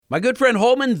My good friend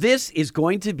Holman, this is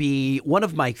going to be one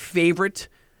of my favorite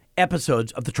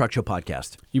episodes of the Truck Show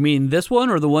podcast. You mean this one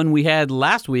or the one we had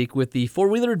last week with the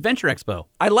Four-Wheeler Adventure Expo?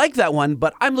 I like that one,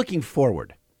 but I'm looking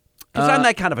forward because I'm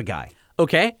that kind of a guy.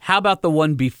 Okay, how about the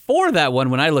one before that one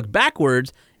when I look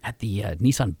backwards at the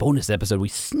Nissan bonus episode? We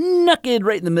snuck it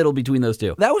right in the middle between those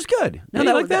two. That was good. No,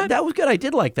 you like that? That was good. I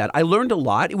did like that. I learned a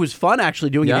lot. It was fun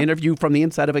actually doing an interview from the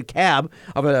inside of a cab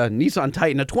of a Nissan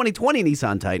Titan, a 2020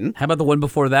 Nissan Titan. How about the one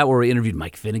before that where we interviewed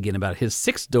Mike Finnegan about his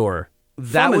 6-door?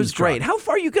 That was great. Truck. How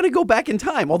far are you going to go back in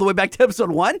time? All the way back to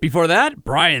episode 1? Before that,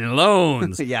 Brian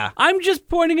Loans. Yeah. I'm just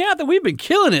pointing out that we've been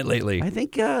killing it lately. I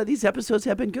think these episodes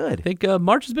have been good. I think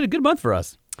March has been a good month for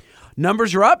us.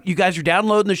 Numbers are up. You guys are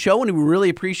downloading the show, and we really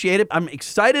appreciate it. I'm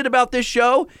excited about this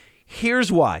show.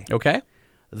 Here's why. Okay.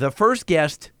 The first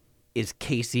guest is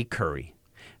Casey Currie.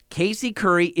 Casey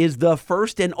Currie is the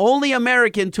first and only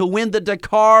American to win the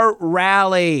Dakar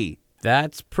Rally.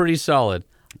 That's pretty solid.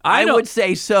 I would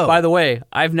say so. By the way,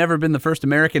 I've never been the first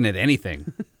American at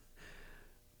anything.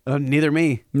 Neither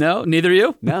me. No, neither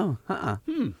you? No.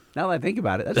 Now that I think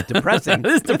about it, that's depressing.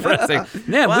 It's depressing.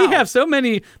 Man, Wow. we have so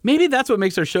many. Maybe that's what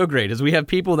makes our show great, is we have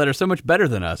people that are so much better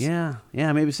than us. Yeah,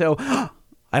 maybe so. I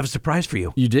have a surprise for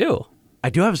you. You do? I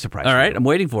do have a surprise All for right, you. I'm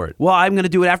waiting for it. Well, I'm going to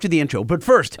do it after the intro. But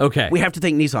first, Okay. we have to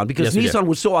thank Nissan because Yes, we Nissan do.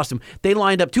 was so awesome. They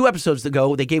lined up 2 episodes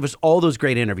ago. They gave us all those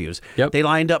great interviews. Yep. They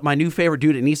lined up my new favorite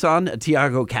dude at Nissan,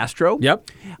 Tiago Castro. Yep.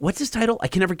 What's his title? I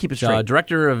can never keep it straight.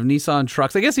 Director of Nissan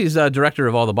Trucks. I guess he's director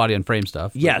of all the body and frame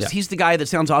stuff. Yes, Yeah. he's the guy that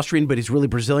sounds Austrian, but he's really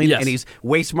Brazilian, Yes. and he's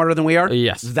way smarter than we are.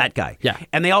 Yes. That guy. Yeah.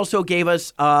 And they also gave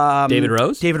us... David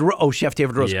Rose? Chef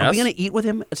David Rose. Are Yes. we going to eat with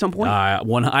him at some point? I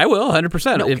will,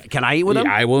 100%. No, can I eat with him?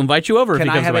 I will invite you over Can if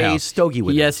I he comes have to my a house. stogie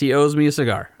with him? Yes, he owes me a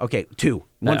cigar. Okay, 2.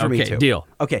 One for me, okay, 2. deal.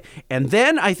 Okay, and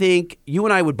then I think you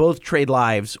and I would both trade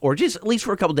lives, or just at least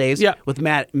for a couple days, Yeah. with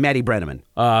Maddie Brenneman.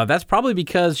 That's probably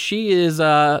because she is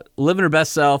living her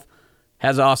best self,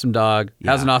 has an awesome dog,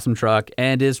 has an awesome truck,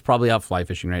 and is probably out fly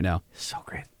fishing right now. So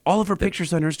great. All of her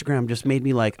pictures on Instagram just made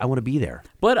me like, I want to be there.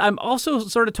 But I'm also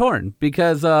sort of torn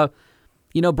because,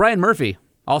 Brian Murphy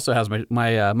also has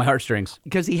my heartstrings.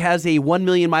 Because he has a 1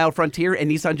 million mile Frontier, and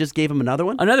Nissan just gave him another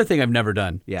one? Another thing I've never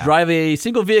done. Yeah. Drive a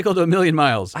single vehicle to 1 million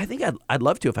miles. I think I'd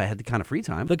love to if I had the kind of free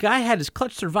time. The guy had his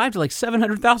clutch survive to like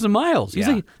 700,000 miles. He's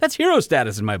Yeah. like, that's hero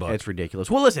status in my book. It's ridiculous.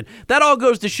 Well, listen, that all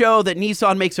goes to show that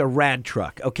Nissan makes a rad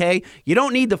truck, okay? You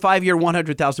don't need the 5-year,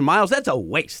 100,000 miles. That's a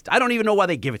waste. I don't even know why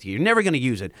they give it to you. You're never going to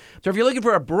use it. So if you're looking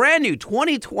for a brand new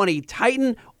 2020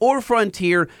 Titan or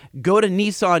Frontier, go to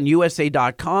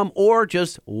NissanUSA.com or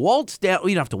just waltz down.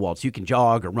 You don't have to waltz. You can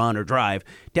jog or run or drive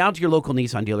down to your local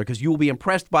Nissan dealer because you will be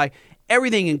impressed by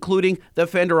everything, including the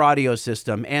Fender audio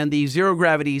system and the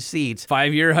zero-gravity seats.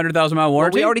 5-year, 100,000 mile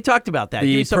warranty. We already talked about that. Give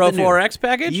The me Pro something new. 4X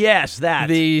package. Yes, that.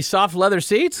 The soft leather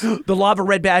seats. The lava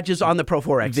red badges on the Pro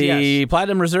 4X. The yes.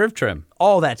 Platinum Reserve trim.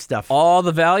 All that stuff. All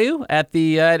the value at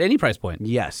any price point.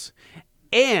 Yes.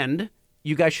 And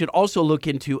you guys should also look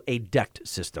into a decked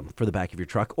system for the back of your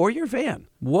truck or your van.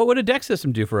 What would a deck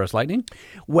system do for us, Lightning?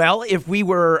 Well, if we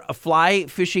were fly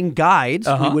fishing guides,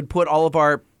 we would put all of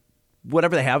our,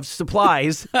 whatever they have,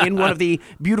 supplies in one of the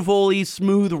beautifully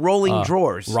smooth rolling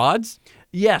drawers. Rods?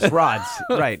 Yes, rods.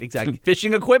 Right, exactly.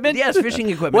 Fishing equipment? Yes, fishing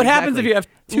equipment. What happens exactly. if you have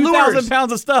 2,000 Lures.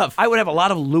 pounds of stuff? I would have a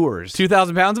lot of lures.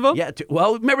 2,000 pounds of them? Yeah.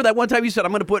 Well, remember that one time you said,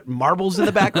 I'm going to put marbles in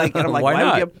the back? And I'm like, Why why would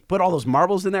not? you put all those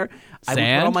marbles in there? I would put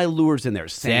Sand? all my lures in there.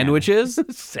 Sand. Sandwiches?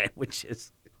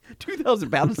 Sandwiches. 2,000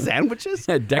 pounds of sandwiches?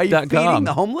 Yeah, Are you Deck.com. feeding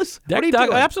the homeless? What are you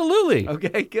doing? Absolutely.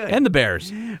 Okay, good. And the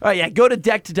bears. All right, yeah, go to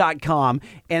Decked.com.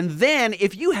 And then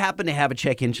if you happen to have a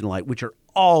check engine light, which are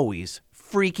always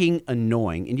freaking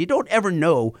annoying, and you don't ever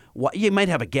know what, you might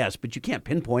have a guess, but you can't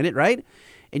pinpoint it, right?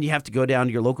 And you have to go down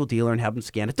to your local dealer and have them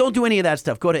scan it. Don't do any of that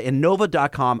stuff. Go to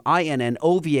Innova.com,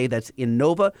 INNOVA, that's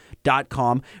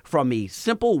Innova.com. From a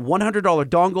simple $100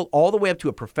 dongle all the way up to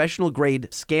a professional grade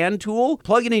scan tool,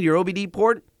 plug it into your OBD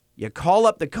port. You call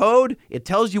up the code, it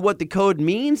tells you what the code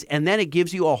means, and then it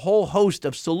gives you a whole host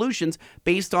of solutions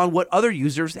based on what other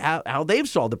users, how they've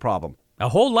solved the problem. A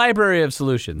whole library of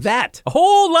solutions. That. A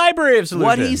whole library of solutions.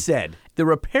 What he said. The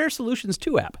Repair Solutions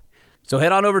 2 app. So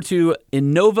head on over to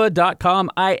Innova.com,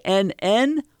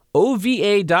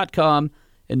 INNOVA.com.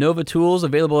 Innova tools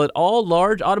available at all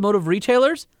large automotive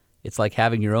retailers. It's like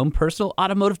having your own personal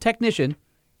automotive technician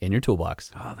in your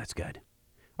toolbox. Oh, that's good.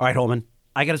 All right, Holman,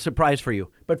 I got a surprise for you.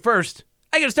 But first,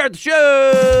 I got to start the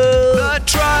show. The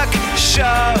Truck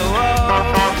Show.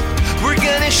 We're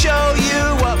gonna show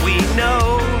you what we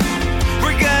know.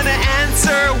 We're gonna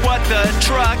answer what the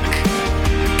truck.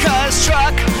 'Cause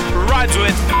truck rhymes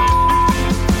with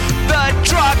the the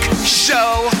truck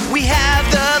show. We have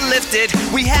the lifted,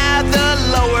 we have the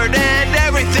lowered, and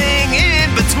everything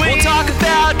in between. We'll talk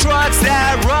about trucks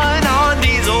that run on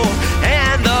diesel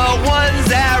and the ones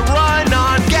that run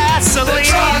on gasoline. The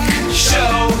truck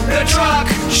show, the truck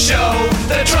show,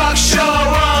 the truck show.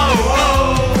 Oh,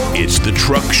 oh. It's the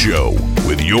Truck Show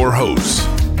with your hosts,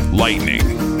 Lightning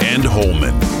and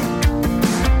Holman.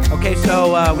 Okay,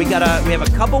 so we have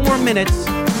a couple more minutes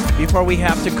before we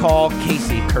have to call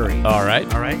Casey Curry. All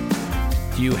right. All right.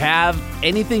 Do you have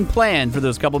anything planned for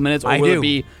those couple minutes, or I will do. it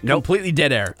be completely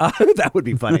dead air? That would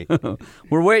be funny.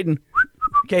 We're waiting.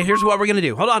 Okay, here's what we're going to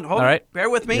do. Hold on. All right. Bear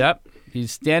with me. Yep.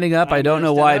 He's standing up. I I'm don't gonna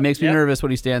know stand why. up. It makes me Yep. nervous when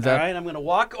he stands All up. right, I'm going to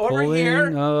walk over Pulling.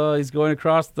 here. Oh, he's going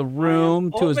across the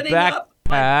room to his Opening up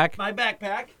backpack. My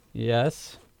backpack.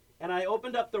 Yes. And I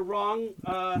opened up the wrong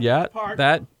Yeah. part.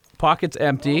 That pocket's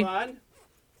empty. Hold on.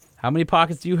 How many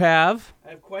pockets do you have? I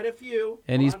have quite a few.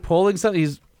 And Hold he's on. pulling something.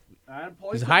 He's I'm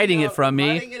pulling He's something hiding it out. from I'm me.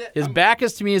 hiding it. His I'm- back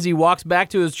is to me as he walks back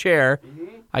to his chair.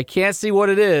 I can't see what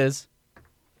it is.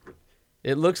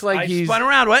 It looks like I he's. spun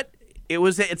around. What?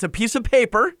 It's a piece of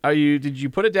paper. Did you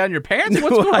put it down your pants?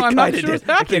 What's No, going on? I I'm not kinda sure what's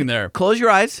did. happening there. Close your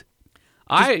eyes.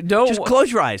 I don't. Just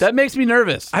close your eyes. That makes me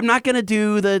nervous. I'm not going to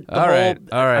do the All whole. right,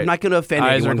 all right. I'm not going to offend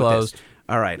Eyes anyone are with closed. this.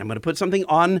 All right, I'm going to put something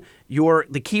on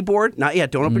the keyboard. Not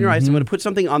yet. Don't open your eyes. I'm going to put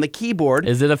something on the keyboard.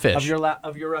 Is it a fish?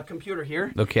 Of your computer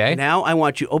here. Okay. Now I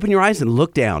want you to open your eyes and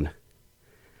look down.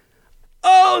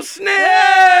 Oh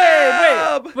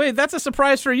snap! Hey, wait. That's a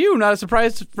surprise for you, not a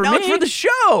surprise for No, me. it's for the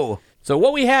show. So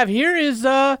what we have here is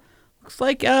looks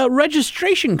like a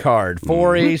registration card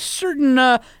for a certain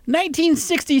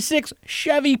 1966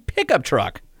 Chevy pickup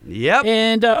truck. Yep.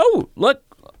 And look,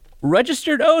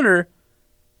 registered owner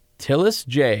Tillis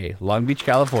J, Long Beach,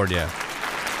 California.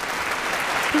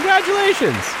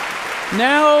 Congratulations.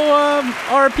 Now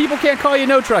our people can't call you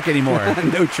no truck anymore.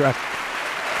 No truck.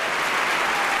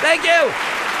 Thank you.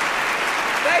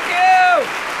 Thank you.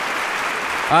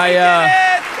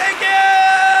 Thank you.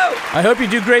 I hope you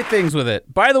do great things with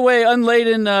it. By the way,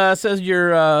 Unladen says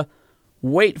your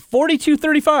weight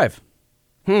 4235.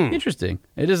 Interesting.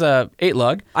 It is a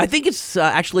 8-lug. I think it's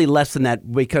actually less than that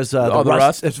because the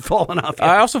rust? has fallen off.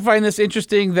 I also find this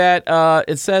interesting that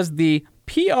it says the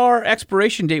PR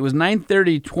expiration date was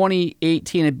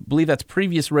 9/30/2018. I believe that's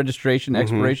previous registration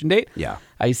expiration date. Yeah.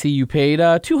 I see you paid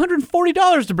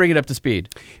 $240 to bring it up to speed,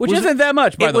 which isn't that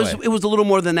much, by the way. It was a little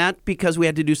more than that because we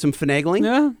had to do some finagling.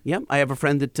 Yeah. Yep. I have a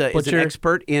friend that is What's an your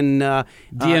expert in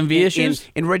DMV issues?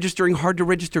 in registering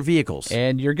hard-to-register vehicles.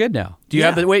 And you're good now. Do you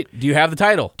have Yeah. Do you have the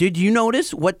title? Did you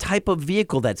notice what type of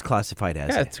vehicle that's classified as?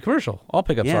 Yeah, it's a commercial. All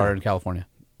pickups Yeah. are in California.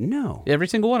 No. Every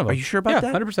single one of them. Are you sure about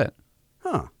yeah, that? 100%.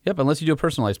 Huh. Yep, unless you do a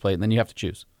personalized plate, and then you have to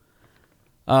choose.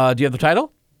 Do you have the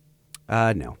title?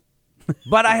 No.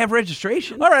 But I have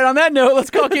registration. All right, on that note, let's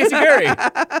call Casey Curry.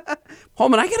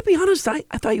 Holman, I got to be honest. I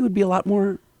thought you would be a lot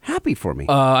more happy for me.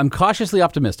 I'm cautiously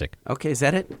optimistic. Okay, is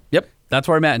that it? Yep, that's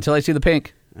where I'm at until I see the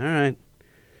pink. All right.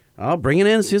 I'll bring it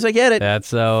in as soon as I get it. That's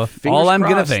Fingers all I'm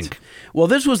going to crossed. think. Well,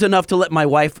 this was enough to let my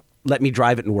wife let me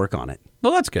drive it and work on it.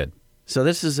 Well, that's good. So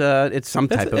this is it's some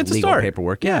type of it's a legal start.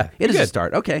 paperwork. Yeah, Yeah, it you're is a good.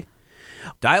 start. Okay.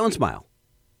 Dial and smile.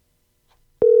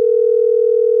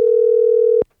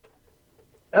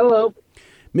 Hello.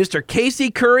 Mr.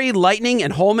 Casey Curry, Lightning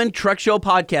and Holman Truck Show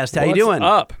Podcast. How you doing?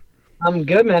 What's up? I'm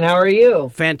good, man. How are you?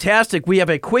 Fantastic. We have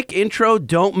a quick intro.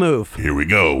 Don't move. Here we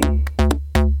go.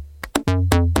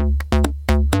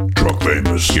 Truck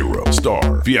famous, hero,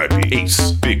 star, VIP,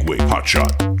 ace, big wig, hot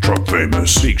shot. Truck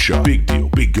famous, big shot, big deal,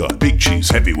 big gun, big cheese,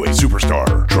 heavyweight,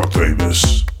 superstar. Truck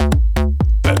famous.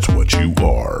 That's what you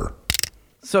are.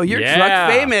 So you're Yeah.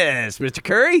 truck famous, Mr.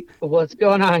 Curry. What's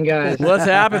going on, guys? What's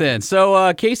happening?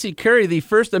 So Casey Curry, the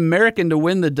first American to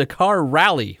win the Dakar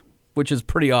Rally, which is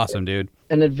pretty awesome, dude.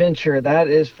 An adventure, that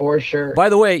is for sure. By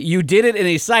the way, you did it in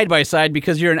a side-by-side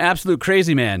because you're an absolute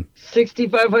crazy man.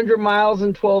 6,500 miles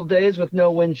in 12 days with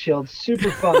no windshield. Super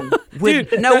fun.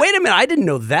 Wait a minute. I didn't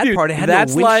know that Dude, part. It had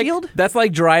that's no windshield. that's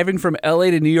like driving from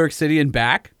LA to New York City and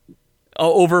back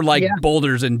over like Yeah.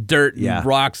 boulders and dirt and Yeah.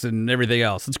 rocks and everything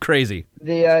else. It's crazy.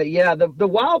 The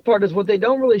wild part is what they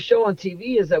don't really show on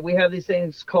TV is that we have these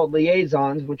things called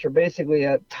liaisons, which are basically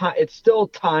it's still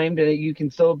timed and you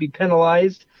can still be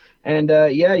penalized. And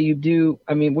you do.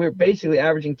 I mean, we're basically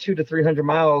averaging 200 to 300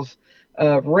 miles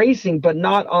racing, but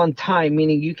not on time,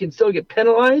 meaning you can still get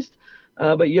penalized.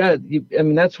 But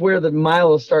that's where the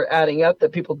miles start adding up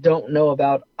that people don't know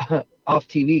about off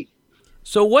TV.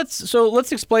 So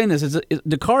let's explain this.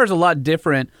 Dakar is a lot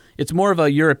different. It's more of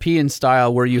a European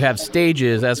style where you have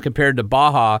stages as compared to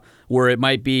Baja, where it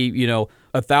might be,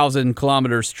 1,000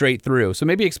 kilometers straight through. So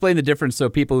maybe explain the difference so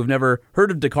people who've never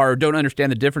heard of Dakar or don't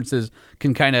understand the differences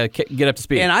can kind of get up to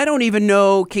speed. And I don't even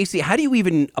know, Casey, how do you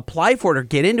even apply for it or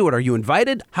get into it? Are you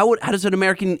invited? How does an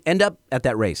American end up at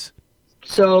that race?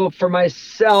 So for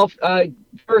myself,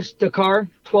 first Dakar,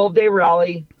 12-day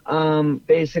rally.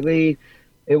 Basically,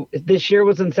 this year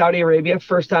was in Saudi Arabia,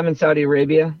 first time in Saudi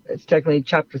Arabia. It's technically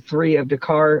chapter 3 of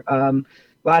Dakar.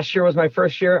 Last year was my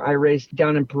first year. I raced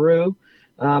down in Peru,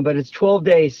 but it's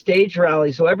 12-day stage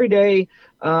rally. So every day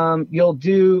you'll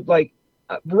do like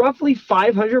roughly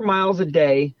 500 miles a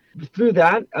day. Through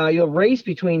that, you'll race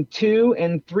between 2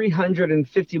 and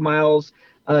 350 miles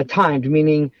timed,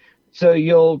 meaning so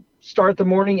you'll start the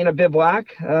morning in a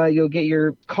bivouac. You'll get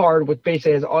your card, which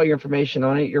basically has all your information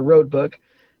on it, your road book.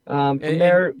 From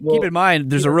there, keep in mind,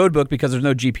 there's a road book because there's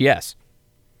no GPS.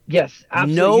 Yes,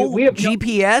 absolutely. No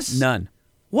GPS? None.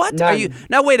 What? None. Are you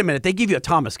now? Wait a minute. They give you a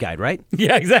Thomas guide, right?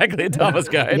 Yeah, exactly. A Thomas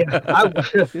guide.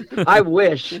 Yeah, I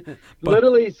wish.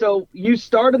 Literally, so you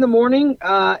start in the morning,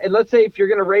 and let's say if you're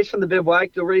going to race from the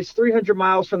bivouac, you'll race 300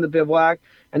 miles from the bivouac,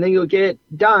 and then you'll get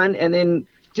done, and then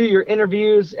do your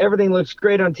interviews. Everything looks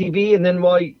great on TV, and then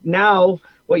what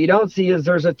you don't see is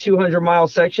there's a 200-mile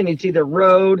section. It's either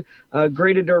road,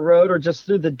 graded dirt road, or just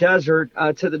through the desert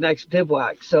to the next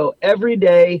bivouac. So every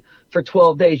day for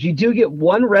 12 days. You do get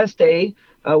one rest day,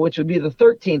 which would be the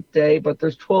 13th day, but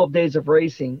there's 12 days of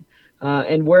racing.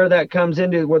 And where that comes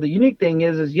into, where the unique thing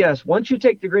is yes, once you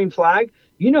take the green flag,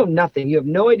 you know nothing. You have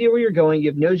no idea where you're going. You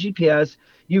have no GPS.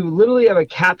 You literally have a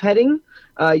cap heading.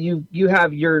 You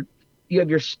have your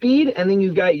speed, and then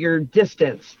you've got your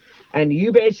distance. And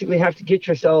you basically have to get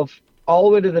yourself all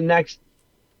the way to the next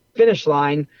finish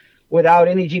line without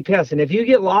any GPS. And if you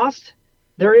get lost,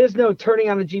 there is no turning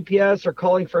on the GPS or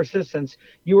calling for assistance.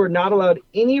 You are not allowed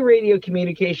any radio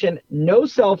communication, no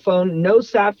cell phone, no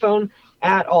sat phone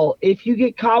at all. If you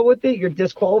get caught with it, you're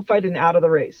disqualified and out of the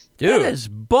race. Dude. That is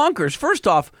bonkers. First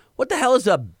off, what the hell is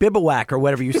a bivouac or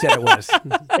whatever you said it was?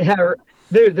 Yeah,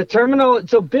 dude, the terminal.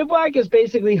 So bivouac is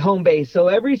basically home base. So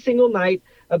every single night,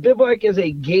 a bivouac is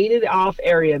a gated off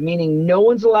area, meaning no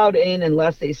one's allowed in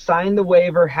unless they sign the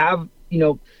waiver, have,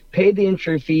 paid the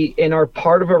entry fee, and are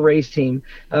part of a race team.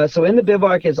 So in the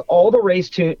bivouac is all the race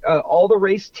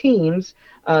teams.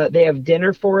 They have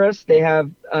dinner for us. They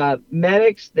have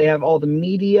medics. They have all the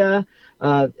media.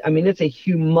 It's a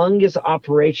humongous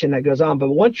operation that goes on.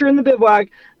 But once you're in the bivouac,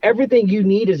 everything you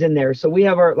need is in there. So we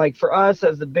have for us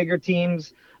as the bigger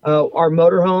teams, our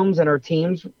motorhomes and our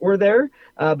teams were there.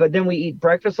 But then we eat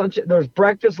breakfast, lunch. There's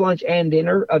breakfast, lunch, and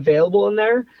dinner available in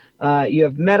there. You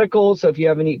have medical. So if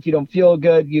you don't feel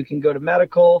good, you can go to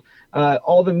medical.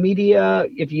 All the media,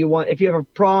 if you have a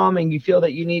problem and you feel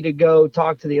that you need to go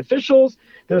talk to the officials,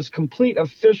 there's complete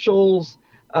officials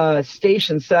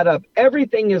station set up.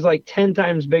 Everything is like 10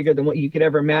 times bigger than what you could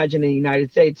ever imagine in the United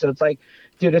States. So it's like,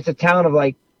 dude, it's a town of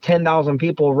like 10,000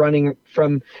 people running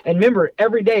from, and remember,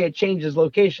 every day it changes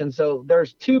location. So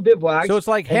there's 2 bivouacs. So it's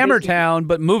like Hammertown,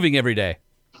 but moving every day.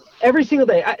 Every single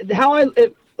day. Imagine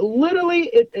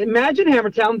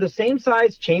Hammertown, the same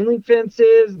size, chain link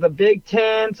fences, the big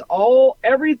tents,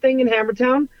 everything in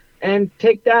Hammertown, and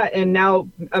take that, and now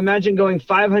imagine going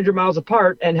 500 miles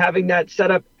apart and having that set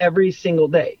up every single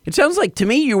day. It sounds like to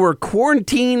me you were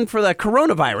quarantined for the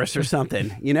coronavirus or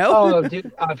something, Oh,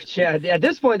 dude, at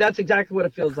this point, that's exactly what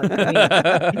it feels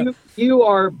like. You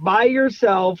are by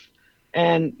yourself,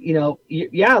 and you don't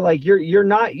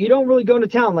really go into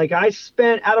town. Like I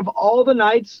spent, out of all the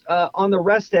nights on the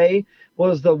rest day,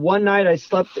 was the one night I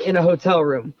slept in a hotel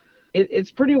room.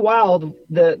 It's pretty wild,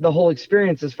 the whole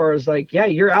experience, as far as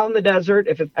you're out in the desert.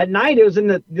 At night, it was in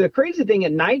the crazy thing,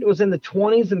 at night it was in the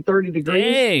 20s and 30 degrees.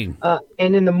 Dang.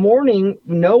 And in the morning,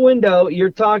 no window, you're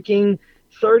talking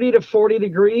 30 to 40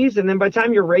 degrees. And then by the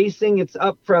time you're racing, it's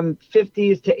up from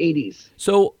 50s to 80s.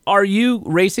 So are you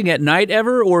racing at night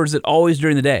ever, or is it always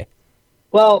during the day?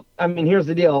 Well, here's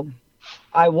the deal.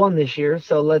 I won this year,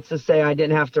 so let's just say I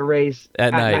didn't have to race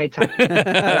at nighttime.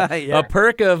 Yeah. A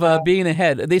perk of being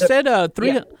ahead. They said I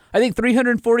think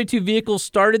 342 vehicles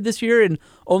started this year, and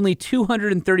only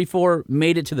 234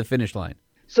 made it to the finish line.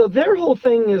 So their whole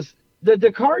thing is, the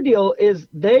Dakar deal is,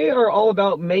 they are all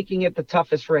about making it the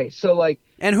toughest race. So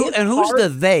and who's the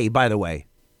they, by the way?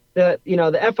 The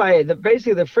FIA,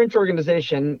 basically the French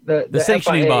organization, the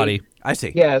sanctioning FIA, body. I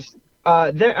see. Yes.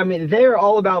 They're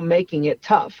all about making it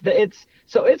tough.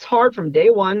 It's hard from day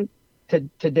 1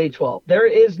 to day 12. There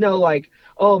is no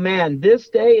oh man, this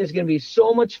day is going to be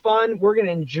so much fun. We're going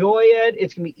to enjoy it.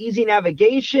 It's going to be easy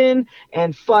navigation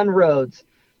and fun roads.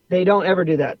 They don't ever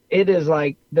do that. It is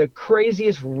like the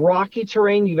craziest rocky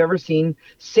terrain you've ever seen.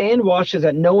 Sand washes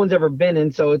that no one's ever been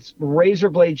in. So it's razor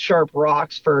blade sharp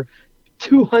rocks for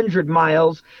 200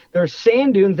 miles. There's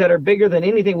sand dunes that are bigger than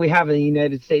anything we have in the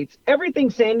United States. Everything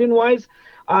sand dune wise,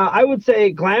 I would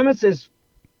say Glamis is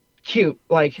cute.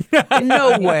 Like,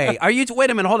 No way. Are you? Wait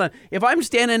a minute. Hold on. If I'm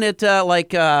standing at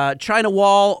China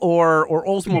Wall or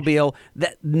Oldsmobile,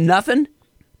 that nothing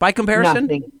by comparison.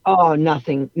 nothing. Oh,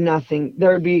 nothing. Nothing.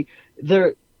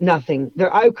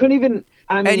 I couldn't even.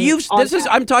 I mean, And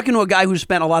I'm talking to a guy who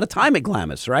spent a lot of time at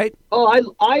Glamis, right?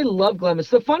 Oh, I love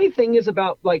Glamis. The funny thing is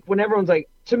about like when everyone's like,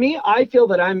 to me, I feel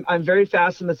that I'm very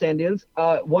fast in the sand dunes.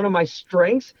 One of my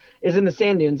strengths is in the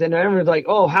sand dunes, and everyone's like,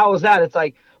 oh, how is that? It's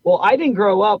like, well, I didn't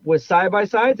grow up with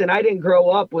side-by-sides, and I didn't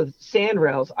grow up with sand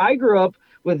rails. I grew up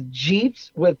with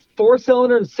Jeeps with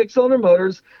 4-cylinder and 6-cylinder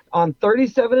motors on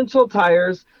 37-inch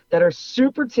tires that are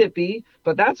super tippy,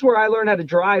 but that's where I learned how to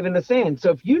drive in the sand. So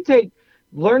if you take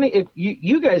learning, if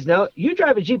you guys know, you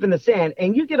drive a Jeep in the sand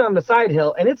and you get on the side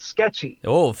hill and it's sketchy.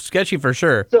 Oh, sketchy for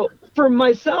sure. So for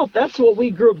myself, that's what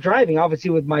we grew up driving, obviously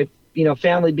with my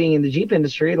family being in the Jeep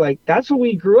industry. Like that's what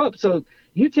we grew up. So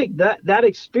you take that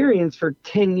experience for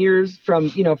 10 years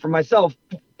from, for myself,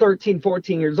 13,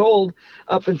 14 years old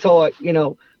up until,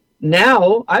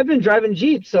 now I've been driving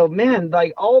Jeep. So man,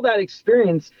 like all that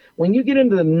experience, when you get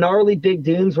into the gnarly big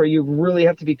dunes where you really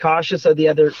have to be cautious of the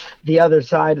other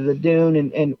side of the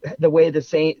dune and the way the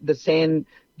sand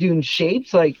dune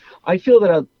shapes, like I feel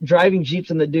that driving Jeeps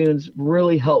in the dunes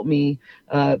really helped me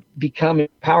become a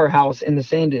powerhouse in the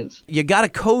sand dunes. You got a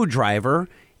co-driver.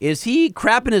 Is he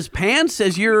crapping his pants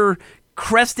as you're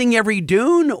cresting every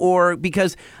dune, or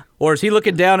is he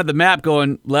looking down at the map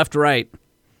going left, right?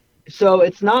 So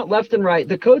it's not left and right.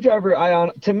 The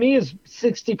co-driver, to me, is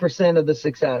 60% of the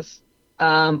success.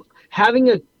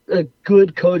 Having a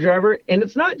good co-driver, and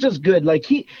it's not just good. Like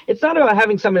it's not about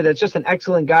having somebody that's just an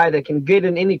excellent guy that can get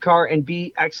in any car and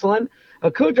be excellent.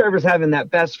 A co-driver is having that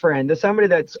best friend, that's somebody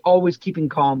that's always keeping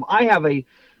calm. I have a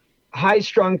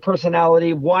high-strung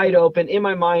personality, wide open. In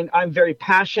my mind, I'm very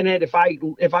passionate.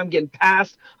 If I'm getting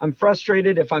passed, I'm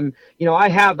frustrated. If I'm, I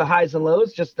have the highs and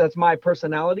lows. Just that's my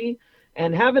personality.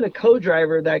 And having a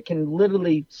co-driver that can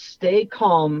literally stay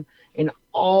calm in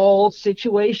all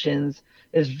situations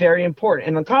is very important.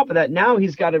 And on top of that, now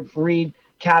he's got to read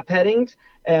cap headings.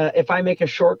 If I make a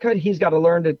shortcut, he's got to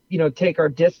learn to, take our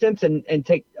distance and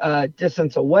take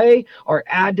distance away or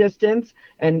add distance.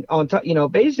 And on top,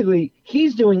 basically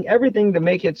he's doing everything to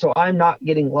make it so I'm not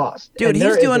getting lost. Dude,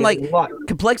 he's doing like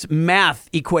complex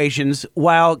math equations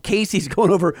while Casey's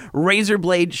going over razor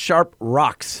blade sharp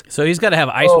rocks. So he's got to have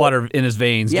ice water in his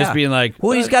veins, just being like...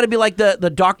 Well, he's got to be like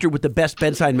the doctor with the best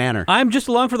bedside manner. I'm just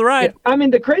along for the ride. I mean,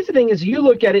 the crazy thing is you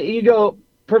look at it, you go...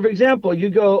 Perfect example, you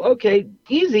go, okay,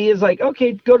 easy is like,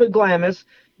 okay, go to Glamis.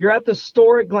 You're at the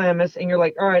store at Glamis, and you're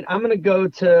like, all right, I'm going to go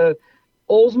to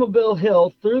Oldsmobile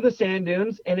Hill through the sand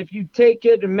dunes. And if you take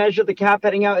it and measure the cap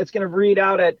heading out, it's going to read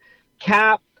out at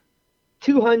cap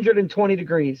 220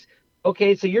 degrees.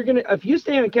 Okay, so if you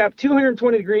stay on cap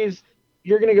 220 degrees,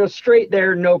 you're going to go straight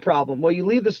there, no problem. Well, you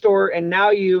leave the store, and now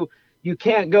you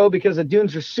can't go because the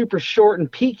dunes are super short and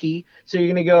peaky. So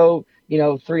you're going to go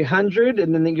 300,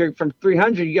 and then you're from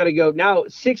 300, you got to go now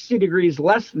 60 degrees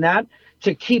less than that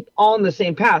to keep on the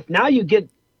same path. Now you get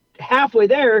halfway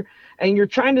there and you're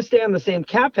trying to stay on the same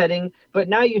cap heading, but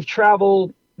now you've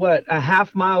traveled a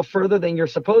half mile further than you're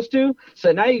supposed to.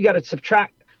 So now you got to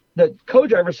subtract the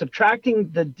co-driver,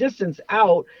 subtracting the distance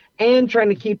out and trying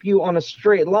to keep you on a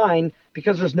straight line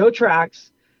because there's no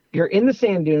tracks. You're in the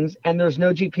sand dunes and there's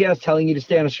no GPS telling you to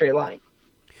stay on a straight line.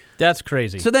 That's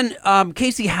crazy. So then,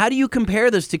 Casey, how do you compare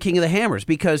this to King of the Hammers?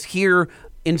 Because here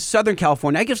in Southern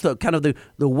California, I guess the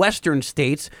western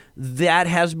states, that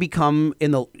has become,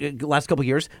 in the last couple of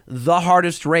years, the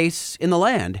hardest race in the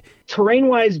land.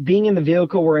 Terrain-wise, being in the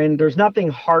vehicle we're in, there's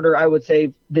nothing harder, I would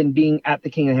say, than being at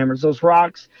the King of the Hammers. Those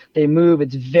rocks, they move.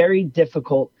 It's very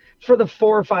difficult for the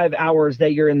 4 or 5 hours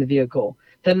that you're in the vehicle.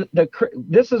 Then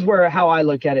this is how I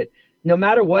look at it. No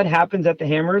matter what happens at the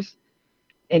Hammers,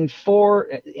 in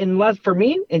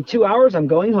 2 hours, I'm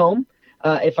going home.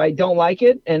 If I don't like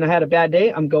it and I had a bad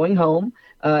day, I'm going home.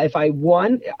 If I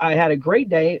won, I had a great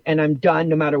day and I'm done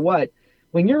no matter what.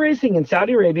 When you're racing in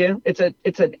Saudi Arabia, it's an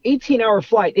 18-hour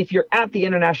flight if you're at the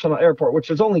international airport, which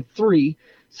is only 3.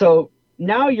 So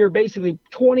now you're basically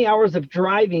 20 hours of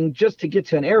driving just to get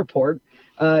to an airport.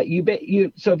 So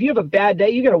if you have a bad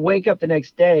day, you got to wake up the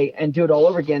next day and do it all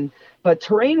over again. But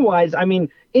terrain-wise, I mean,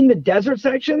 in the desert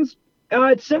sections,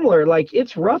 It's similar. Like,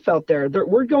 it's rough out there.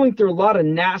 We're going through a lot of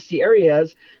nasty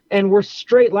areas, and we're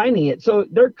straight lining it. So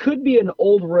there could be an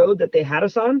old road that they had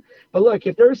us on. But look,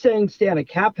 if they're saying stay on a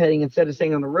cap heading instead of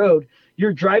staying on the road,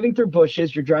 you're driving through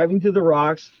bushes, you're driving through the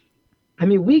rocks. I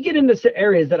mean, we get into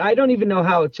areas that I don't even know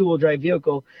how a two-wheel drive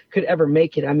vehicle could ever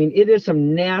make it. I mean, it is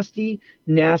some nasty,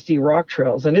 nasty rock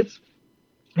trails, and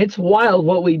it's wild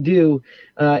what we do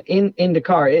in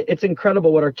Dakar. It's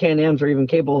incredible what our Can-Ams are even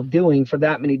capable of doing for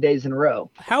that many days in a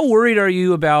row. How worried are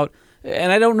you about,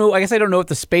 and I guess I don't know what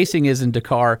the spacing is in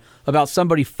Dakar, about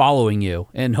somebody following you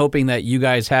and hoping that you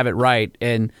guys have it right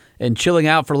and chilling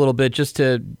out for a little bit just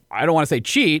to, I don't want to say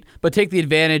cheat, but take the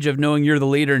advantage of knowing you're the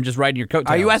leader and just riding your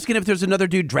coattails. Are you asking if there's another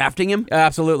dude drafting him?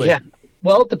 Absolutely. Yeah.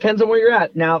 Well, it depends on where you're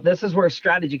at. Now, this is where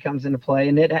strategy comes into play,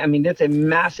 and it's a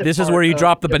massive. This is where you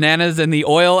drop the bananas and the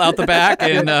oil out the back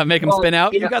and make them spin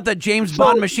out. You got the James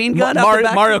Bond machine gun out the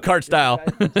back? Mario Kart style.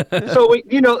 So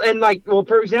and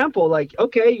for example,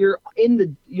 okay, you're in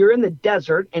the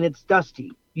desert and it's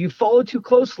dusty. You follow too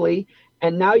closely,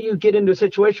 and now you get into a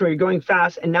situation where you're going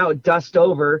fast, and now it dusts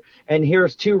over, and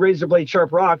here's two razor blade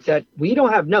sharp rocks that we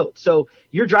don't have notes. So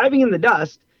you're driving in the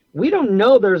dust. We don't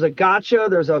know there's a gotcha.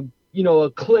 There's a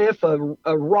cliff,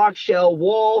 a rock shell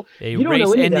wall. A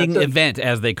race-ending event,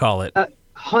 as they call it.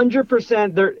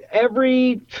 100%. There,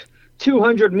 every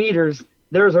 200 meters,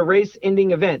 there's a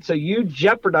race-ending event. So you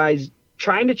jeopardize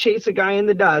trying to chase a guy in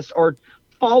the dust or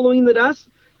following the dust.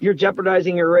 You're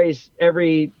jeopardizing your race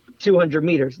every 200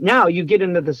 meters. Now you get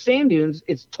into the sand dunes.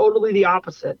 It's totally the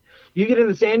opposite. You get in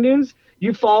the sand dunes,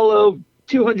 you follow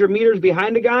 200 meters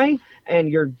behind a guy, and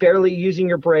you're barely using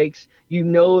your brakes. You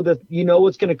know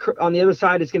what's going to, on the other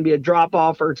side, it's going to be a drop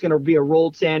off, or it's going to be a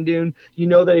rolled sand dune. You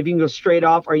know that if you can go straight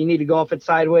off, or you need to go off it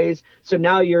sideways. So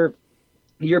now you're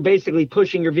basically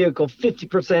pushing your vehicle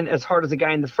 50% as hard as the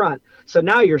guy in the front. So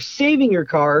now you're saving your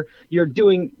car, you're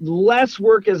doing less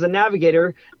work as a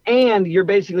navigator, and you're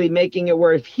basically making it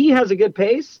where if he has a good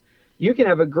pace, you can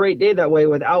have a great day that way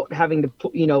without having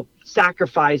to,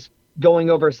 sacrifice going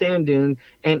over a sand dune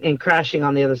and crashing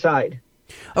on the other side.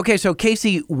 Okay, so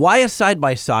Casey, why a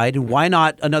side-by-side and why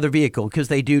not another vehicle? Because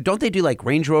don't they do like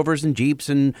Range Rovers and Jeeps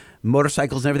and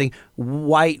motorcycles and everything?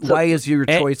 Why is your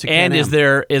choice a Can-Am? And is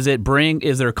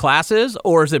there classes,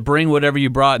 or is it bring whatever you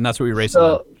brought and that's what you're racing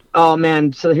on? Oh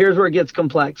man, so here's where it gets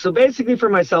complex. So basically for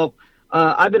myself,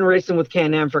 I've been racing with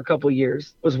Can-Am for a couple of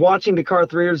years. Was watching Dakar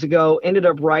 3 years ago, ended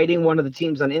up writing one of the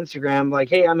teams on Instagram, like,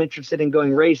 hey, I'm interested in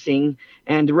going racing,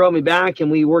 and they wrote me back,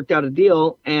 and we worked out a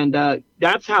deal. And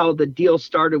that's how the deal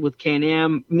started with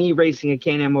Can-Am, me racing a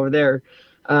Can-Am over there.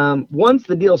 Once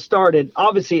the deal started,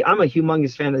 obviously, I'm a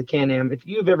humongous fan of the Can-Am. If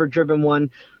you've ever driven one,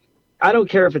 I don't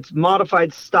care if it's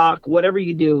modified, stock, whatever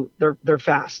you do, they're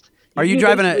fast. Are you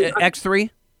driving an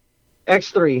X3?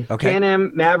 X3, okay.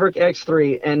 Can-Am Maverick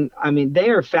X3, and I mean they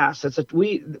are fast.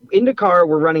 In Dakar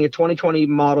we're running a 2020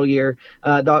 model year.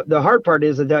 The hard part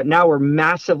is that now we're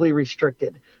massively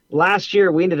restricted. Last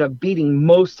year we ended up beating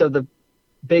most of the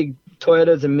big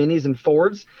Toyotas and Minis and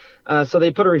Fords, so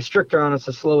they put a restrictor on us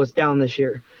to slow us down this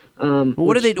year.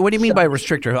 What do you mean by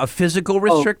restrictor? A physical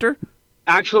restrictor?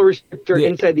 Actual restrictor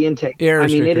inside the intake. Air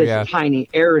restrictor, it is tiny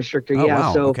air restrictor. Oh, yeah.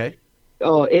 wow. So okay.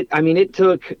 It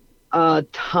took a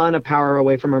ton of power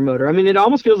away from our motor. I mean, it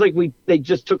almost feels like they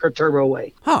just took our turbo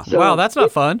away. Huh. So wow, that's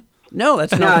not fun. No,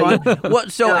 that's not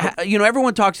fun.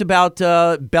 Everyone talks about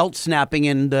belt snapping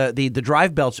and the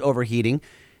drive belts overheating.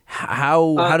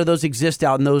 How do those exist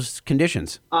out in those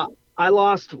conditions? I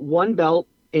lost one belt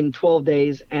in 12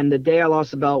 days, and the day I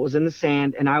lost the belt was in the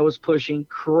sand, and I was pushing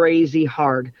crazy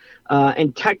hard.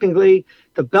 And technically,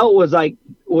 the belt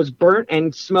was burnt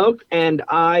and smoked, and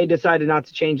I decided not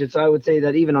to change it. So I would say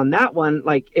that even on that one,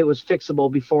 it was fixable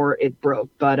before it broke.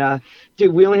 But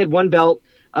dude, we only had one belt.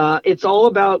 It's all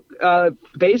about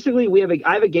basically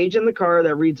I have a gauge in the car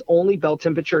that reads only belt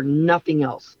temperature, nothing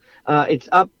else. It's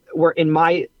up where in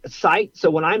my sight. So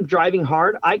when I'm driving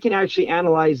hard, I can actually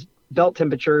analyze belt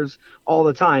temperatures all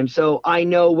the time. So I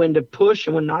know when to push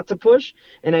and when not to push,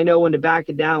 and I know when to back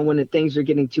it down when things are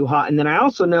getting too hot. And then I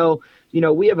also know,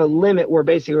 we have a limit where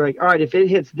basically we're like, all right, if it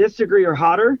hits this degree or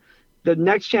hotter, the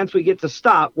next chance we get to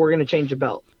stop, we're going to change a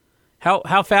belt.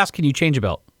 How fast can you change a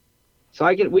belt? So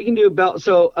we can do a belt.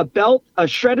 So a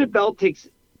shredded belt takes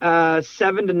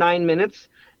 7 to 9 minutes.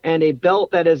 And a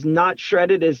belt that is not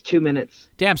shredded is 2 minutes.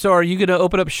 Damn, so are you going to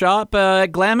open up shop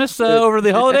at Glamis over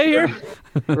the holiday here?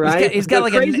 Right. He's got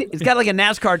like a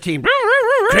NASCAR team.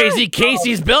 Crazy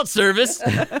Casey's belt service.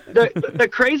 The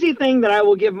crazy thing that I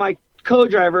will give my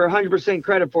co-driver 100%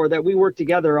 credit for that we worked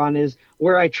together on is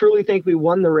where I truly think we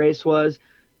won the race was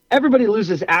everybody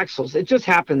loses axles. It just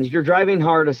happens. You're driving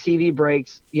hard, a CV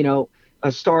breaks,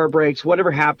 star breaks,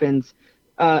 whatever happens,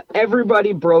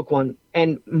 everybody broke one.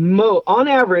 And on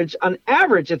average,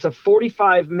 it's a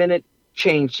 45-minute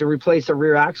change to replace a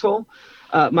rear axle.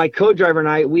 My co-driver and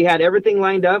I, we had everything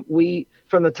lined up.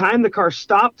 From the time the car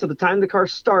stopped to the time the car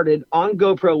started on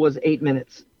GoPro was 8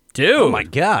 minutes. Dude, Oh my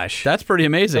gosh. that's pretty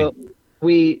amazing. So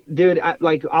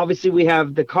obviously we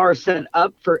have the car set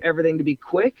up for everything to be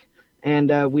quick,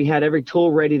 and we had every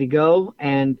tool ready to go.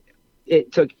 And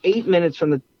it took 8 minutes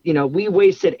from we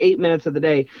wasted 8 minutes of the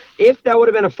day. If that would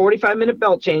have been a 45-minute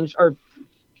belt change or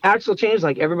axle change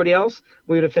like everybody else,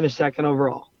 we would have finished second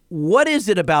overall. What is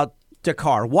it about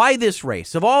Dakar? Why this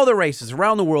race? Of all the races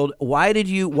around the world, why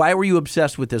were you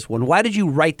obsessed with this one? Why did you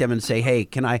write them and say, "Hey,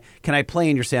 can I play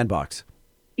in your sandbox?"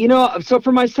 So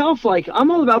for myself,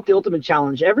 I'm all about the ultimate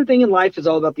challenge. Everything in life is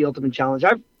all about the ultimate challenge.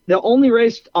 The only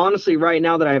race, honestly, right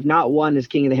now that I have not won is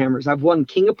King of the Hammers. I've won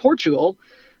King of Portugal,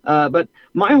 but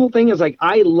my whole thing is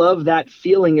I love that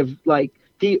feeling of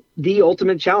the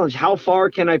ultimate challenge. How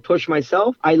far can I push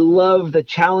myself? I love the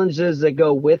challenges that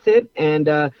go with it. And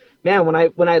man,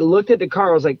 when I looked at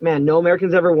Dakar, I was like, man, no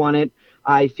American's ever won it.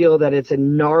 I feel that it's a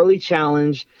gnarly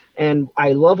challenge, and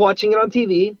I love watching it on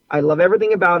TV. I love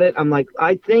everything about it. I'm like,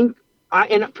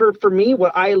 for me,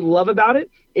 what I love about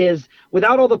it is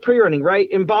without all the pre-running, right?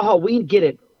 In Baja, we get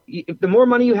it. The more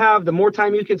money you have, the more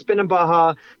time you can spend in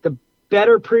Baja, the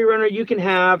better pre-runner you can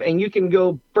have, and you can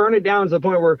go burn it down to the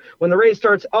point where when the race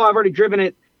starts, I've already driven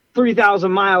it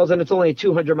 3,000 miles and it's only a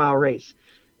 200-mile race.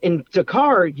 In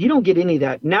Dakar, you don't get any of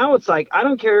that. Now it's I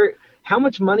don't care how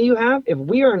much money you have. If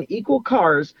we are in equal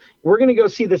cars, we're going to go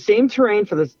see the same terrain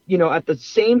for this, at the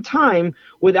same time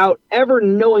without ever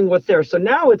knowing what's there. So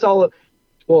now it's all,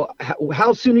 well,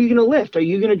 how soon are you going to lift? Are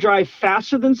you going to drive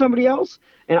faster than somebody else?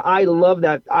 And I love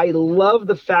that. I love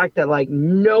the fact that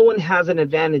no one has an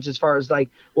advantage as far as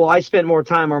I spent more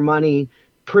time or money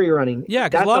pre-running. Yeah,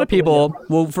 because a lot of people,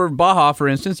 for Baja, for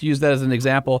instance, use that as an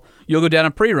example. You'll go down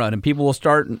a pre-run, and people will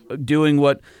start doing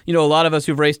what, a lot of us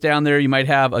who've raced down there, you might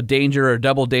have a danger or a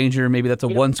double danger. Maybe that's a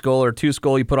one skull or two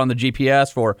skull you put on the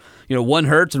GPS for, one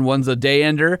hurts and one's a day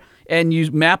ender. And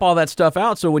you map all that stuff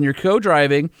out. So when you're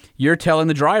co-driving, you're telling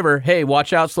the driver, hey,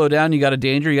 watch out, slow down. You got a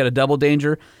danger, you got a double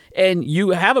danger. And you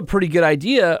have a pretty good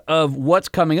idea of what's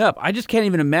coming up. I just can't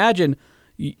even imagine,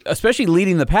 especially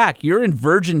leading the pack, you're in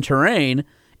virgin terrain,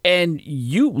 and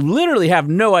you literally have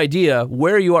no idea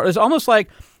where you are. It's almost like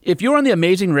if you're on the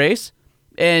Amazing Race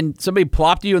and somebody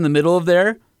plopped you in the middle of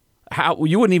there,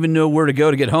 you wouldn't even know where to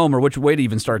go to get home or which way to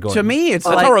even start going. To me, it's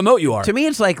that's how remote you are. To me,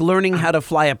 it's like learning how to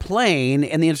fly a plane,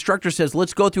 and the instructor says,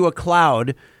 "Let's go through a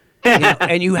cloud,"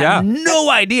 and you have no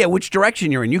idea which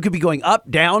direction you're in. You could be going up,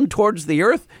 down, towards the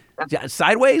earth,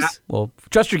 sideways. Well,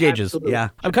 trust your gauges. Absolutely. Yeah,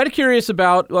 I'm kind of curious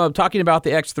about talking about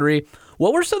the X3.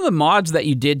 What were some of the mods that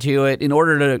you did to it in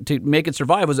order to make it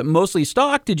survive? Was it mostly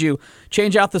stock? Did you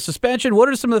change out the suspension? What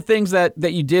are some of the things that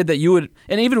you did that you would,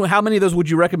 and even how many of those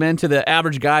would you recommend to the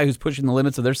average guy who's pushing the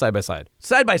limits of their side-by-side?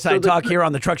 Side-by-side talk here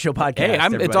on the Truck Show podcast.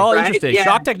 Hey, it's all interesting. Yeah.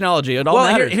 Shock technology, it all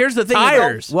matters. Here's the thing.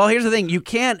 Tires. Here's the thing. You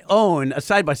can't own a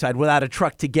side-by-side without a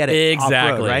truck to get it Exactly,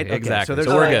 off-road, right? exactly. Okay,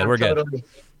 So we're good. We're good. Totally.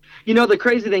 The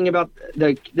crazy thing about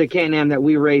the Can-Am that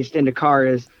we raced in Dakar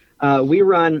is we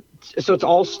run, so it's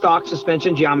all stock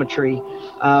suspension geometry.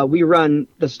 We run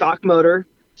the stock motor,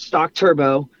 stock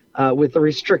turbo with the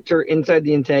restrictor inside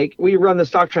the intake. We run the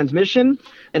stock transmission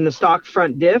and the stock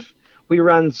front diff. We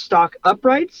run stock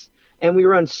uprights, and we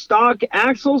run stock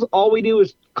axles. All we do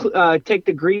is take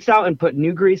the grease out and put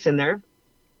new grease in there.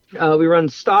 We run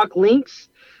stock links,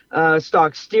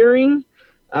 stock steering.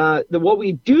 What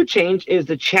we do change is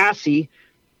the chassis.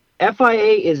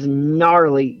 FIA is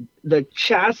gnarly. The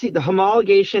chassis, the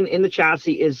homologation in the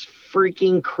chassis is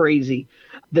freaking crazy.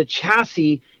 The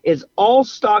chassis is all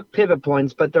stock pivot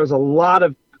points, but there's a lot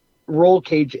of roll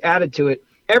cage added to it.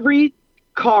 Every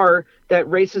car that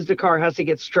races Dakar has to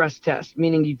get stress test,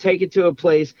 meaning you take it to a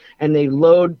place and they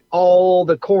load all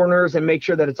the corners and make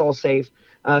sure that it's all safe.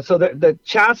 So the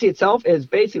chassis itself is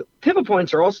basically, pivot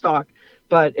points are all stock,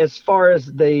 but as far as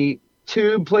the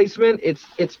tube placement,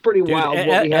 it's pretty wild.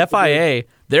 What we have FIA,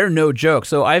 they're no joke.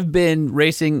 So I've been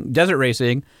desert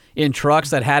racing in trucks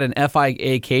that had an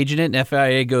FIA cage in it, and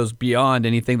FIA goes beyond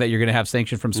anything that you're going to have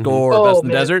sanctioned from SCORE or Best in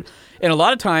the Desert. And a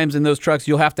lot of times in those trucks,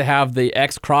 you'll have to have the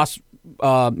X cross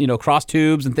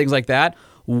tubes and things like that.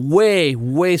 Way,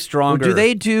 way stronger. Do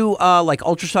they do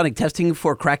ultrasonic testing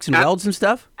for cracks and welds and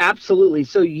stuff? Absolutely.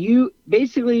 So you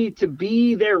basically, to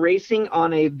be there racing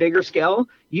on a bigger scale,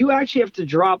 you actually have to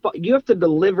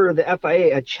deliver the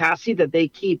FIA a chassis that they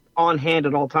keep on hand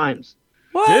at all times.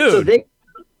 What? Dude.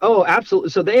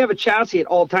 Absolutely. So they have a chassis at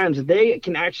all times. They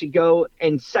can actually go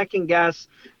and second guess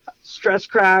stress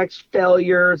cracks,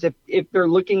 failures. If they're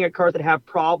looking at cars that have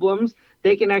problems,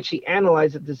 they can actually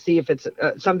analyze it to see if it's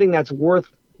something that's worth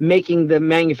making the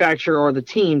manufacturer or the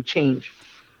team change.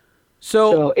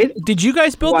 So did you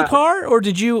guys build the car, or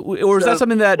is that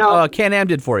something that Can-Am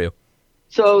did for you?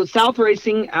 So South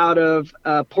Racing out of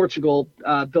Portugal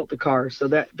built the car. So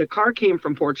that the car came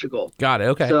from Portugal. Got it.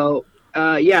 Okay. So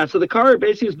so the car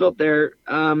basically was built there.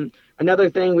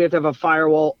 Another thing, we have to have a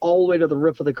firewall all the way to the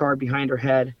roof of the car behind our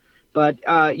head. But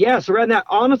so rather than that,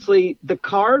 honestly, the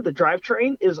car, the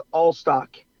drivetrain is all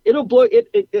stock. It'll blow.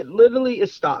 It literally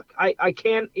is stock.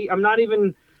 I'm not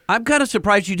even. I'm kind of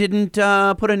surprised you didn't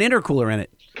put an intercooler in it.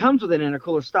 Comes with an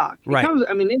intercooler stock. Right.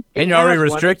 And you're already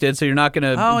restricted, so you're not going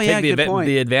to take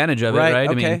the advantage of it, right?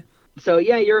 Okay. So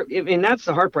and that's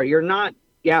the hard part. You're not.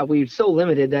 Yeah, we're so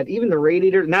limited that even the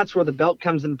radiator, and that's where the belt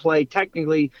comes in play.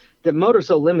 Technically, the motor's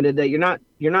so limited that you're not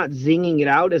zinging it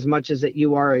out as much as that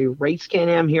you are a race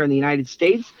Can-Am here in the United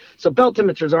States. So belt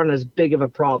temperatures aren't as big of a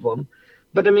problem.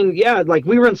 But like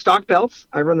we run stock belts.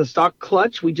 I run the stock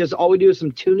clutch. All we do is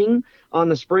some tuning on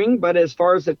the spring. But as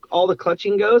far as all the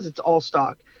clutching goes, it's all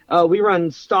stock. We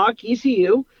run stock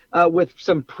ECU with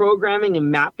some programming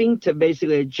and mapping to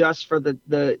basically adjust for the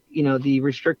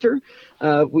restrictor.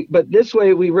 But this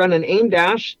way we run an AIM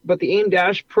dash. But the AIM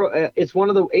dash it's one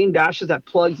of the AIM dashes that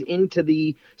plugs into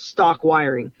the stock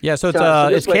wiring. Yeah, so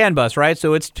it's CAN bus, right?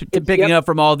 So it's picking up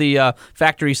from all the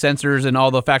factory sensors and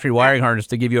all the factory wiring harness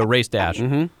to give you a race dash.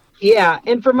 Mm-hmm. Yeah,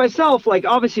 and for myself, like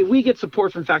obviously we get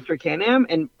support from factory Can-Am,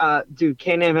 and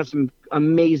Can-Am has some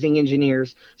amazing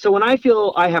engineers. So when I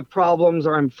feel I have problems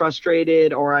or I'm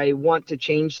frustrated or I want to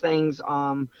change things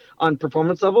on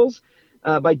performance levels,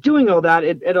 by doing all that,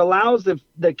 it allows the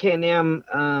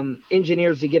Can-Am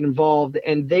engineers to get involved,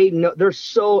 and they're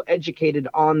so educated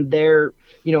on their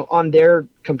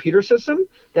computer system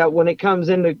that when it comes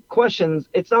into questions,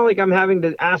 it's not like I'm having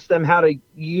to ask them how to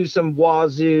use some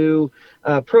Wazoo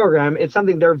program. It's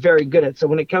something they're very good at. So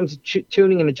when it comes to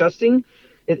tuning and adjusting,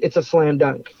 it's a slam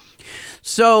dunk.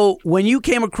 So when you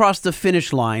came across the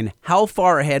finish line, how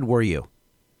far ahead were you?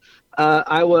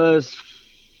 I was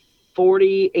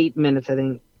 48 minutes, I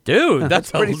think. Dude,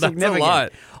 that's pretty significant. That's a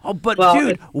lot. Oh, but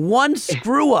dude, one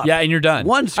screw up. Yeah, and you're done.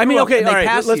 One screw up. Okay, all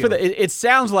right. Let's put it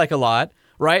sounds like a lot,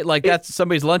 right? Like that's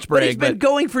somebody's lunch break. But it's been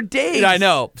going for days. Yeah, I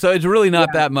know. So it's really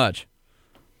not that much.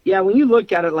 Yeah, when you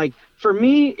look at it, like for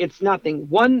me, it's nothing.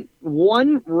 One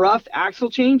rough axle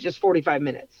change is 45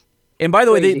 minutes. And by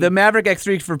the way, the Maverick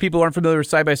X3, for people who aren't familiar with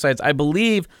side-by-sides, I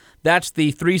believe that's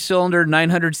the 3-cylinder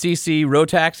 900cc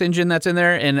Rotax engine that's in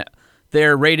there, and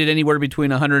they're rated anywhere between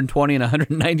 120 and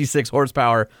 196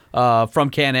 horsepower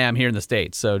from Can-Am here in the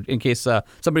States. So in case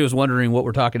somebody was wondering what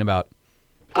we're talking about.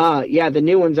 Yeah, the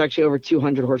new one's actually over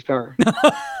 200 horsepower.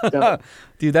 So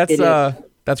dude,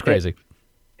 that's crazy.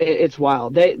 It's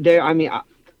wild. I'm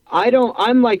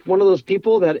like one of those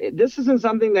people that this isn't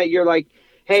something that you're like,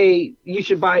 hey, you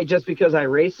should buy it just because I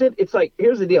race it. It's like,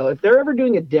 here's the deal. If they're ever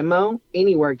doing a demo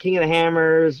anywhere, King of the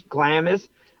Hammers, Glamis,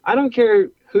 I don't care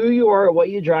who you are or what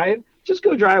you drive, just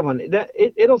go drive one.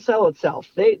 It'll sell itself.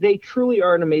 They truly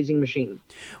are an amazing machine.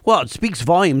 Well, it speaks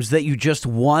volumes that you just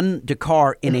won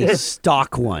Dakar in a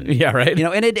stock one. Yeah, right.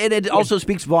 And it also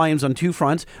speaks volumes on two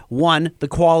fronts. One, the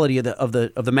quality of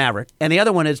the Maverick, and the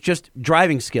other one is just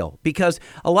driving skill. Because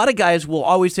a lot of guys will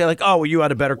always say like, "Oh, well, you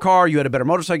had a better car, you had a better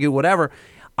motorcycle, whatever."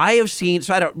 I have seen,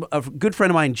 so I had a good friend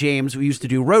of mine, James, who used to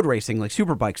do road racing, like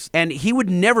super bikes, and he would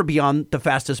never be on the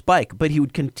fastest bike, but he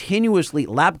would continuously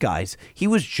lap guys. He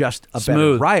was just a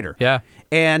better rider. Yeah.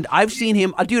 And I've seen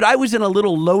him, dude, I was in a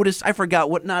little Lotus, I forgot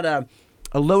what, not a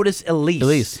Lotus Elise.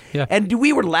 Elise, yeah. And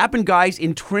we were lapping guys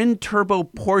in twin turbo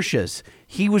Porsches.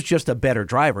 He was just a better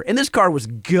driver. And this car was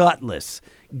gutless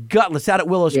out at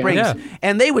Willow Springs. Yeah.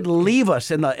 And they would leave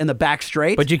us in the back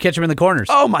straight. But you catch them in the corners.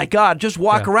 Oh my God, just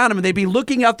walk around them and they'd be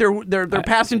looking out their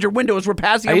passenger window as we're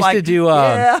passing. I used to do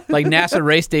like yeah. NASA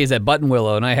race days at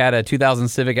Buttonwillow, and I had a 2000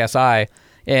 Civic Si,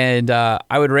 and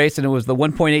I would race, and it was the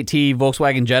 1.8T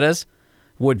Volkswagen Jettas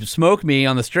would smoke me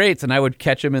on the straights, and I would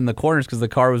catch them in the corners because the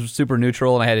car was super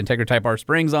neutral, and I had Integra Type R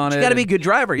springs on it. You got to be a good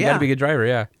driver, You got to be a good driver,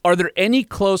 yeah. Are there any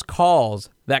close calls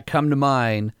that come to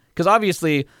mind? Because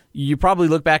obviously, you probably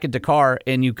look back at Dakar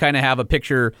and you kind of have a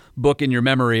picture book in your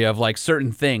memory of like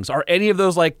certain things. Are any of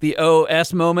those like the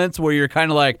OS moments where you're kind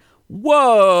of like,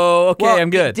 whoa, okay, well, I'm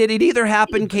good? Did it either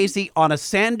happen, Casey, on a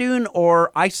sand dune,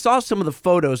 or I saw some of the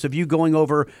photos of you going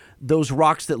over those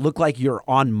rocks that look like you're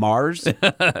on Mars? You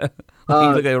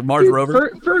look like a Mars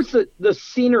rover? First, the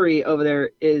scenery over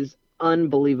there is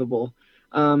unbelievable.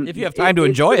 If you have time to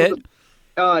enjoy it.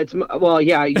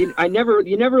 You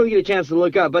never really get a chance to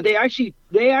look up, but they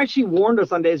actually warned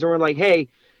us on days where we're like, hey,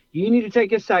 you need to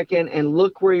take a second and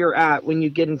look where you're at when you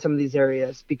get in some of these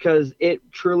areas, because it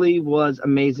truly was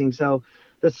amazing. So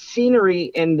the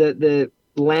scenery and the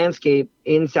landscape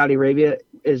in Saudi Arabia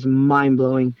is mind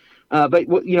blowing. But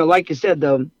you know, like you said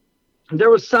though, there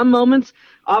was some moments,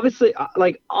 obviously,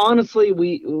 like honestly,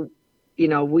 we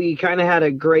kind of had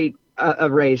a great a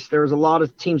race. There was a lot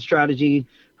of team strategy.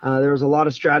 There was a lot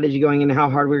of strategy going into how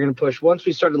hard we were going to push. Once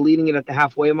we started leading it at the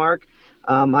halfway mark,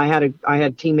 I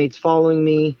had teammates following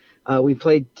me. We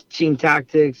played team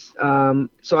tactics.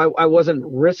 So I wasn't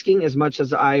risking as much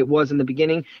as I was in the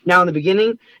beginning. Now in the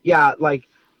beginning, yeah, like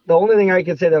the only thing I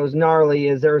can say that was gnarly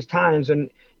is there was times when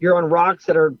you're on rocks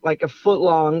that are like a foot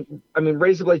long, I mean,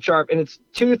 razor blade sharp, and it's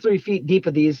 2 or 3 feet deep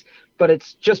of these, but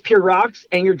it's just pure rocks,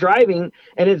 and you're driving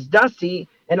and it's dusty,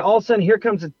 and all of a sudden here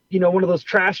comes one of those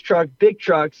trash truck, big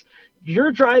trucks.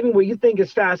 You're driving what you think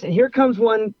is fast, and here comes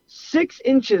one 6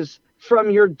 inches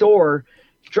from your door,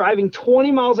 driving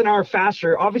 20 miles an hour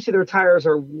faster. Obviously their tires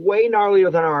are way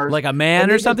gnarlier than ours. Like a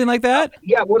man or something like that?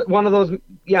 Yeah, one of those.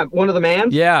 Yeah, one of the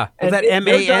mans. Yeah. Is that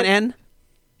MANN?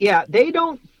 Yeah, they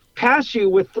don't pass you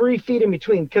with 3 feet in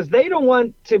between because they don't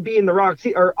want to be in the rocks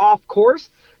or off course.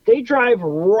 They drive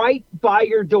right by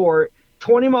your door,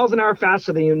 20 miles an hour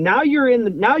faster than you. Now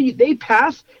they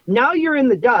pass. Now you're in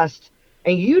the dust,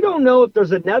 and you don't know if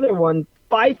there's another one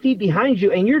 5 feet behind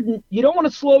you, and you don't want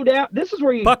to slow down. This is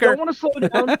where you don't want to slow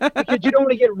down because you don't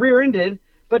want to get rear-ended.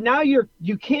 But now you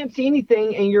can't see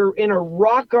anything, and you're in a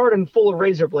rock garden full of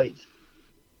razor blades.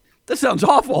 This sounds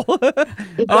awful.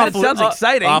 That sounds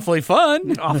exciting. Awfully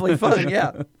fun. Awfully fun,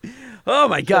 yeah. Oh,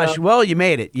 my gosh. Well, you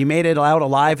made it. You made it out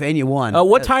alive, and you won.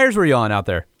 What tires were you on out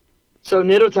there? So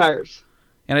Nitto tires.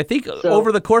 And I think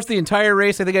over the course of the entire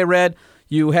race, I think I read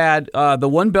you had the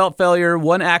one belt failure,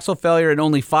 one axle failure, and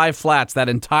only 5 flats that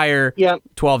entire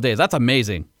 12 days. That's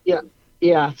amazing. Yeah.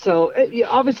 Yeah. So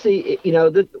obviously,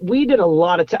 we did a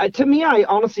lot of to me, I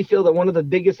honestly feel that one of the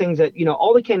biggest things that,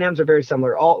 all the Can-Ams are very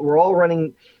similar. We're all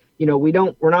running,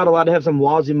 we're not allowed to have some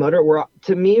Wazoo motor. Where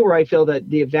I feel that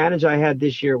the advantage I had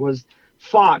this year was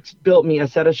Fox built me a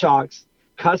set of shocks,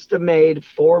 custom made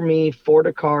for me, for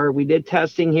the car. We did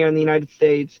testing here in the United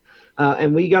States.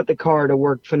 And we got the car to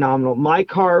work phenomenal. My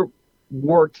car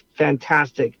worked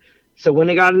fantastic. So when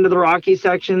it got into the rocky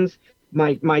sections,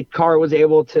 my car was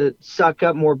able to suck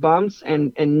up more bumps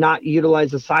and not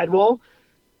utilize the sidewall,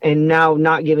 and now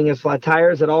not giving us flat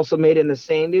tires. It also made it in the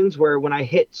sand dunes where when I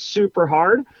hit super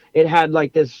hard, it had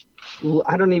like this,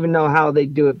 I don't even know how they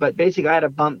do it, but basically I had a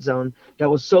bump zone that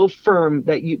was so firm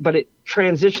but it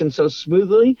transitioned so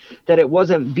smoothly that it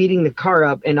wasn't beating the car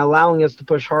up and allowing us to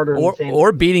push harder.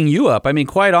 Or beating you up. I mean,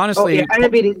 quite honestly. Oh,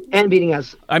 yeah, and beating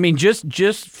us. I mean,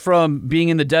 just from being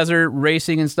in the desert,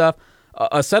 racing and stuff,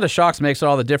 a set of shocks makes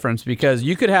all the difference, because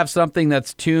you could have something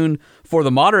that's tuned for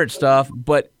the moderate stuff,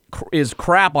 but is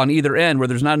crap on either end where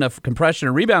there's not enough compression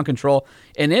or rebound control,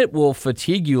 and it will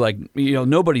fatigue you like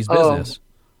nobody's business.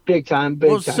 Big time.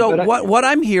 So what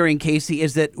I'm hearing, Casey,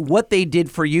 is that what they did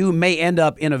for you may end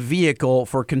up in a vehicle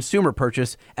for consumer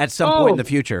purchase at some point in the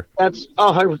future. That's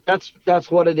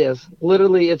what it is.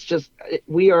 Literally, it's just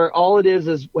all it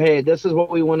is hey, this is what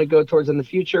we want to go towards in the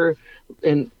future,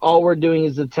 and all we're doing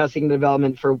is the testing and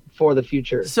development for the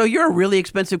future. So you're a really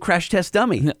expensive crash test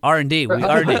dummy. R&D.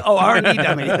 R&D. Oh, R&D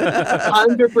dummy.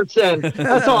 100%.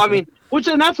 That's all. I mean,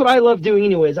 and that's what I love doing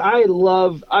anyways.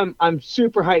 I'm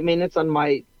super high maintenance on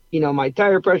my my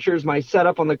tire pressures, my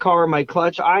setup on the car, my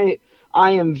clutch. I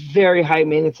am very high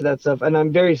maintenance to that stuff, and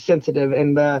I'm very sensitive.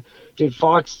 And dude,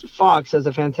 Fox does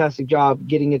a fantastic job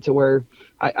getting it to where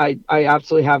I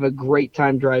absolutely have a great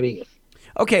time driving it.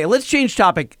 Okay, let's change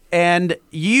topic. And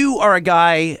you are a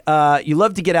guy. You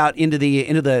love to get out into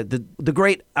the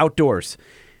great outdoors.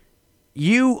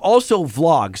 You also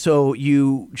vlog, so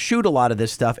you shoot a lot of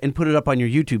this stuff and put it up on your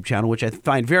YouTube channel, which I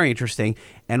find very interesting.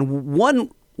 And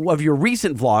one of your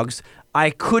recent vlogs I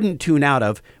couldn't tune out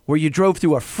of, where you drove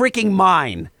through a freaking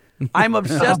mine. I'm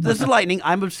obsessed. This is lightning.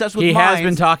 I'm obsessed with mines. He has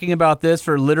been talking about this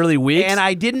for literally weeks. And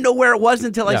I didn't know where it was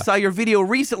until I saw your video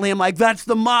recently. I'm like, that's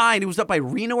the mine. It was up by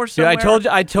Reno or somewhere.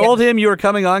 Yeah, I told him you were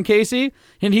coming on, Casey,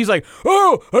 and he's like,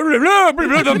 oh,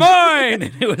 the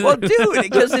mine. Well, dude,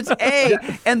 because it's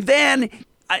and then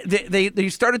they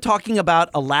started talking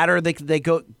about a ladder they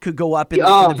could go up in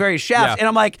the various shafts, and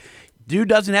I'm like, dude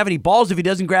doesn't have any balls if he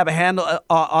doesn't grab a handle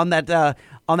on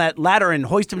that ladder and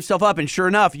hoist himself up. And sure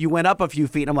enough, you went up a few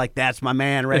feet. And I'm like, that's my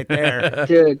man right there.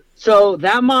 Dude, so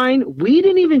that mine, we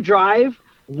didn't even drive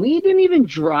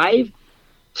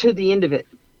to the end of it.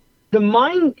 The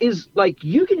mine is like,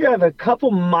 you can drive a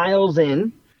couple miles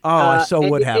in. Oh, I so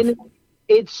would have.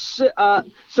 It's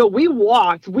so we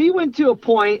went to a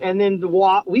point, and then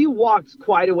we walked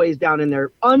quite a ways down in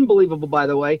there. Unbelievable, by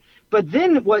the way. But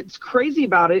then what's crazy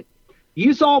about it,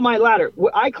 you saw my ladder.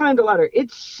 I climbed a ladder.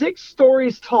 It's 6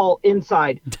 stories tall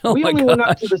inside. We only went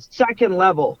up to the 2nd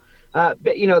level. But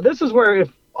this is where, if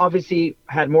obviously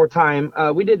had more time,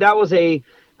 that was a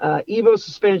Evo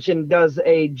Suspension does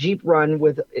a Jeep run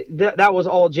with that was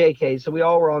all JK, so we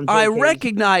all were on JKs. I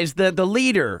recognize the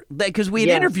leader because we had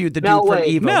interviewed the dude from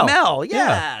Evo. Mel,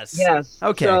 yes. Yes.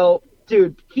 Okay. So,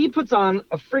 dude, he puts on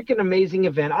a freaking amazing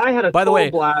event. I had a By the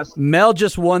way, blast. Mel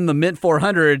just won the Mint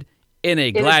 400 in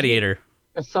a Gladiator.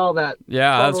 I saw that.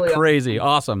 Yeah, totally that's crazy.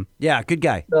 Awesome. Yeah, good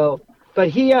guy. So, but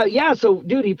he, so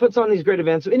dude, he puts on these great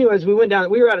events. So anyways, we went down,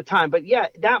 we were out of time, but yeah,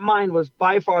 that mine was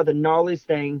by far the gnarliest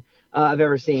thing I've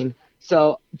ever seen.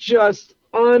 So just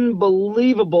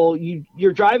unbelievable.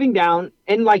 You're driving down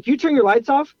and like you turn your lights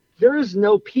off. There is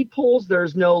no peepholes.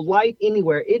 There's no light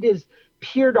anywhere. It is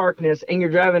pure darkness. And you're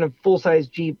driving a full-size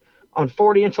Jeep on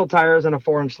 40-inch tires and a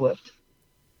 4-inch lift.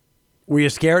 Were you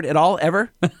scared at all ever?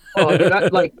 Oh, dude,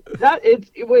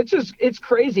 it's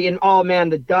crazy. And oh man,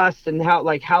 the dust and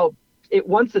how it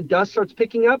once the dust starts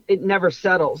picking up, it never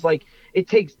settles. Like it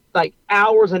takes like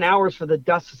hours and hours for the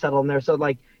dust to settle in there. So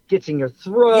like gets in your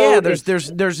throat. Yeah,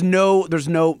 there's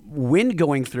no wind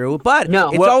going through, but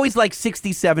it's always like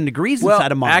 67 degrees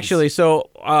inside of mines. Actually, so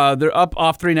they're up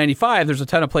off 395. There's a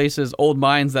ton of places, old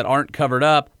mines that aren't covered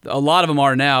up. A lot of them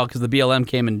are now because the BLM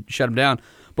came and shut them down.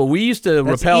 But we used to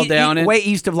rappel down way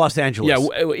east of Los Angeles.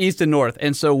 Yeah, east and north.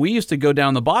 And so we used to go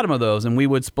down the bottom of those, and we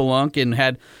would spelunk and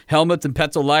had helmets and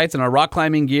Petzl lights and our rock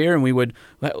climbing gear, and we would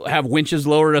have winches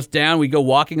lower us down. We'd go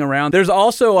walking around. There's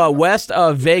also west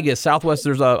of Vegas, southwest,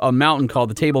 there's a mountain called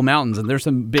the Table Mountains, and there's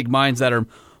some big mines that are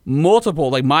multiple,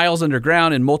 like miles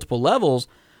underground and multiple levels.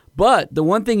 But the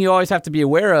one thing you always have to be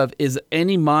aware of is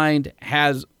any mine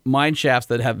has mine shafts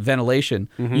that have ventilation.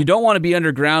 Mm-hmm. You don't want to be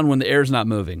underground when the air's not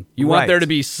moving. You want there to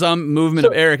be some movement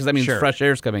of air because that means fresh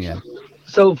air's coming in.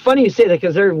 So funny you say that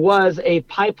because there was a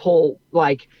pipe hole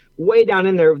like way down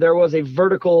in there. There was a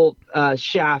vertical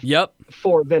shaft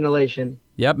for ventilation.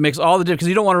 Yep, makes all the difference because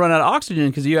you don't want to run out of oxygen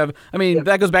because you have,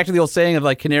 that goes back to the old saying of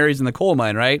like canaries in the coal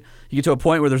mine, right? You get to a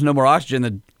point where there's no more oxygen,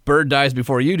 the bird dies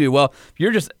before you do. Well, if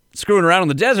you're just screwing around in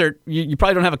the desert, you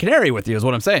probably don't have a canary with you is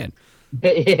what I'm saying.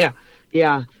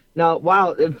 Yeah. No,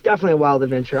 definitely a wild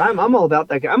adventure. I'm all about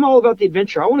that. I'm all about the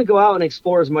adventure. I want to go out and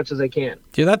explore as much as I can.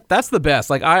 Dude, that's the best.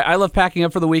 Like I love packing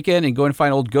up for the weekend and going to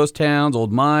find old ghost towns,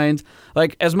 old mines.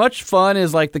 Like as much fun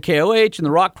as like the KOH and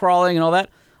the rock crawling and all that,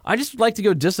 I just like to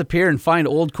go disappear and find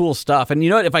old cool stuff. And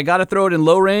you know what? If I got to throw it in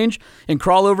low range and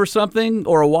crawl over something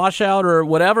or a washout or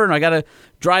whatever, and I got to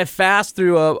drive fast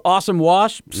through an awesome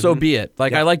wash, so be it.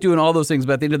 Like I like doing all those things,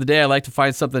 but at the end of the day, I like to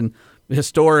find something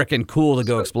historic and cool to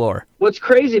go explore. What's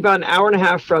crazy about an hour and a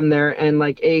half from there and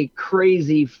like a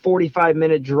crazy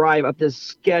 45-minute drive up this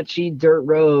sketchy dirt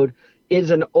road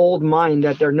is an old mine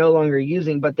that they're no longer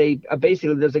using, but they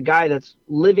basically there's a guy that's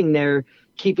living there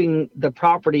keeping the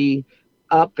property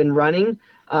up and running.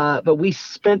 But we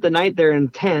spent the night there in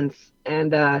tents,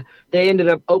 and they ended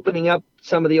up opening up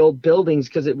some of the old buildings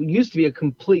because it used to be a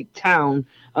complete town.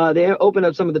 They opened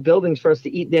up some of the buildings for us to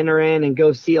eat dinner in and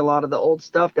go see a lot of the old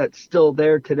stuff that's still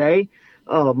there today.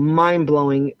 Oh,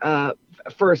 mind-blowing.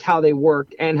 First, how they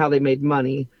worked and how they made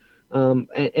money. And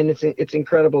it's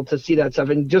incredible to see that stuff.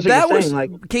 And just like you're saying,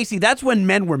 like Casey, that's when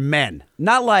men were men,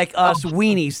 not like us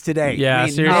weenies today. Yeah,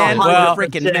 seriously. Men were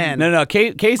freaking men. No.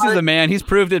 Casey's a man. He's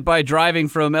proved it by driving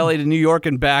from LA to New York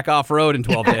and back off road in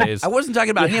 12 days. I wasn't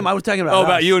talking about him. I was talking about us.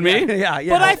 About you and me? Yeah.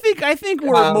 But I think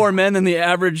we're more men than the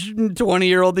average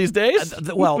 20-year-old these days.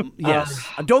 Well, yes.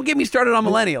 Don't get me started on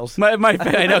millennials.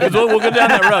 I know, because we'll go down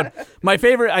that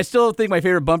road. I still think my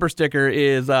favorite bumper sticker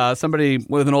is somebody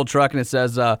with an old truck and it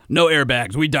says, no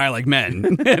airbags, we die like men.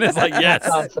 And it's like, yes.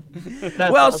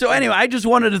 So anyway, I just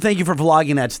wanted to thank you for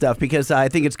vlogging that stuff because I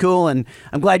think it's cool, and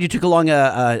I'm glad you took along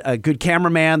a good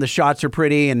cameraman. The shots are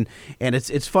pretty, and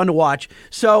it's fun to watch.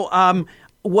 So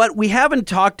what we haven't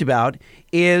talked about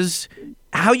is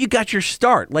how you got your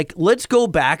start. Like, let's go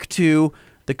back to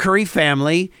the Curry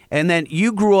family, and then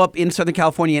you grew up in Southern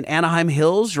California in Anaheim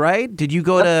Hills, right? Did you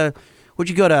go to... Would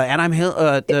you go to Anaheim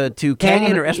Hill, to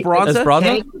Canyon or Esperanza?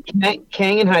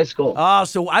 Canyon High School. Oh,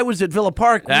 so I was at Villa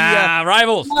Park.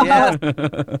 Rivals. Yeah.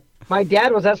 My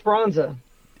dad was Esperanza.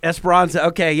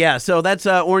 Okay, yeah. So that's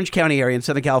Orange County area in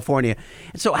Southern California.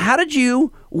 So how did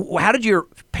your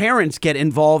parents get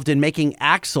involved in making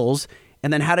axles,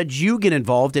 and then how did you get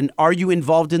involved, and are you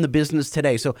involved in the business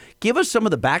today? So give us some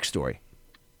of the backstory.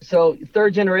 So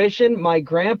third generation, my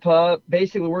grandpa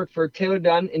basically worked for Taylor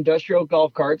Dunn Industrial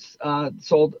Golf Carts,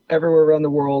 sold everywhere around the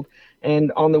world.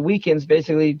 And on the weekends,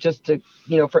 basically just to,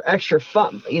 for extra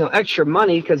fun, extra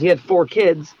money, because he had 4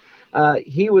 kids,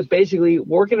 he was basically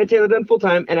working at Taylor Dunn full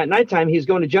time. And at nighttime, he was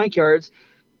going to junkyards,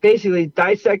 basically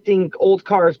dissecting old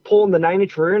cars, pulling the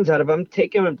 9-inch rear ends out of them,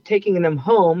 taking them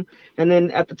home. And then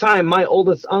at the time, my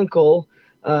oldest uncle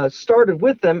started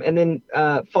with them, and then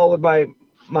followed by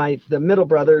the middle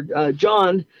brother,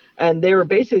 John. And they were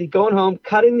basically going home,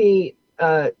 cutting the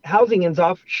housing ends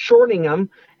off, shorting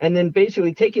them, and then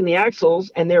basically taking the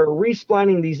axles, and they were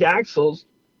resplining these axles,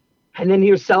 and then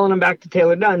he was selling them back to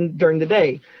Taylor Dunn during the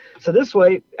day. So this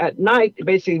way, at night,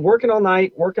 basically working all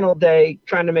night, working all day,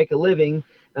 trying to make a living.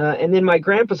 And then my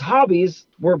grandpa's hobbies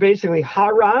were basically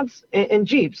hot rods and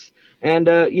Jeeps. And,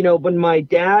 when my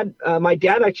dad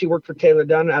actually worked for Taylor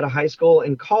Dunn out of high school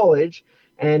and college,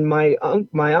 and my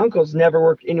uncles never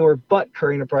worked anywhere but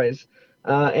Curry Enterprise.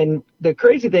 And the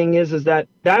crazy thing is that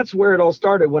that's where it all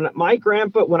started. When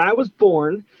I was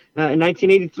born in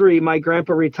 1983, my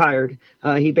grandpa retired.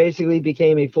 He basically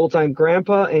became a full-time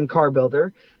grandpa and car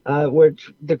builder,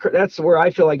 that's where I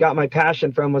feel I got my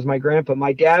passion from, was my grandpa.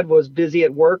 My dad was busy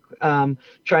at work,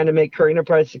 trying to make Curry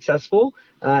Enterprise successful.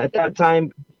 At that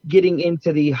time, getting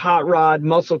into the hot rod,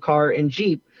 muscle car, and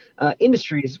Jeep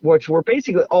industries, which were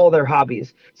basically all their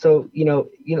hobbies. So,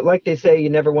 like they say, you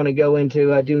never want to go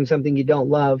into doing something you don't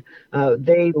love.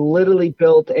 They literally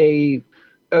built a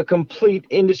complete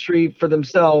industry for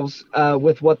themselves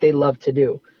with what they love to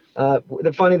do.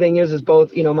 The funny thing is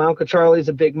both, my Uncle Charlie's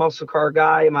a big muscle car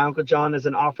guy, and my Uncle John is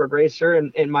an off-road racer,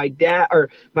 and my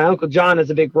Uncle John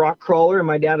is a big rock crawler, and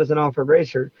my dad is an off-road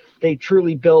racer. They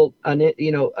truly built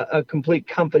a complete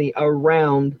company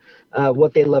around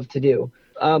what they love to do.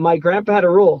 My grandpa had a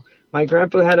rule. My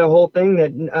grandpa had a whole thing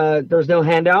that there's no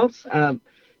handouts.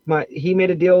 He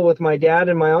made a deal with my dad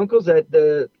and my uncles that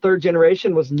the third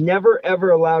generation was never,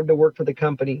 ever allowed to work for the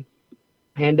company.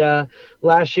 And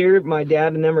last year, my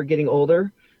dad and them are getting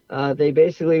older. They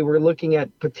basically were looking at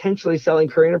potentially selling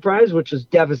Curry Enterprise, which is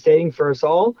devastating for us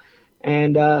all.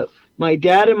 And my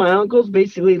dad and my uncles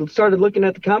basically started looking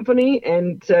at the company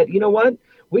and said, you know what?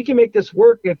 We can make this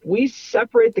work if we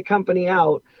separate the company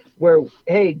out where,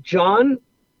 hey, John,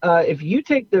 if you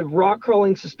take the rock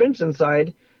crawling suspension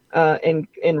side and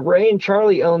Ray and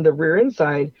Charlie own the rear end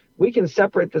side, we can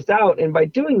separate this out. And by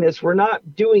doing this, we're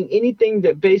not doing anything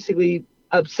that basically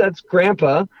upsets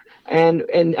Grandpa. And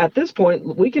at this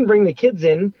point, we can bring the kids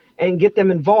in and get them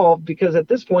involved, because at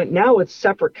this point now it's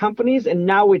separate companies, and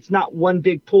now it's not one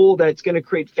big pool that's going to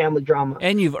create family drama.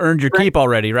 And you've earned your keep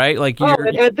already, right? Like,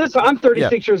 at this, I'm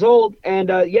 36 years old, and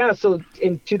so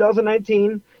in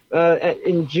 2019,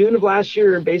 in June of last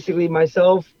year, basically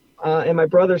myself and my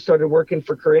brother started working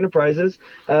for Curry Enterprises.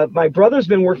 My brother's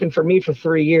been working for me for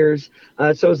 3 years,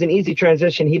 so it was an easy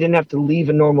transition. He didn't have to leave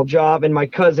a normal job. And my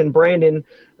cousin Brandon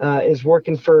is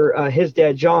working for his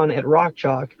dad John at Rock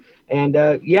Chalk. And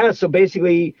so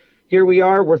basically here we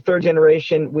are. We're third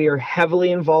generation. We are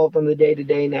heavily involved on the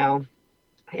day-to-day now,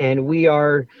 and we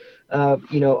are.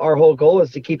 Our whole goal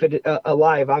is to keep it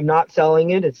alive. I'm not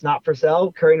selling it. It's not for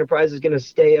sale. Curry Enterprise is going to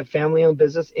stay a family-owned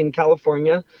business in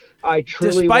California. I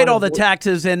truly, despite all the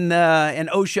taxes and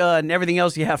OSHA and everything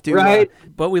else you have to. Right.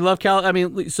 But we love Cal. I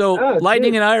mean, so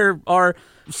Lightning and I are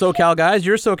SoCal guys.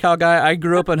 You're a SoCal guy. I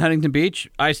grew up in Huntington Beach.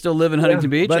 I still live in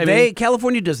Huntington Beach. But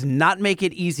California does not make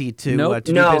it easy to do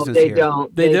business they here.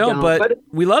 Don't. They don't. But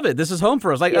we love it. This is home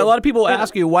for us. Like a lot of people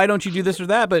ask you, why don't you do this or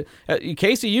that? But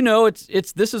Casey,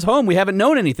 it's this is home. We haven't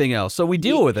known anything else, so we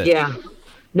deal with it. Yeah.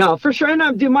 No, for sure.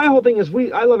 And my whole thing is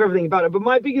I love everything about it. But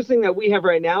my biggest thing that we have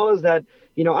right now is that,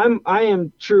 I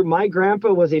am true. My grandpa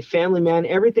was a family man.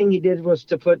 Everything he did was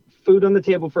to put food on the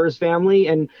table for his family,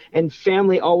 and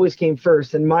family always came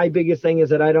first. And my biggest thing is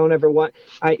that I don't ever want,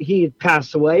 he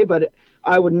passed away, but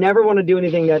I would never want to do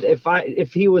anything that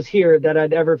if he was here, that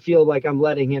I'd ever feel like I'm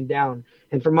letting him down.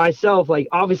 And for myself, like,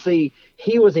 obviously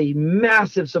he was a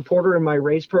massive supporter in my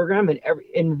race program,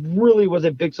 and really was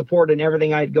a big support in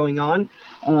everything I had going on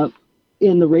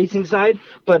in the racing side.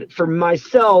 But for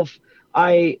myself,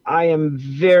 I am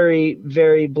very,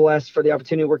 very blessed for the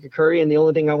opportunity to work at Curry, and the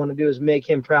only thing I want to do is make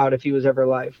him proud if he was ever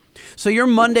alive. So your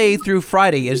Monday through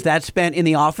Friday, is that spent in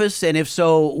the office? And if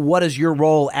so, what is your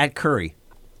role at Curry?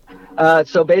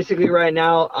 So basically right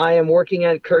now I am working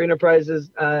at Curry Enterprises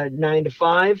 9 to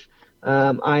 5.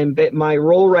 My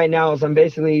role right now is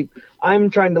I'm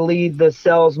trying to lead the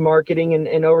sales, marketing,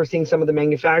 and overseeing some of the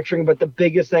manufacturing. But the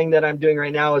biggest thing that I'm doing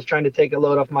right now is trying to take a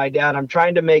load off my dad. I'm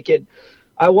trying to make it.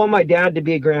 I want my dad to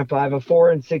be a grandpa. I have a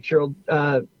 4 and 6 year old,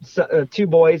 2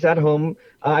 boys at home.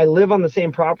 I live on the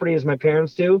same property as my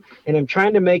parents do, and I'm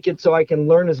trying to make it so I can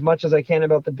learn as much as I can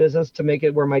about the business to make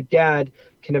it where my dad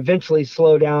can eventually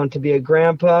slow down to be a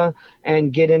grandpa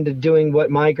and get into doing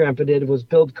what my grandpa did, was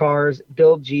build cars,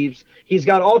 build Jeeps. He's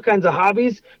got all kinds of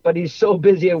hobbies, but he's so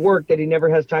busy at work that he never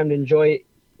has time to enjoy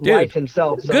life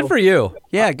himself. So, Good for you.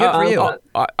 Yeah, good for you.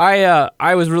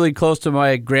 I was really close to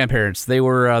my grandparents. They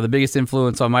were the biggest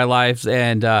influence on my life,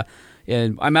 and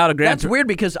I'm out of That's weird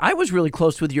because I was really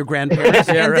close with your grandparents,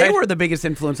 and they right? were the biggest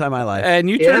influence on my life. And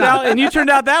you turned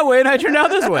out that way, and I turned out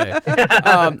this way.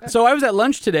 So I was at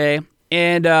lunch today,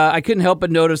 and I couldn't help but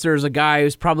notice there was a guy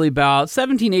who's probably about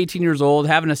 17, 18 years old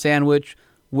having a sandwich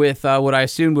with what I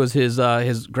assumed was his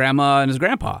grandma and his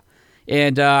grandpa.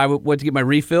 And I went to get my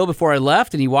refill before I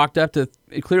left, and he walked up to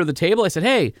clear the table. I said,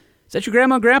 "Hey, is that your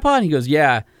grandma and grandpa?" And he goes,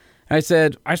 "Yeah." And I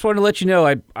said, "I just wanted to let you know,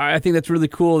 I think that's really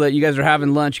cool that you guys are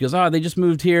having lunch." He goes, "Oh, they just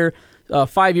moved here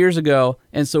 5 years ago,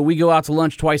 and so we go out to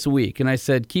lunch twice a week." And I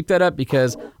said, "Keep that up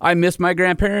because I miss my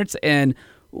grandparents, and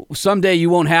someday you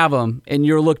won't have them, and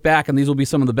you'll look back, and these will be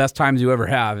some of the best times you ever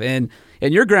have." And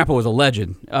your grandpa was a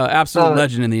legend, absolute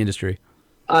legend in the industry.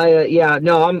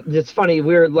 It's funny.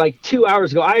 We were like 2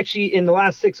 hours ago. I actually, in the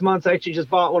last 6 months, I actually just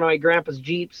bought one of my grandpa's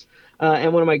Jeeps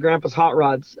and one of my grandpa's hot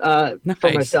rods for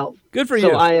myself. Good for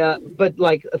you. But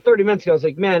like 30 minutes ago, I was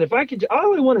like, man, if I could,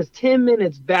 all I want is 10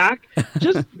 minutes back.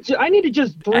 I need to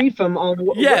just brief him on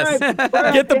yes.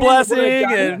 Get the blessing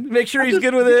and make sure he's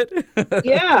good with it.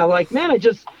 Yeah, like, man,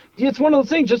 it's one of those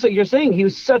things, just like you're saying, he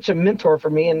was such a mentor for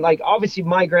me. And like, obviously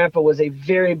my grandpa was a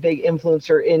very big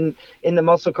influencer in the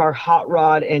muscle car, hot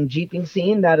rod and Jeeping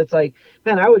scene, that it's like,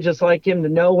 man, I would just like him to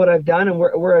know what I've done and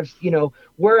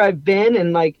where I've been.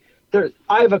 And like,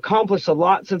 I've accomplished a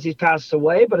lot since he's passed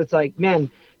away, but it's like,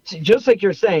 man, just like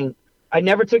you're saying, I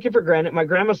never took it for granted. My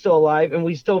grandma's still alive and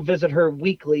we still visit her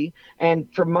weekly. And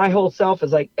for my whole self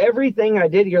is like, everything I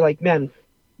did, you're like, man,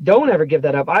 don't ever give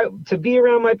that up. To be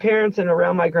around my parents and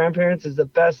around my grandparents is the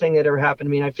best thing that ever happened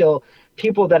to me. And I feel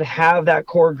people that have that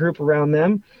core group around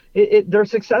them, they're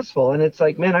successful. And it's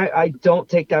like, man, I don't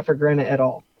take that for granted at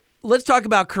all. Let's talk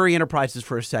about Curry Enterprises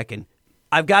for a second.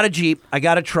 I've got a Jeep, I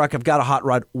got a truck, I've got a hot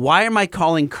rod. Why am I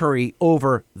calling Curry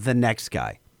over the next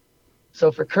guy?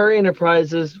 So for Curry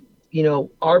Enterprises,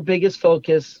 our biggest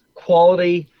focus,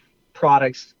 quality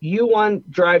products. You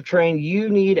want drivetrain, you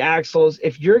need axles.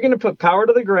 If you're going to put power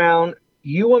to the ground,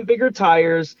 you want bigger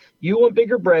tires, you want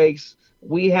bigger brakes,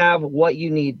 we have what you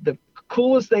need. The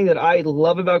coolest thing that I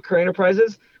love about Curry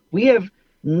Enterprises, we have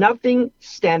nothing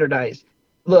standardized.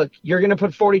 Look, you're going to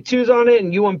put 42s on it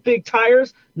and you want big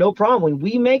tires, no problem. When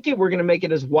we make it, we're going to make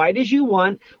it as wide as you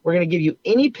want. We're going to give you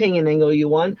any pinion angle you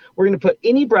want. We're going to put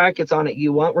any brackets on it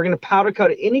you want. We're going to powder coat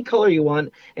it any color you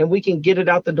want, and we can get it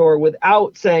out the door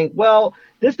without saying, well,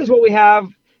 this is what we have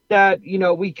that,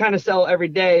 we kind of sell every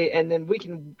day, and then we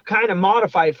can kind of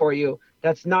modify it for you.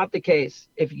 That's not the case.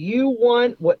 If you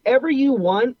want whatever you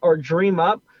want or dream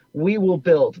up, we will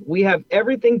build. We have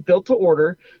everything built to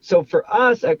order. So for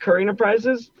us at Curry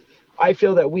Enterprises, I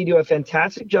feel that we do a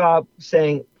fantastic job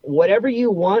saying whatever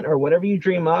you want or whatever you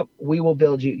dream up, we will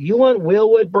build you. You want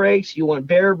Willwood brakes, you want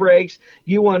Bear brakes,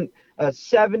 you want a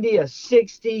 70, a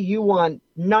 60, you want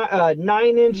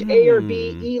 9-inch A or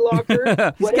B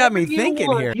E-locker. It's got me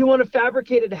thinking here. You want a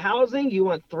fabricated housing, you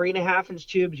want 3.5-inch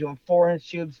tubes, you want 4-inch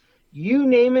tubes. You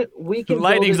name it, we can.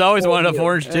 Lightning's always wanted a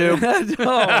 4-inch tube.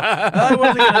 I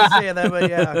wasn't going to say that, but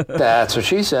yeah. That's what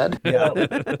she said. Yeah.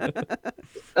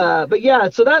 But yeah,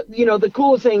 so that, the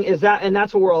coolest thing is that, and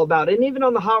that's what we're all about. And even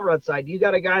on the hot rod side, you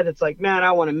got a guy that's like, man,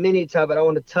 I want a mini tub it, I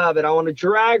want to tub it, I want to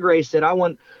drag race it, I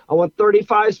want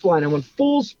 35 spline, I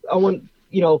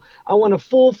want a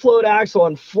full float axle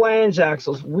and flange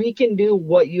axles. We can do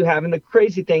what you have. And the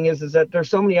crazy thing is that there's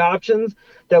so many options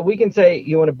that we can say,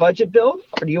 you want a budget build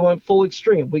or do you want full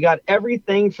extreme? We got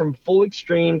everything from full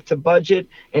extreme to budget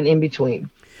and in between.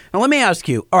 Now, let me ask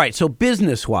you, all right, so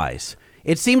business-wise,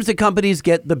 it seems the companies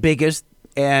get the biggest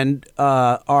and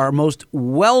are most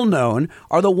well-known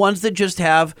are the ones that just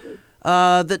have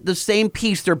the same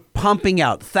piece they're pumping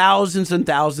out, thousands and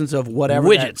thousands of whatever.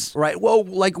 Widgets. Right, well,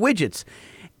 like widgets.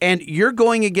 And you're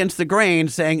going against the grain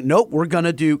saying, nope, we're going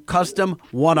to do custom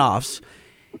one-offs.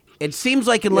 It seems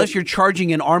like unless you're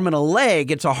charging an arm and a leg,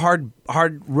 it's a hard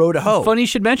road to hoe. Funny you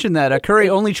should mention that. Curry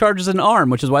only charges an arm,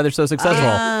 which is why they're so successful.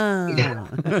 Yeah.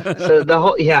 So the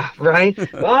whole, right.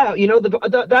 Wow.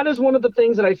 That is one of the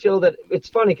things that I feel that it's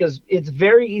funny because it's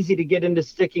very easy to get into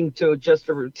sticking to just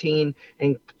a routine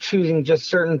and choosing just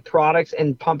certain products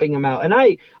and pumping them out. And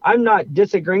I'm not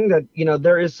disagreeing that,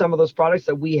 there is some of those products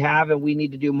that we have and we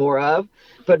need to do more of,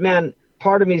 but man,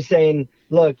 part of me is saying,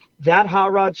 look, that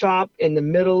hot rod shop in the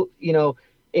middle,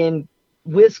 in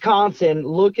Wisconsin,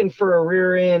 looking for a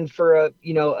rear end for a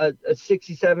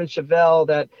 67 Chevelle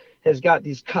that has got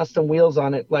these custom wheels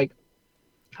on it. Like,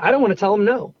 I don't want to tell him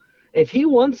no. If he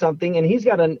wants something and he's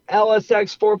got an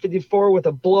LSX 454 with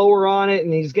a blower on it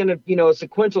and he's going to, a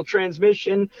sequential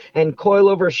transmission and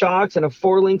coilover shocks and a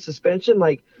 4-link suspension,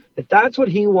 like, if that's what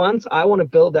he wants, I want to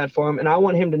build that for him. And I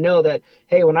want him to know that,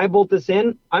 hey, when I bolt this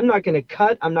in, I'm not going to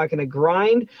cut. I'm not going to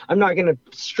grind. I'm not going to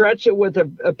stretch it with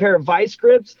a pair of vice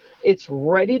grips. It's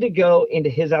ready to go into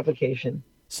his application.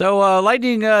 So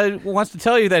Lightning wants to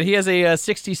tell you that he has a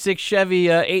 66 Chevy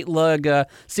 8-lug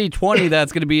C20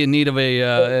 that's going to be in need of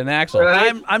an axle.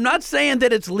 Right. I'm not saying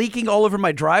that it's leaking all over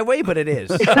my driveway, but it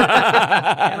is. And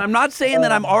I'm not saying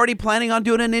that I'm already planning on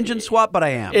doing an engine swap, but I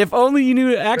am. If only you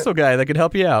knew an axle guy that could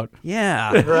help you out.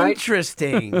 Yeah, Right.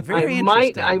 Interesting. Very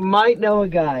I might know a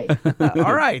guy.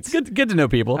 All right. Good to know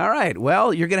people. All right.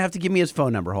 Well, you're going to have to give me his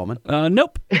phone number, Holman.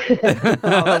 Nope.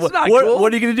 That's not what, cool.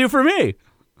 what are you going to do for me?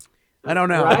 I don't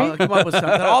know. Right? I'll come up with something.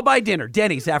 I'll buy dinner,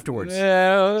 Denny's afterwards.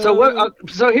 So what?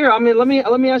 So here, let me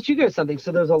ask you guys something.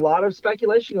 So there's a lot of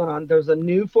speculation going on. There's a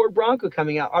new Ford Bronco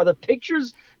coming out. Are the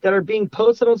pictures that are being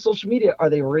posted on social media,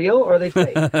 are they real or are they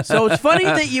fake? So it's funny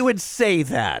that you would say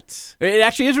that. It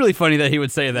actually is really funny that he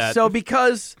would say that. So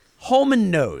because Holman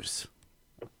knows.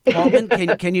 Holman,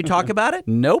 can you talk about it?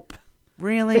 Nope.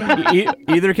 Really?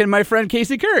 Either can my friend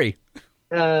Casey Curry.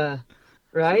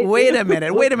 Right? Wait a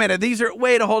minute.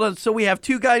 Hold on. So we have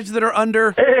two guys that are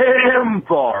under.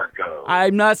 Embargo.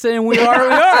 I'm not saying we are or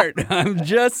we aren't. I'm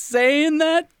just saying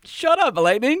that. Shut up,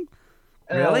 Lightning.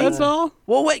 Really? That's all.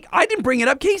 Well, wait. I didn't bring it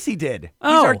up. Casey did. He's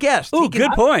Oh. our guest. Ooh,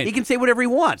 good point. He can say whatever he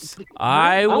wants.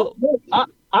 I will.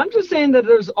 I'm just saying that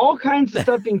there's all kinds of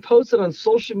stuff being posted on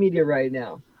social media right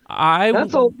now.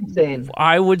 That's all I'm saying.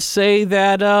 I would say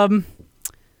that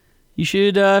you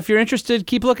should, if you're interested,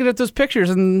 keep looking at those pictures,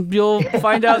 and you'll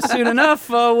find out soon enough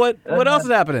what else is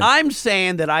happening. I'm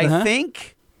saying that I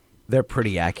think they're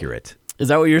pretty accurate. Is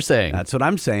that what you're saying? That's what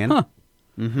I'm saying. Huh.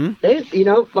 For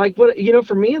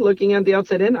me, looking at the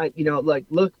outside in,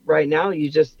 look right now,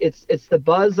 it's the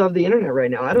buzz of the internet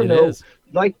right now. I don't know. Is.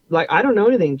 Like I don't know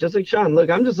anything. Just like Sean, look,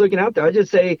 I'm just looking out there. I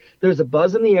just say there's a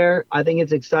buzz in the air. I think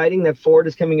it's exciting that Ford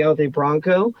is coming out with a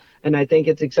Bronco, and I think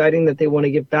it's exciting that they want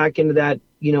to get back into that,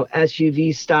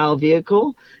 SUV style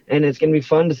vehicle, and it's going to be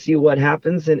fun to see what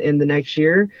happens in the next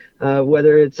year,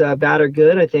 whether it's bad or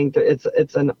good. I think that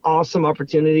it's an awesome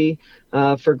opportunity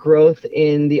for growth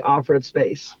in the off-road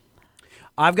space.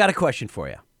 I've got a question for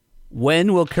you.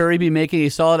 When will Curry be making a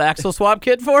solid axle swap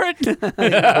kit for it?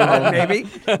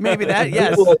 Maybe that.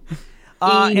 Yes.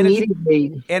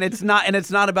 Immediately. And it's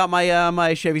not about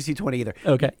my Chevy C20 either.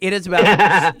 Okay. It is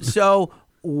about. So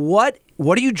what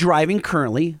are you driving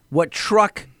currently? What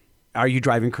truck are you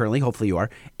driving currently? Hopefully you are.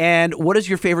 And what is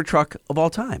your favorite truck of all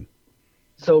time?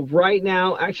 So right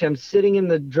now, actually, I'm sitting in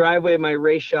the driveway of my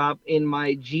race shop in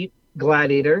my Jeep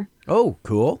Gladiator. Oh,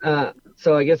 cool.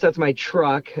 So I guess that's my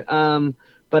truck.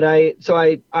 But I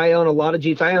own a lot of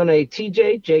Jeeps. I own a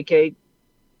TJ, JK,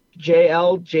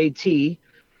 JL, JT.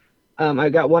 I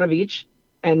got one of each.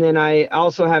 And then I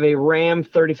also have a Ram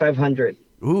 3500.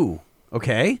 Ooh,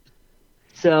 okay.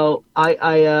 So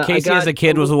Casey, as a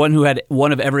kid, was the one who had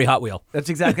one of every Hot Wheel. That's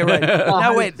exactly right.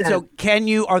 Now, wait. 100%.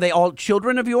 So are they all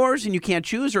children of yours and you can't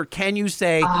choose? Or can you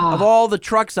say, of all the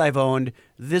trucks I've owned,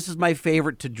 this is my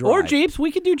favorite to drive? Or Jeeps.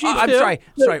 We could do Jeeps, I'm too. sorry.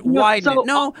 No, Widen so- it.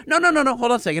 No.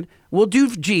 Hold on a second. We'll do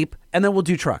Jeep and then we'll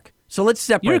do truck. So let's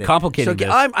separate You're it. complicating So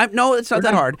this. no, it's not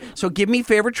that hard. So give me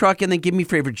favorite truck and then give me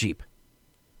favorite Jeep.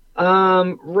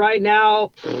 Right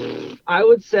now, I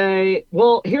would say,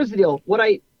 well, here's the deal. What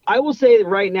I will say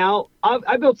right now,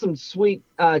 I built some sweet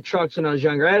trucks when I was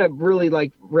younger. I had a really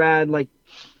rad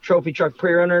trophy truck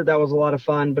pre-runner. That was a lot of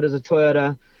fun, but as a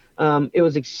Toyota, it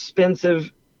was expensive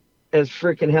as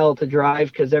freaking hell to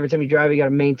drive because every time you drive, you got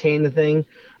to maintain the thing.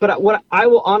 But what I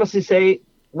will honestly say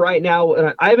right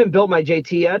now, I haven't built my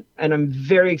JT yet, and I'm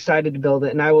very excited to build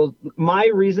it. And my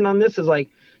reason on this is I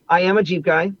am a Jeep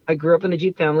guy. I grew up in a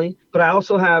Jeep family, but I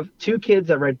also have 2 kids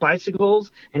that ride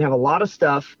bicycles and have a lot of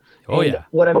stuff. Oh, And yeah.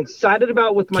 What I'm excited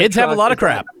about with my Kids have a truck lot of is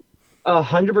crap.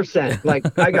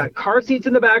 100%. I got car seats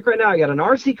in the back right now. I got an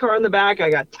RC car in the back.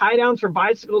 I got tie downs for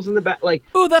bicycles in the back.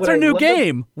 Ooh, that's what our I new love-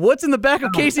 game. What's in the back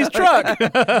of Casey's truck?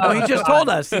 Oh, he just told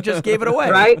us. He just gave it away.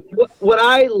 Right. What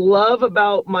I love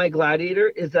about my Gladiator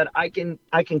is that I can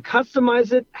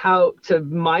customize it to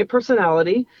my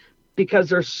personality because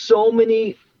there's so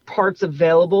many parts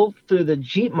available through the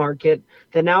Jeep market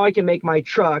that now I can make my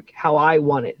truck how I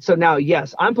want it. So now,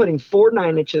 yes, I'm putting 4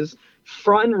 9-inches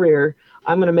front and rear.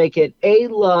 I'm going to make it a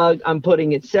lug. I'm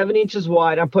putting it 7 inches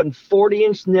wide. I'm putting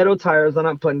 40-inch Netto tires on it.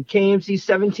 I'm putting KMC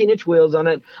 17-inch wheels on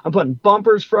it. I'm putting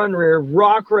bumpers front and rear,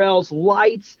 rock rails,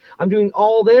 lights. I'm doing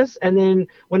all this. And then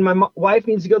when my wife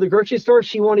needs to go to the grocery store,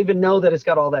 she won't even know that it's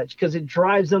got all that because it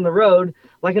drives on the road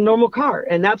like a normal car.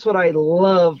 And that's what I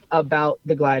love about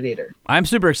the Gladiator. I'm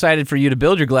super excited for you to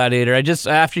build your Gladiator.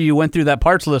 After you went through that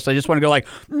parts list, I just want to go like,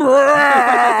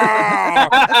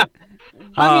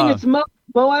 I mean, it's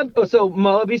Moab. So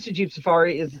Moab Eastern Jeep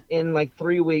Safari is in like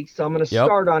 3 weeks. So I'm going to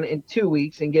start on it in 2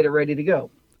 weeks and get it ready to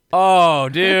go. oh,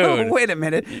 dude. Wait a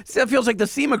minute. That feels like the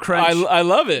SEMA crunch. I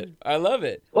love it. I love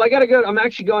it. Well, I got to go. I'm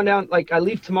actually going down. Like I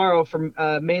leave tomorrow from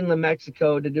mainland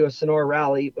Mexico to do a Sonora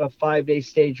rally, a 5-day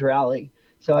stage rally.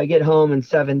 So I get home in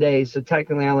 7 days. So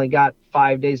technically I only got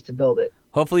 5 days to build it.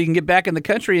 Hopefully you can get back in the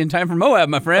country in time for Moab,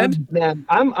 my friend. Man,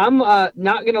 I'm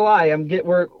not gonna lie.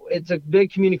 It's a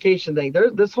big communication thing.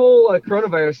 This whole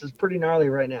coronavirus is pretty gnarly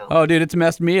right now. Oh, dude, it's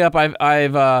messed me up.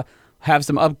 I've have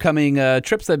some upcoming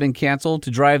trips that have been canceled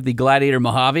to drive the Gladiator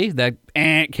Mojave that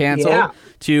canceled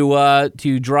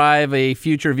to drive a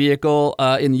future vehicle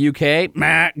in the UK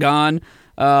gone.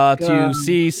 To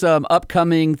see some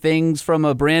upcoming things from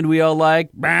a brand we all like,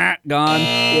 gone.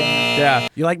 Yeah.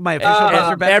 You like my official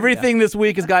buzzer bet? Everything this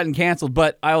week has gotten canceled,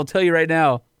 but I will tell you right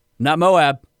now, not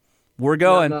Moab. We're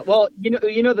going. No. Well,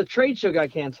 you know the trade show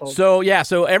got canceled.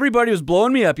 So everybody was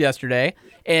blowing me up yesterday,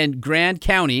 and Grand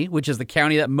County, which is the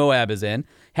county that Moab is in,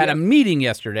 had a meeting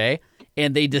yesterday,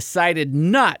 and they decided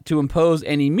not to impose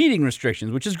any meeting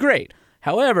restrictions, which is great.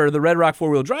 However, the Red Rock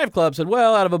 4-Wheel Drive Club said,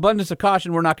 well, out of abundance of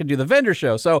caution, we're not going to do the vendor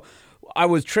show. So I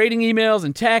was trading emails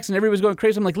and texts, and everybody was going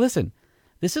crazy. I'm like, listen,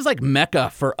 this is like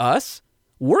Mecca for us.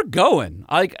 We're going.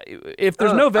 Like, if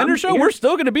there's no vendor show, we're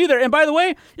still going to be there. And by the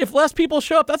way, if less people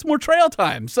show up, that's more trail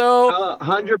time. So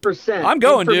 100%. I'm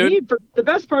going, dude. The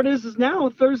best part is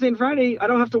now Thursday and Friday, I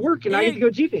don't have to work, and I get to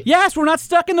go jeeping. Yes, we're not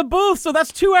stuck in the booth, so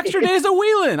that's 2 extra days of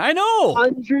wheeling. I know.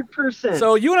 100%.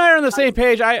 So you and I are on the same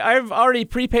page. I've already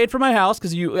prepaid for my house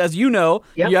because as you know,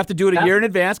 you have to do it a year in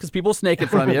advance because people snake it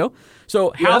from you.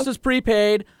 So house is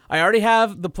prepaid. I already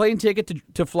have the plane ticket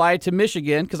to fly to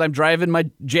Michigan because I'm driving my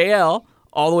JL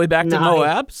all the way back to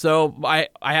Moab. So I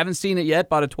haven't seen it yet.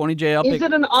 Bought a 20 JL. Is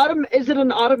it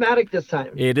an automatic this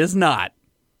time? It is not.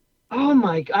 Oh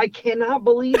my! I cannot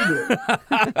believe you.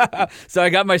 So I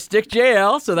got my stick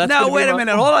JL. So that's no. Wait a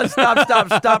minute. Hold on.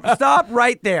 Stop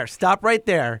right there. Stop right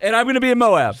there. And I'm going to be in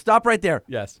Moab. Stop right there.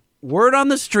 Yes. Word on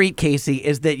the street, Casey,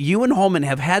 is that you and Holman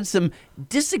have had some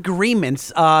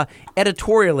disagreements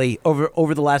editorially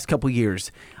over the last couple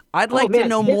years. I'd like to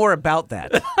know more about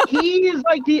that. He is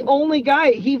like the only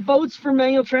guy. He votes for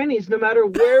manual trannies no matter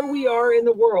where we are in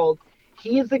the world.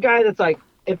 He is the guy that's like,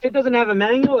 if it doesn't have a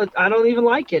manual, I don't even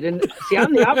like it. And see,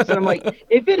 I'm the opposite. I'm like,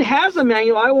 if it has a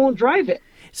manual, I won't drive it.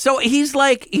 So he's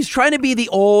trying to be the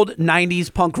old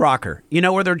 90s punk rocker,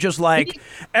 where they're just like,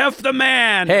 F the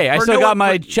man. Hey, I still got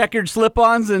my checkered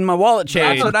slip-ons and my wallet chain.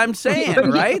 That's what I'm saying,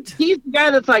 right? He's the guy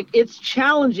that's like, it's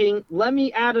challenging. Let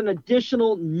me add an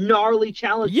additional gnarly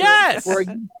challenge. Yes. Where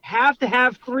you have to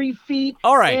have 3 feet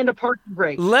and a parking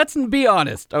brake. Let's be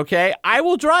honest, okay? I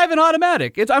will drive an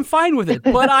automatic. I'm fine with it,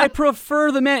 but I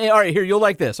prefer the man. All right, here, you'll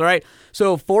like this, all right?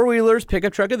 So 4-wheelers,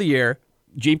 pickup truck of the year,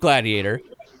 Jeep Gladiator.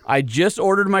 I just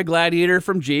ordered my Gladiator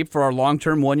from Jeep for our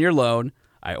long-term 1-year loan.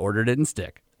 I ordered it in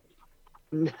stick.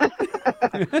 Because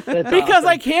awesome.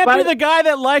 I can't be the guy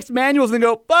that likes manuals and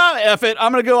go, F it,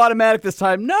 I'm going to go automatic this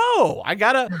time. No, I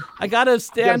gotta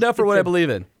stand up for what I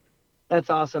believe in. That's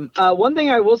awesome. One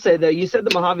thing I will say, though, you said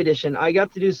the Mojave Edition. I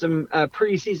got to do some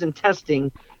pre-season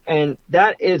testing, and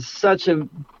that is such a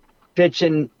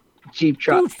bitchin' Jeep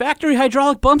truck. Dude, factory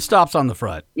hydraulic bump stops on the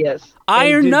front. Yes.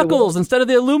 Iron knuckles instead of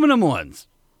the aluminum ones.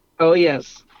 Oh,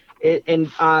 yes.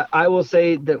 I will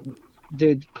say that,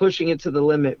 dude, pushing it to the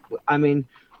limit. I mean,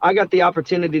 I got the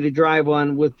opportunity to drive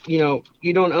one with, you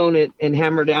don't own it and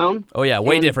hammer down. Oh, yeah.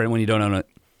 Way different when you don't own it.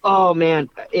 Oh, man.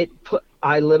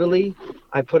 I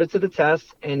put it to the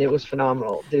test, and it was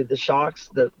phenomenal. Dude, the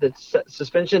shocks, the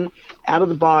suspension out of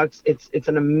the box, it's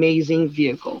an amazing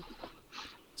vehicle.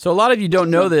 So a lot of you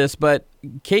don't know this, but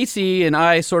Casey and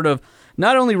I sort of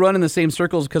not only run in the same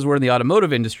circles because we're in the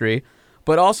automotive industry,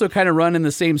 but also kind of run in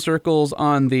the same circles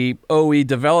on the OE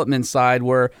development side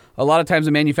where a lot of times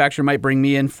the manufacturer might bring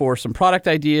me in for some product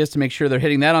ideas to make sure they're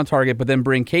hitting that on target, but then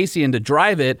bring Casey in to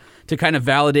drive it to kind of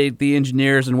validate the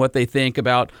engineers and what they think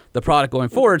about the product going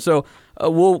forward. So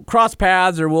we'll cross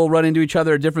paths, or we'll run into each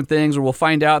other at different things, or we'll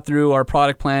find out through our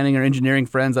product planning or engineering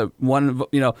friends that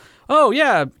oh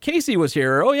yeah, Casey was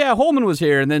here, or oh yeah, Holman was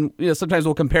here, and then sometimes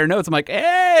we'll compare notes. I'm like,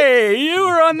 hey, you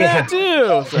were on that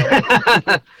too.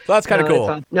 So that's kind of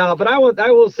cool. No, but I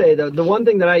will say though, the one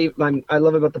thing that I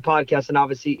love about the podcast, and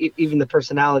obviously even the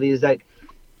personality, is that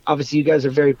obviously you guys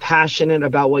are very passionate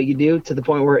about what you do, to the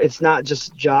point where it's not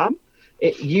just a job.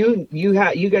 You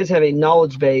guys have a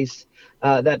knowledge base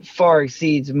that far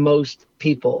exceeds most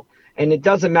people. And it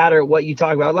doesn't matter what you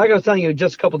talk about. Like I was telling you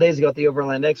just a couple days ago at the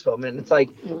Overland Expo, man, it's like,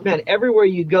 man, everywhere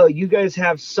you go, you guys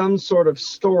have some sort of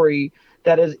story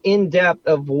that is in depth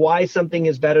of why something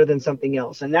is better than something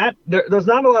else. And that there's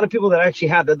not a lot of people that actually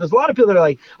have that. There's a lot of people that are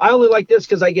like, I only like this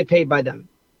because I get paid by them.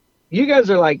 You guys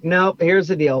are like, nope, here's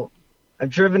the deal. I've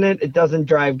driven it, it doesn't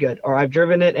drive good. Or I've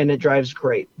driven it and it drives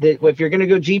great. If you're going to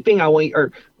go jeeping,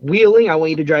 or wheeling, I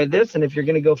want you to drive this. And if you're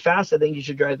going to go fast, I think you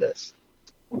should drive this.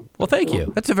 Well, thank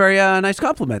you. That's a very nice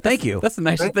compliment. Thank you. That's the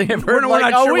nicest thing I've heard. We're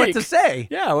not sure what to say.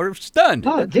 Yeah, we're stunned.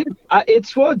 Oh, dude,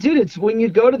 it's when you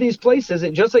go to these places,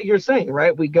 and just like you're saying,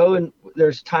 right? We go, and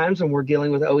there's times when we're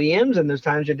dealing with OEMs, and there's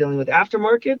times you're dealing with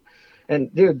aftermarket.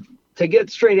 And dude, to get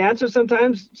straight answers,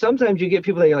 sometimes you get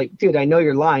people that are like, dude, I know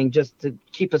you're lying just to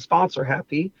keep a sponsor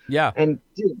happy. Yeah. And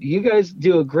dude, you guys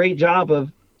do a great job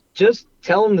of just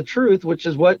telling the truth, which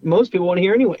is what most people want to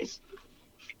hear anyways.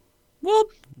 Well,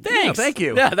 thanks. Yeah, thank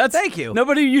you. Yeah, thank you.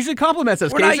 Nobody usually compliments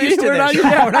us, We're Casey. not used to we're this. Not,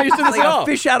 yeah, we're not used to this Like at all. a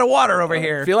fish out of water over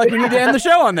here. I feel like we need to end the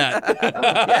show on that.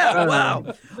 Yeah,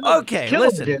 wow. Okay, Kill 'em,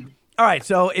 listen. dude. All right,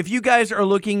 so if you guys are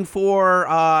looking for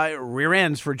rear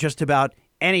ends for just about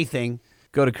anything,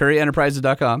 Go to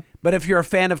CurryEnterprises.com. but if you're a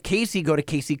fan of Casey, go to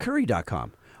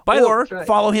CaseyCurry.com. By Or That's right.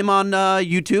 follow him on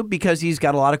YouTube, because he's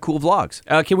got a lot of cool vlogs.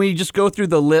 Can we just go through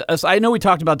the list? I know we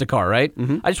talked about Dakar, right?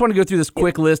 Mm-hmm. I just want to go through this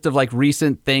quick list of like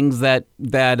recent things that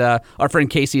our friend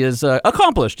Casey has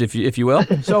accomplished, if you will.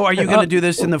 So are you going to do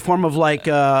this in the form of like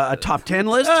a top 10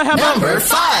 list? How about Number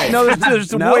 5. No,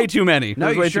 there's No? way too many. No,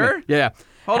 There's you way too sure? many. Yeah.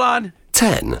 Hold on.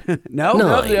 10. No?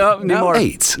 Nine. No, need more.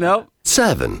 8. No.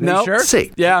 7. No. Sure?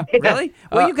 6. Yeah. Really?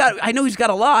 Well, you got. I know he's got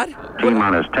a lot.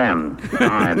 T-minus 10,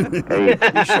 9,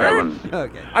 8, 7.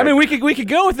 Okay. I mean, we could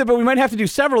go with it, but we might have to do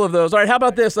several of those. All right, how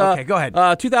about this? Okay, go ahead.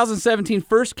 2017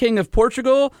 First King of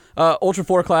Portugal, Ultra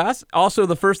 4 class. Also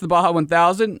the first of the Baja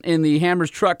 1000 in the Hammers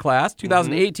truck class.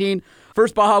 2018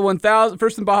 First Baja 1000,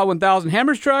 first in Baja 1000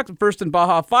 Hammers truck, first in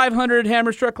Baja 500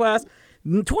 Hammers truck class.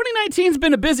 2019's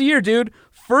been a busy year, dude.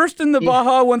 First in the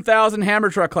Baja 1000 Hammer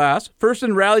Truck class. First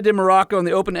in Rally de Morocco in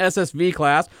the Open SSV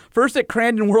class. First at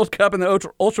Crandon World Cup in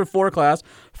the Ultra 4 class.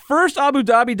 First Abu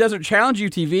Dhabi Desert Challenge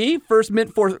UTV. First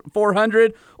Mint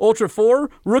 400 Ultra 4.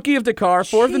 Rookie of Dakar.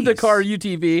 Fourth in Dakar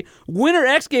UTV. Winter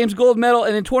X Games gold medal.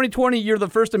 And in 2020, you're the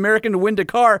first American to win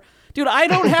Dakar. Dude, I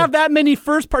don't have that many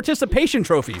first participation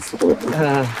trophies.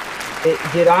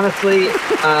 Dude, honestly,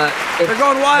 They're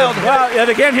going wild. Wow, yeah,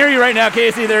 they can't hear you right now,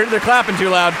 Casey. They're clapping too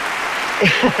loud.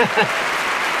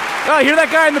 Oh, hear that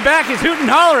guy in the back? He's hooting and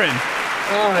hollering.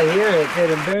 Oh, I hear it,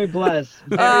 dude. I'm very blessed.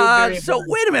 Very So blessed.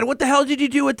 wait a minute. What the hell did you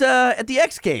do at the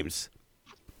X Games?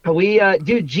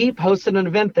 Dude, Jeep hosted an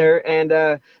event there,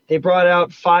 and they brought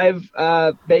out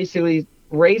 5 basically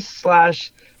race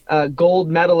 / gold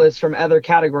medalists from other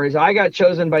categories. I got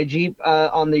chosen by Jeep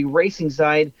on the racing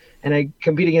side, and I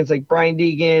compete against like Brian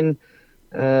Deegan.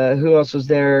 Who else was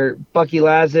there? Bucky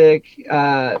Lazick.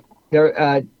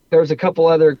 There was a couple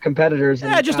other competitors.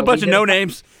 Yeah, just a bunch of no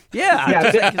names. Yeah,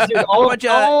 Yeah, dude, a bunch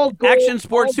of gold- action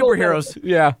sports all gold superheroes.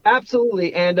 Yeah.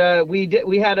 Absolutely, and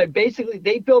we had basically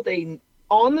they built a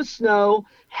on the snow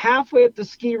halfway up the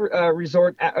ski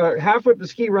resort, halfway up the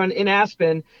ski run in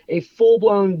Aspen, a full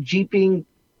blown jeeping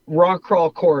rock crawl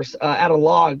course out of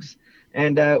logs,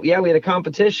 and we had a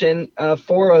competition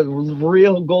for a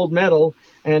real gold medal,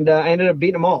 and I ended up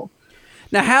beating them all.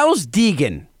 Now, how's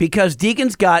Deegan? Because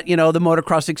Deegan's got, the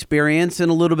motocross experience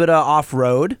and a little bit of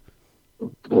off-road.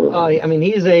 I mean,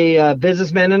 he's a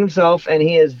businessman in himself, and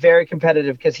he is very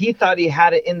competitive because he thought he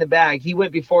had it in the bag. He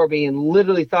went before me and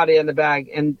literally thought he had it in the bag,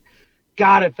 and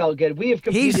God, it felt good. We have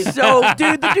competed. He's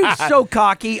the dude's so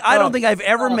cocky. I don't think I've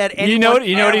ever met anyone. You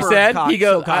know what he ever said? cocky, He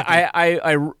goes, so cocky.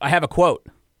 I have a quote.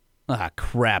 Ah,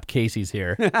 crap, Casey's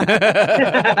here.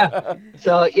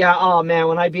 So yeah, oh man,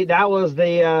 when I beat that was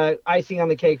the icing on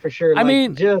the cake for sure. I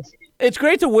mean, just It's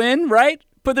great to win, right?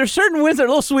 But there's certain wins that are a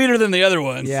little sweeter than the other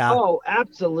ones. Yeah.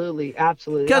 absolutely. Because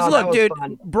Oh, that look, was dude,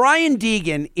 fun. Brian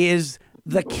Deegan is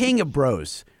the king of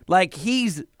bros. Like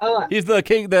he's He's the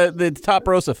king, the top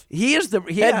brosif. he is the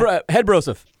Head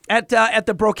brosif. at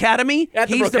the Brocademy. At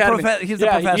the he's Brocademy. he's the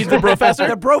Yeah, professor. he's the professor.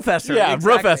 the professor. Yeah,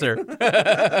 exactly. professor.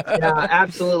 Yeah,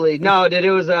 absolutely. No,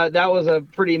 dude, that was a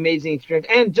pretty amazing experience,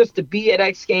 and just to be at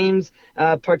X Games,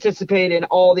 participate in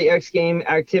all the X Game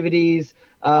activities,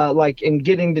 like in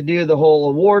getting to do the whole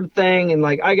award thing, and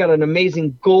like I got an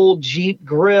amazing gold Jeep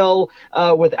grill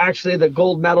with actually the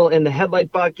gold medal in the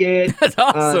headlight bucket. That's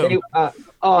awesome.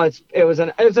 It was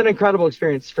an incredible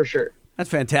experience for sure. That's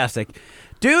fantastic,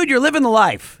 dude. You're living the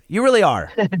life. You really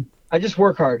are. I just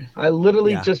work hard. I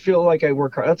literally just feel like I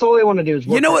work hard. That's all I want to do is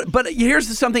work You know hard. what? But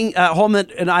here's something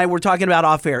Holman and I were talking about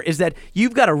off air, is that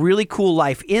you've got a really cool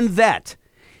life in that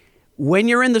when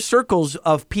you're in the circles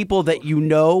of people that you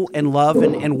know and love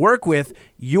and work with,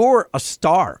 you're a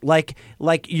star. Like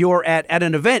you're at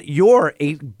an event, you're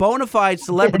a bona fide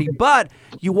celebrity, but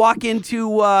you walk into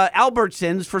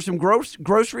Albertsons for some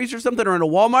groceries or something, or in a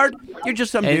Walmart, you're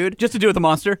just some dude. Just to do with the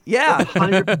monster. Yeah.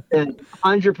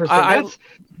 100%.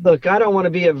 Look, I don't want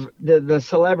to be the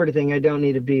celebrity thing. I don't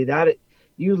need to be that.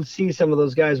 You see some of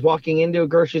those guys walking into a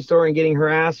grocery store and getting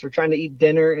harassed or trying to eat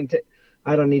dinner, and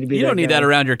I don't need to be. You don't need that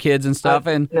around your kids and stuff.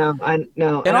 And no. And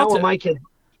I want my kids.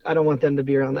 I don't want them to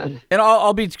be around that. And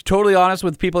I'll be totally honest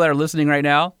with people that are listening right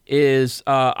now. Is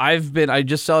I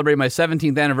just celebrated my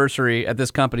 17th anniversary at this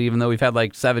company, even though we've had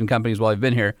like 7 companies while I've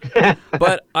been here.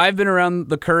 But I've been around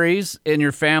the Currys and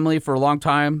your family for a long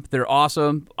time. They're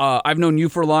awesome. I've known you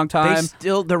for a long time.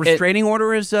 The restraining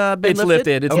order has been It's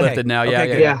lifted. It's Okay. lifted now. Okay, Yeah,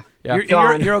 good. yeah.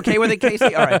 You're okay with it,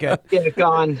 Casey? All right, good. Yeah,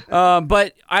 gone.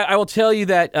 But I will tell you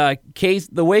that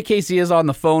the way Casey is on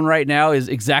the phone right now is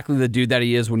exactly the dude that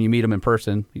he is when you meet him in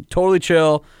person. He's totally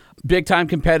chill, big time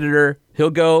competitor. He'll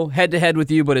go head to head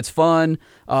with you, but it's fun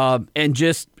and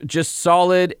just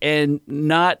solid and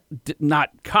not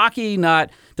cocky.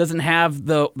 Doesn't have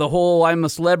the whole I'm a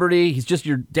celebrity. He's just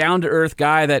your down to earth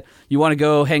guy that you want to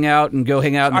go hang out. In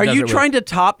Are the you desert trying to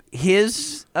top the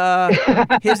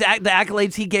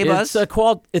accolades he gave with. us?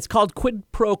 It's called quid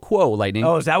pro quo, Lightning.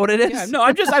 Oh, is that what it is? Yeah, no,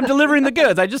 I'm delivering the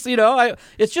goods.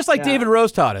 It's just like David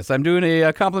Rose taught us. I'm doing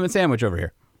a compliment sandwich over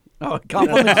here. Oh,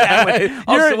 compliment sandwich.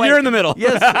 You're in the middle.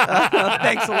 Yes.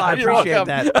 Thanks a lot. You're Appreciate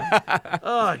welcome. that.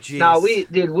 Oh, jeez. No,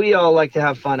 we all like to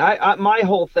have fun. I my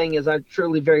whole thing is I'm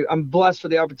blessed for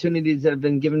the opportunities that have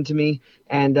been given to me,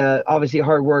 and obviously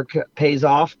hard work pays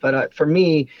off. But for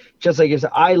me, just like you said,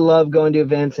 I love going to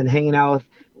events and hanging out with.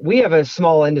 We have a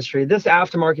small industry. This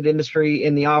aftermarket industry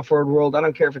in the off-road world, I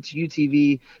don't care if it's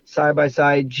UTV,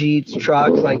 side-by-side, Jeeps,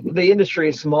 trucks, like the industry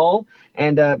is small,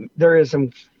 and there is some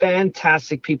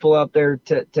fantastic people out there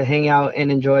to hang out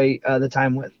and enjoy the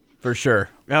time with. For sure.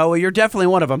 Oh, well, you're definitely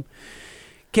one of them.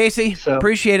 Casey,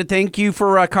 appreciate it. Thank you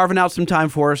for carving out some time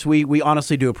for us. We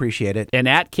honestly do appreciate it. And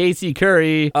at Casey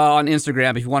Curry on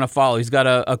Instagram, if you want to follow, he's got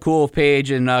a cool page,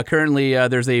 and currently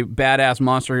there's a badass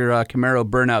monster Camaro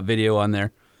burnout video on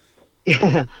there.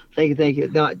 Yeah, thank you.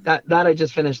 No, that I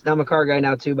just finished. I'm a car guy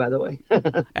now too, by the way.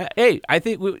 Hey, I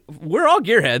think we're all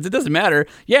gearheads. It doesn't matter.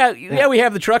 Yeah, we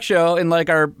have the truck show, and like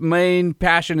our main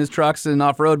passion is trucks and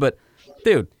off road. But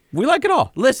dude, we like it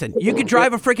all. Listen, you could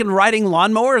drive a freaking riding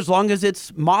lawnmower as long as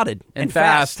it's modded and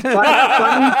fast.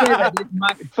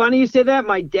 Funny you say that.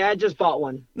 My dad just bought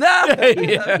one.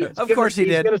 Of course he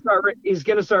did. He's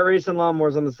gonna start racing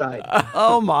lawnmowers on the side.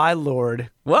 Oh my Lord.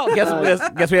 Well,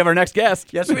 guess we have our next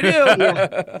guest. Yes, we do.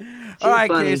 All right,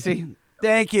 funny. Casey.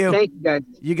 Thank you. Thank you, guys.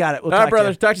 You got it. We'll All talk right,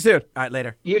 brothers. to you. Talk to you soon. All right,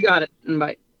 later. You got it.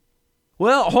 Bye.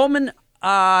 Well, Holman,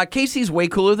 Casey's way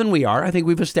cooler than we are. I think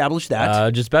we've established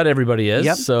that. Just about everybody is.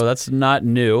 Yep. So that's not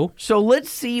new. So let's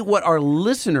see what our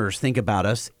listeners think about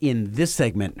us in this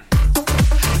segment.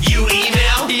 You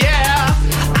email, yeah.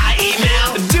 I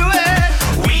email, do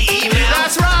it. We email,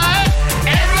 that's right.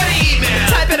 Everybody email,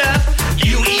 type it up.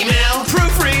 You email,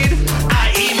 proofread. I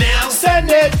email,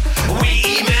 send it. We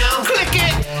email, click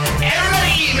it.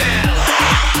 Everybody email.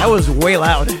 That was way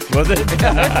loud. Was it?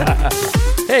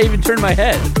 Hey, even turned my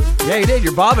head. Yeah, you did.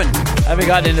 You're bobbing. I haven't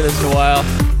gotten into this in a while.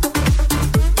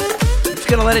 Just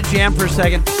going to let it jam for a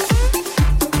second.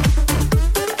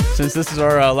 Since this is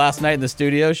our last night in the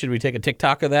studio, should we take a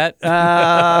TikTok of that?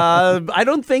 I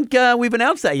don't think we've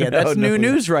announced that yet. That's new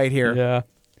news right here. Yeah.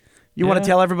 You want to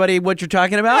tell everybody what you're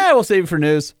talking about? Yeah, we'll save it for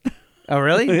news. Oh,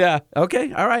 really? Yeah.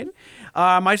 Okay. All right.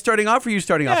 Am I starting off or are you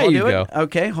starting off? Yeah, I'll you do it. go.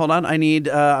 Okay. Hold on. I'm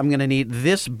going to need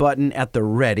this button at the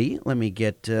ready. Let me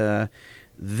get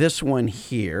this one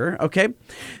here. Okay.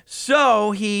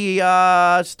 So he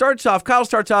starts off, Kyle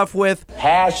starts off with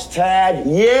Hashtag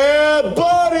yeah,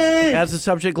 buddy. as the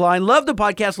subject line, love the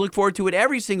podcast, look forward to it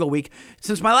every single week.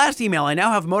 Since my last email, I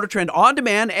now have Motor Trend on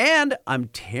demand, and I'm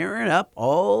tearing up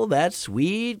all that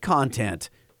sweet content.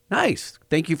 Nice.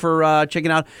 Thank you for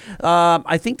checking out.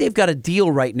 I think they've got a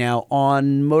deal right now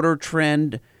on Motor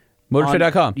Trend.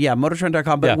 MotorTrend.com. Yeah,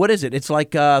 MotorTrend.com. But Yeah. what is it? It's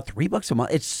like $3 a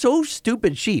month. It's so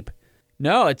stupid cheap.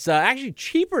 No, it's actually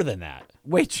cheaper than that.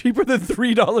 Way cheaper than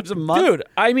 $3 a month. Dude,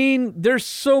 I mean, there's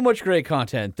so much great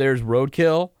content. There's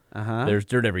Roadkill. There's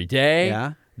Dirt Every Day.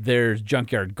 Yeah. There's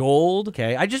Junkyard Gold.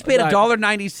 Okay, I just paid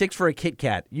 $1.96 for a Kit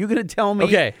Kat. You gonna tell me?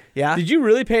 Okay. Yeah. Did you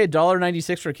really pay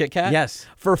 $1.96 for a Kit Kat? Yes.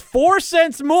 For 4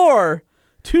 cents more,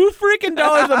 $2 freaking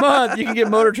a month, you can get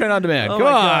Motor Trend on demand. Oh Come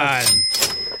my on. gosh.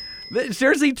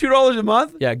 Seriously, $2 a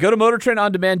month? Yeah, go to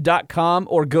MotorTrendOnDemand.com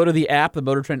or go to the app, the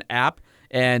Motor Trend app.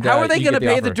 And How are they you going to get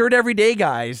the pay the offer. Dirt Everyday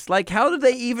guys? Like, how do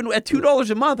they even at $2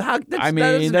 a month? How? I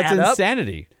mean, that doesn't that's add up.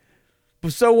 insanity.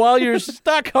 So while you're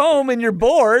stuck home and you're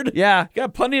bored, Yeah, you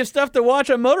got plenty of stuff to watch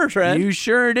on Motor Trend. you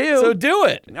sure do. So do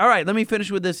it. All right, let me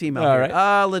finish with this email. All here.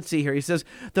 right. Let's see here. He says,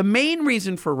 the main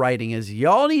reason for writing is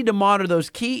y'all need to monitor those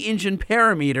key engine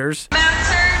parameters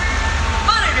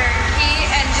Monitor key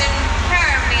engine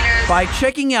parameters. by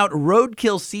checking out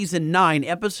Roadkill Season 9,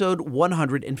 Episode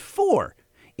 104.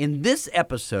 In this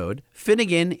episode,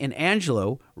 Finnegan and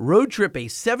Angelo road trip a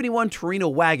 71 Torino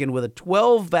wagon with a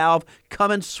 12-valve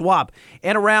Cummins swap.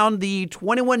 And around the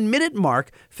 21-minute mark,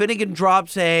 Finnegan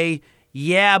drops a,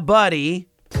 yeah, buddy,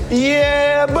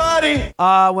 Yeah, buddy.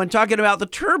 when talking about the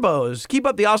turbos. Keep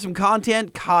up the awesome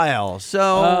content, Kyle.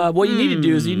 So, What you need to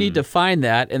do is you need to find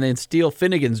that and then steal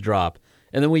Finnegan's drop.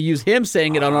 And then we use him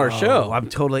saying it on our show. I'm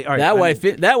totally, all right.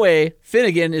 That way,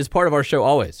 Finnegan is part of our show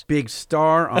always. Big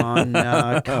star on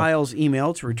Kyle's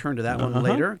email to return to that one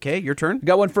later. Okay, your turn.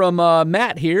 Got one from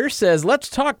Matt here. Says, let's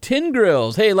talk tin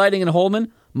grills. Hey, Lighting and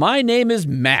Holman. My name is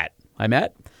Matt. Hi,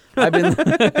 Matt. I've been.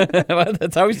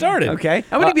 That's how we started. Okay.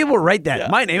 How many people write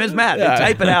that? My name is Matt. They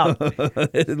type it out.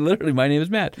 Literally, my name is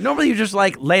Matt. Normally, you just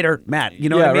like later, Matt. You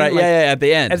know Yeah, what I mean? right. Like, yeah, at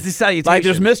the end. as the salutation. Like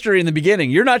there's mystery in the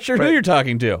beginning. You're not sure who you're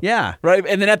talking to. Yeah. Right.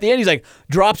 And then at the end, he's like,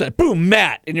 drops it. Boom,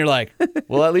 Matt. And you're like,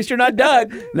 well, at least you're not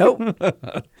Doug. Nope.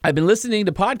 I've been listening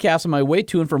to podcasts on my way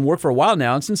to and from work for a while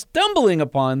now, and since stumbling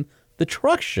upon the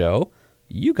truck show,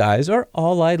 you guys are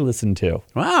all I listen to.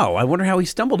 Wow. I wonder how he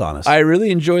stumbled on us. I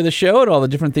really enjoy the show and all the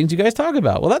different things you guys talk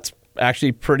about. Well, that's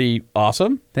actually pretty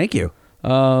awesome. Thank you. I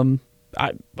don't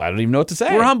even know what to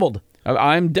say. We're humbled.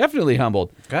 I'm definitely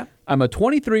humbled. Okay. I'm a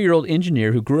 23-year-old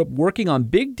engineer who grew up working on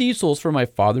big diesels for my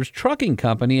father's trucking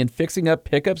company and fixing up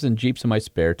pickups and Jeeps in my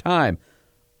spare time.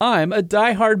 I'm a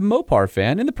diehard Mopar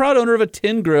fan and the proud owner of a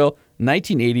tin grill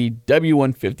 1980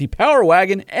 W150 Power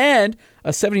Wagon and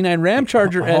a 79 Ram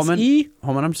Charger SE.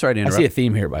 Holman, I'm sorry to I interrupt. see a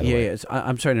theme here, by the way. Yes,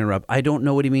 I'm sorry to interrupt. I don't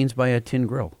know what he means by a tin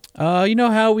grill. You know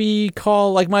how we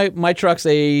call, like my truck's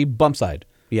a bump side.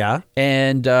 Yeah.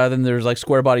 And then there's like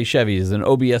square body Chevys and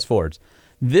OBS Fords.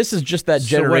 This is just that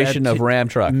generation of Ram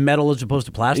truck. Metal as opposed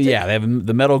to plastic? Yeah, they have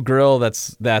the metal grill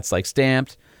that's like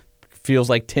stamped, feels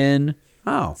like tin.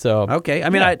 Oh. So okay.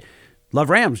 I mean, yeah. I love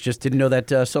Rams, just didn't know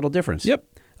that subtle difference. Yep.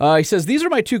 He says, these are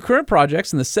my two current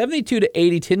projects, and the 72 to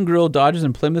 80 tin grill Dodges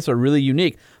and Plymouths are really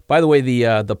unique. By the way,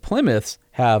 the Plymouths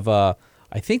have, I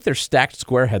think they're stacked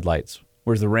square headlights,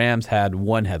 whereas the Rams had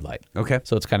one headlight. Okay.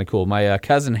 So it's kind of cool. My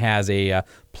cousin has a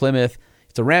Plymouth.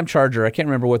 It's a Ram Charger. I can't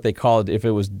remember what they call it, if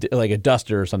it was like a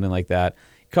Duster or something like that.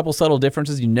 A couple subtle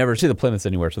differences. You never see the Plymouths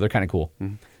anywhere, so they're kind of cool.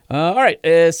 All right.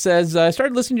 It says, I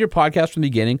started listening to your podcast from the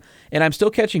beginning, and I'm still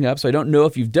catching up, so I don't know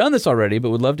if you've done this already, but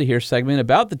would love to hear a segment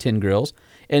about the tin grills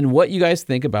and what you guys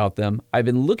think about them. I've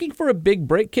been looking for a big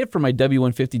brake kit for my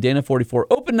W150 Dana 44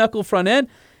 open knuckle front end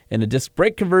and a disc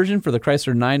brake conversion for the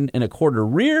Chrysler 9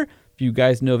 1/4 rear. If you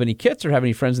guys know of any kits or have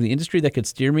any friends in the industry that could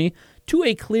steer me to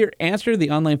a clear answer the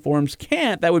online forums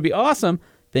can't, that would be awesome.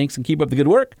 Thanks and keep up the good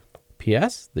work.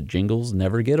 P.S. The jingles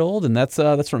never get old, and that's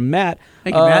from Matt.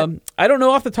 Thank you, Matt. I don't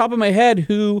know off the top of my head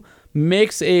who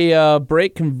makes a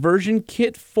brake conversion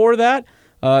kit for that.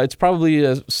 It's probably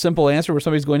a simple answer where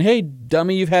somebody's going, hey,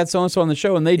 dummy, you've had so-and-so on the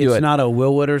show, and they do it. It's not a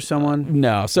Willwood or someone?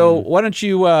 No. So why don't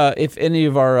you, if any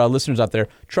of our listeners out there,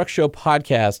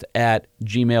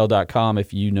 truckshowpodcast@gmail.com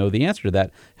if you know the answer to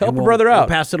that. Help And a brother out.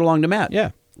 We'll pass it along to Matt.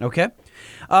 Yeah. Okay.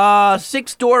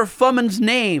 Six-door Fumman's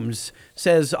names,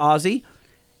 says Ozzy.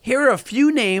 Here are a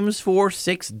few names for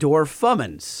six-door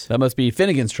Fummans. That must be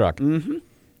Finnegan's truck.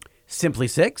 Simply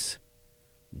Six,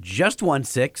 Just One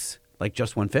Six, like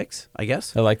Just One Fix, I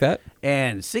guess, I like that.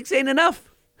 and Six Ain't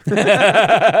Enough.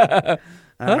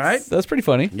 All right. That's pretty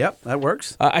funny. Yep, that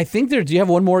works. I think do you have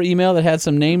one more email that had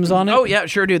some names on it? Oh, yeah,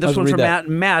 sure do. This Let's one's read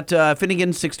from that. Matt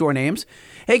Finnegan, Six Door Names.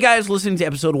 Hey, guys, listening to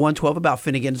episode 112 about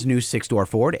Finnegan's new six-door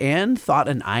Ford and thought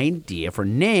an idea for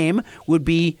name would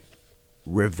be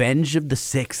Revenge of the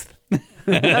Sixth.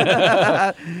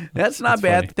 That's not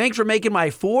bad. funny. Thanks for making my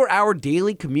 4-hour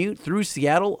daily commute through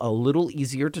Seattle a little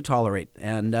easier to tolerate.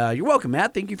 And you're welcome,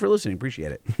 Matt. Thank you for listening.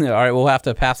 Appreciate it. All right, we'll have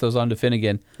to pass those on to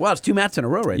Finnegan. Wow, it's 2 Matts in a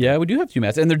row right Yeah, we do have 2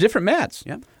 Matts, and they're different Matts.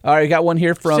 Yeah. All right, got one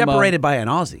here there. from Separated by an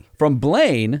Aussie. from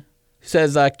Blaine.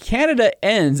 Says Canada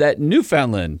ends at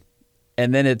Newfoundland,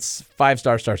 and then it's 5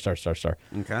 star.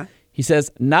 Okay. He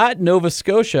says, not Nova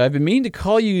Scotia. I've been meaning to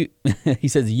call you. He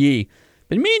says, ye.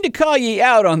 Been meaning to call ye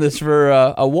out on this for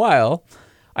a while.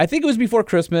 I think it was before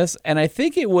Christmas, and I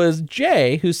think it was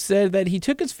Jay who said that he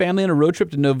took his family on a road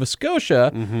trip to Nova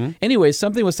Scotia. Anyway,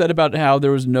 something was said about how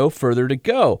there was no further to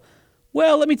go.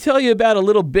 Well, let me tell you about a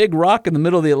little big rock in the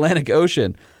middle of the Atlantic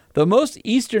Ocean. The most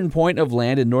eastern point of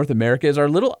land in North America is our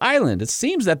little island. It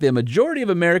seems that the majority of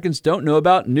Americans don't know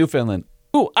about Newfoundland.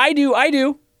 Ooh, I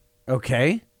do.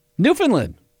 Okay.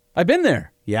 Newfoundland. I've been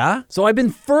there. Yeah? So I've been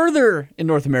further in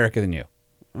North America than you.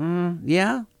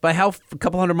 Yeah? By how? A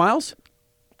couple hundred miles?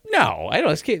 No, I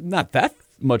don't. It's not that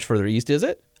much further east, is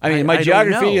it? I mean, I my don't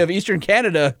geography know. of Eastern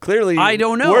Canada clearly. I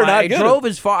don't know. We're not I good. drove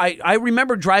as far. I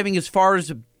remember driving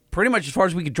pretty much as far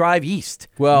as we could drive east.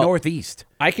 Well, northeast.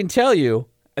 I can tell you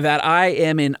that I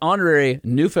am an honorary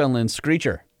Newfoundland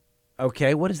screecher.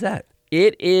 Okay, what is that?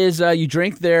 It is you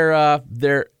drink their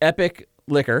epic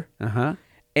liquor,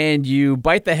 and you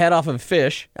bite the head off of a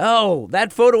fish, Oh,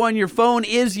 that photo on your phone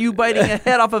is you biting a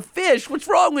head off a fish. What's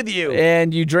wrong with you?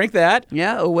 and you drink that.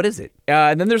 Yeah. Oh, what is it?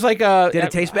 And then there's like a. Did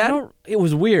it taste bad? It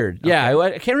was weird. Yeah,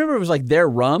 I can't remember. If it was like their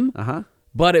rum,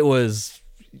 but it was.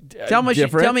 Tell me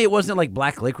it wasn't like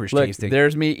black licorice Look, tasting.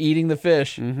 there's me eating the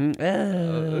fish. Yeah.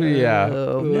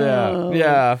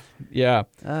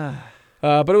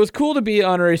 But it was cool to be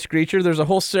honorary screecher. There's a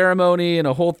whole ceremony and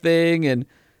a whole thing, and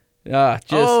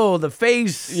the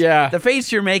face. Yeah. The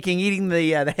face you're making eating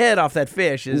the head off that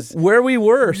fish is. where we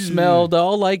were smelled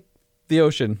all like the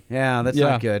ocean. Yeah, that's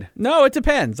not good. No, it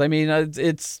depends. I mean,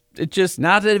 it just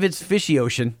Not that if it's fishy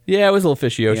ocean. yeah, it was a little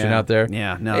fishy ocean Yeah. out there.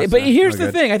 Yeah, no, But it's not- here's no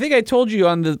the good. thing. I think I told you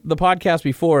on the podcast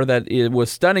before that it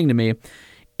was stunning to me.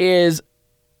 Is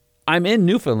I'm in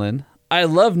Newfoundland. I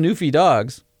love Newfie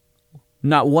dogs.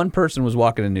 Not one person was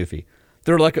walking a Newfie.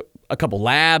 There were like a couple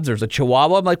labs. There's a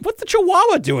Chihuahua. I'm like, what's the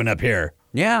Chihuahua doing up here?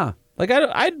 Yeah. Like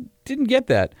I didn't get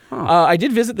that. I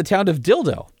did visit the town of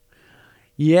Dildo.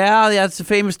 Yeah, that's a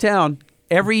famous town.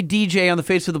 Every DJ on the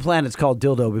face of the planet's called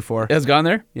Dildo before. Has gone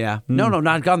there? Yeah. No,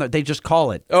 not gone there. They just call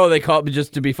it. Oh, they call it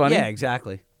just to be funny? Yeah,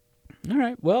 exactly. All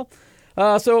right. Well,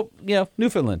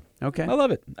 Newfoundland. Okay. I love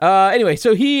it. Anyway,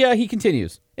 so he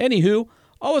continues. Anywho,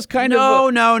 always kind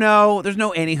of... No. There's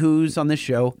no anywho's on this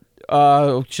show.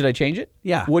 Should I change it?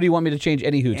 Yeah. What do you want me to change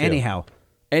anywho to? Anyhow.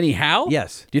 Anyhow?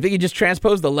 Yes. Do you think he just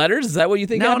transposed the letters? Is that what you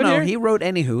think happened here? He wrote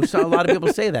anywho. So a lot of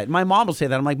people say that. My mom will say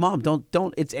that. I'm like, Mom,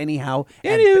 don't. It's anyhow.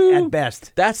 Anywho. At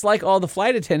best. That's like all the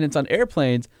flight attendants on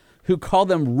airplanes who call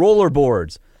them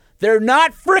rollerboards. They're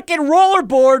not freaking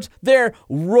rollerboards. They're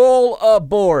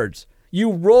roll-aboards.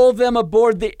 You roll them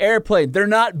aboard the airplane. They're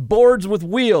not boards with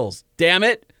wheels. Damn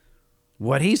it.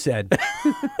 What he said.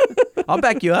 I'll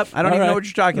back you up. I don't even know what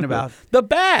you're talking about. The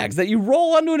bags that you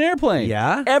roll onto an airplane.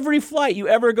 Yeah? Every flight you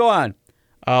ever go on.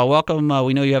 Welcome.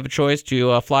 We know you have a choice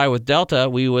to fly with Delta.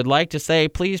 We would like to say,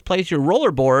 please place your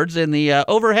rollerboards in the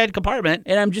overhead compartment.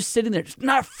 And I'm just sitting there. It's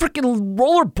not a freaking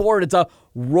rollerboard. It's a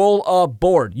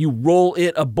roll-aboard. You roll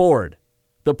it aboard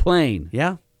the plane.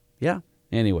 Yeah.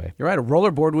 Anyway. You're right. A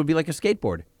rollerboard would be like a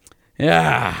skateboard.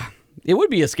 Yeah. It would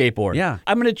be a skateboard. Yeah.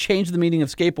 I'm going to change the meaning of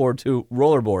skateboard to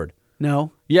rollerboard.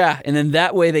 No. Yeah. And then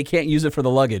that way they can't use it for the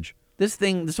luggage.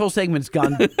 This whole segment's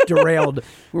gone derailed.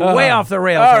 We're way off the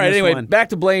rails. All on right, this anyway, one. back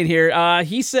to Blaine here.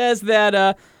 He says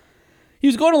that he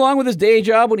was going along with his day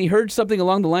job when he heard something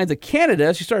along the lines of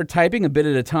Canada. So he started typing a bit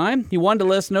at a time. He wanted to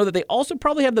let us know that they also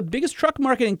probably have the biggest truck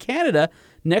market in Canada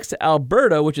next to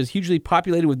Alberta, which is hugely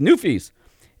populated with Newfies.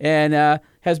 And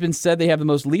has been said they have the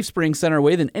most leaf spring center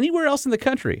away than anywhere else in the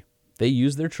country. They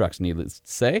use their trucks, needless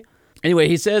to say. Anyway,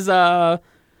 he says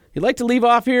he'd like to leave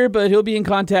off here, but he'll be in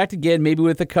contact again, maybe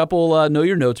with a couple Know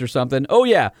Your Notes or something. Oh,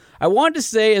 yeah. I wanted to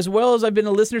say, as well as I've been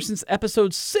a listener since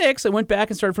episode 6, I went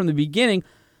back and started from the beginning.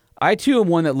 I, too, am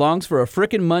one that longs for a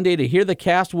frickin' Monday to hear the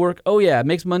cast work. Oh, yeah, it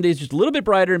makes Mondays just a little bit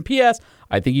brighter. And P.S.,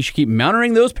 I think you should keep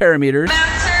monitoring those parameters.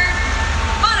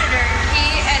 Monitor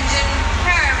key engine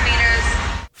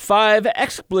parameters. 5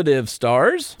 expletive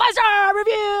stars. 5-star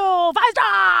review! 5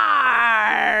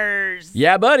 stars!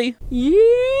 Yeah, buddy.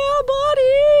 Yeah,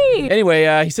 buddy.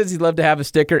 Anyway, he says he'd love to have a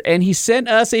sticker, and he sent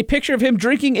us a picture of him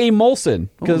drinking a Molson.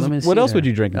 Because what else would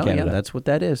you drink in Canada? Yeah, that's what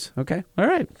that is. Okay. All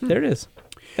right, there it is.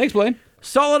 Thanks, Blaine.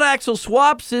 Solid axle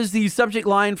swaps is the subject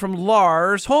line from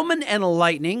Lars. Holman and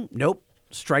Lightning. Nope.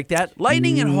 Strike that.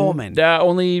 Lightning and Holman.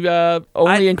 Only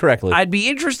incorrectly. I'd be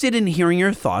interested in hearing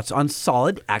your thoughts on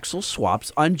solid axle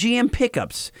swaps on GM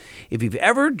pickups. If you've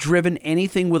ever driven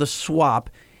anything with a swap,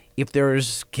 if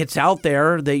there's kits out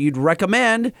there that you'd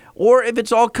recommend, or if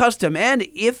it's all custom, and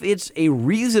if it's a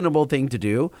reasonable thing to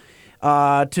do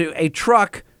to a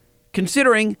truck,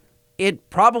 considering it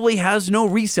probably has no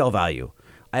resale value.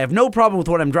 I have no problem with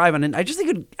what I'm driving, and I just think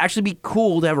it would actually be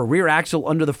cool to have a rear axle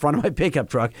under the front of my pickup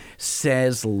truck,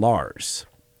 says Lars.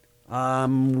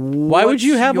 Why would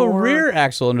you have a rear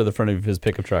axle under the front of his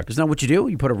pickup truck? Isn't that what you do?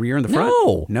 You put a rear in the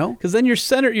front? No? Because then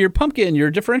your pumpkin,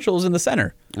 your differential is in the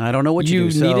center. I don't know what you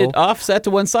do. You need it offset to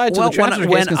one side so the transfer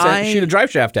case can shoot a drive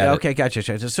shaft at it. Okay,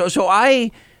 gotcha. So I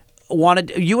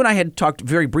wanted, you and I had talked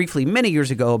very briefly many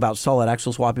years ago about solid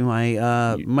axle swapping my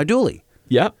dually.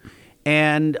 Yep.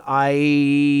 And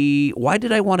why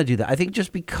did I want to do that? I think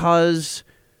just because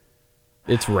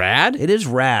it's rad. It is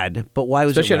rad, but why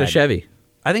was especially it rad? at a Chevy?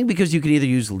 I think because you could either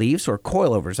use leaves or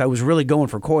coilovers. I was really going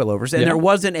for coilovers, and there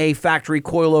wasn't a factory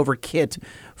coilover kit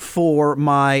for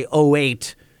my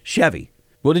 08 Chevy.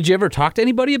 Well, did you ever talk to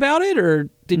anybody about it, or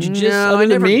did you just? No, other I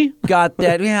never than me, got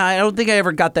that. Yeah, I don't think I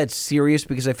ever got that serious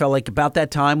because I felt like about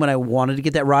that time when I wanted to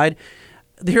get that ride.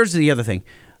 Here's the other thing.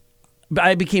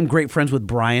 I became great friends with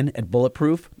Brian at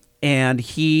Bulletproof, and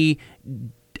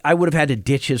I would have had to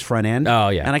ditch his front end. Oh,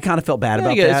 yeah. And I kind of felt bad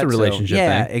about that. It's a relationship thing.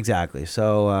 Yeah, exactly.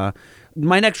 So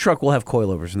my next truck will have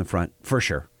coilovers in the front, for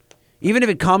sure. Even if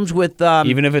it comes with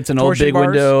even if it's an old big bars,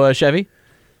 window Chevy?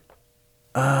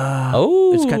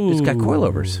 It's got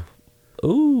coilovers.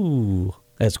 Ooh.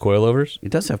 It has coilovers?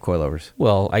 It does have coilovers.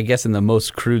 Well, I guess in the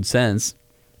most crude sense.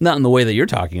 Not in the way that you're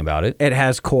talking about it. It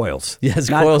has coils. It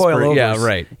has not coils. coilovers. Yeah,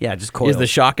 right. Yeah, just coils. Is the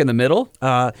shock in the middle?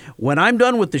 When I'm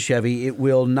done with the Chevy, it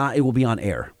will be on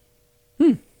air.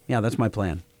 Yeah, that's my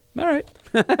plan. All right.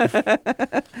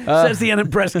 Says the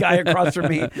unimpressed guy across from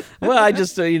me. Well, I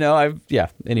just,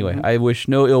 Anyway, I wish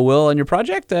no ill will on your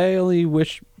project. I only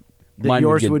wish that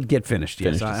yours would get finished.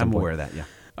 Yes, at some I'm point. aware of that, yeah.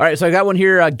 All right, so I got one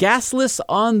here. Gasless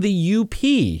on the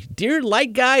UP. Dear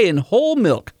light guy in whole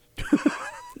milk.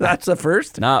 That's the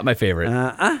first? Not my favorite.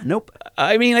 Nope.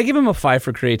 I mean, I give him a 5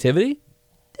 for creativity.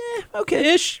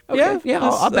 Okay. Ish. Okay. Yeah,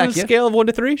 I'll back you. Scale of 1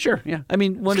 to 3? Sure, yeah. I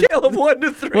mean, scale of 1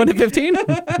 to 3. 1 to 15?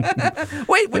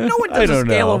 Wait, no one does a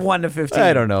scale of 1 to 15.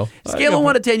 I don't know. Scale of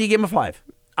 1 to 10, you give him a 5.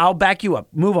 I'll back you up.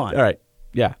 Move on. All right.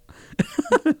 Yeah.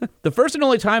 The first and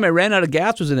only time I ran out of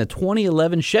gas was in a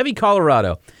 2011 Chevy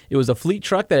Colorado. It was a fleet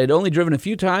truck that I'd only driven a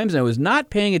few times, and I was not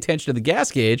paying attention to the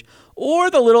gas gauge or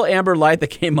the little amber light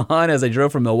that came on as I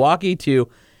drove from Milwaukee to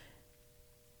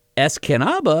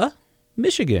Escanaba,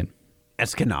 Michigan.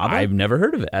 Escanaba? I've never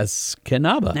heard of it.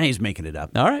 Escanaba. Now he's making it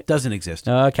up. All right. Doesn't exist.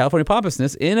 California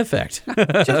pompousness in effect.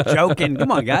 Just joking.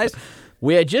 Come on, guys.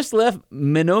 We had just left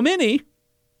Menominee.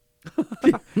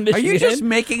 Are you just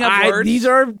making up words? These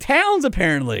are towns,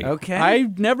 apparently. Okay.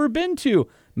 I've never been to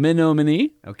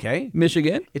Menominee, okay,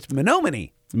 Michigan. It's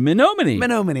Menominee. Menominee.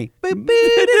 Menominee.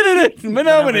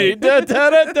 Menominee.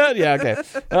 Yeah, okay.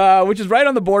 Which is right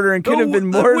on the border and could have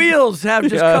been more. The wheels have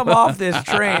just come off this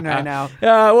train right now.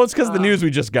 Well, it's because of the news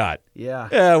we just got. Yeah.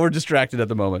 Yeah, we're distracted at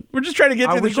the moment. We're just trying to get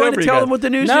to the show. Are we going to tell them what the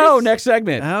news is? No, next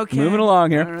segment. Okay. Moving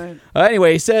along here. All right.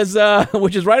 Anyway, he says,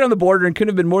 which is right on the border and couldn't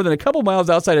have been more than a couple miles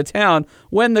outside of town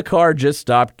when the car just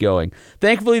stopped going.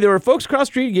 Thankfully, there were folks across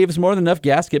the street who gave us more than enough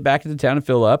gas to get back into town and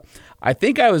fill up. I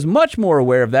think I was much more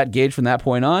aware of that gauge from that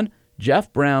point on.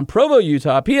 Jeff Brown, Provo,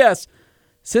 Utah. P.S.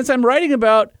 Since I'm writing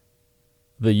about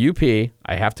the UP,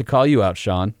 I have to call you out,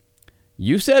 Sean.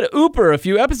 You said Ooper a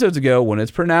few episodes ago when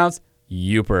it's pronounced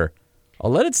Youper.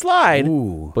 I'll let it slide,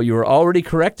 but you were already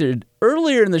corrected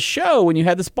earlier in the show when you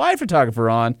had the spy photographer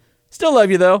on. Still love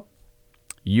you, though.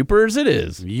 Youpers it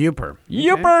is. Youper.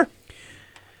 Youper.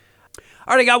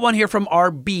 Already got one here from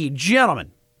RB.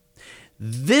 Gentlemen,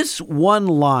 this one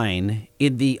line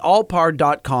in the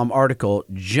allpar.com article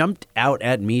jumped out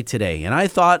at me today, and I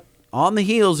thought, on the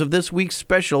heels of this week's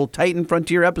special Titan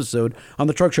Frontier episode on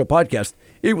the Truck Show podcast,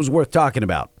 it was worth talking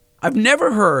about. I've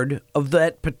never heard of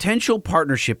that potential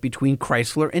partnership between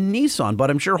Chrysler and Nissan, but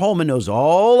I'm sure Holman knows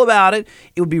all about it.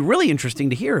 It would be really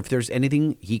interesting to hear if there's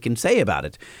anything he can say about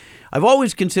it. I've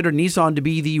always considered Nissan to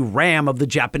be the Ram of the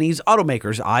Japanese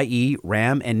automakers, i.e.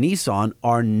 Ram and Nissan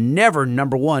are never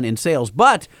number one in sales,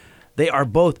 but they are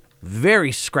both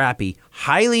very scrappy,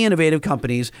 highly innovative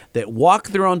companies that walk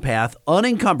their own path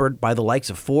unencumbered by the likes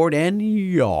of Ford and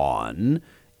yawn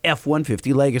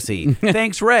F-150 Legacy.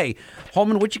 Thanks, Ray.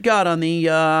 Holman, what you got on the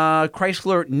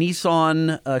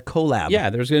Chrysler-Nissan collab? Yeah,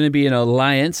 there's going to be an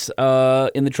alliance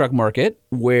in the truck market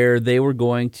where they were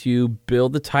going to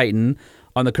build the Titan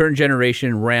on the current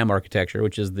generation Ram architecture,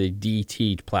 which is the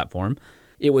DT platform.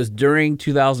 It was during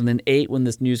 2008 when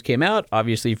this news came out.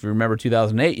 Obviously, if you remember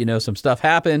 2008, you know some stuff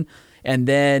happened. And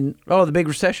then... Oh, the big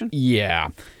recession? Yeah.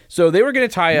 So they were going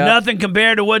to tie up... Nothing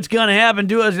compared to what's going to happen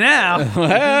to us now.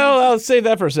 Well, I'll save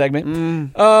that for a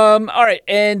segment. All right.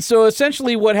 And so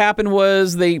essentially what happened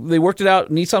was they worked it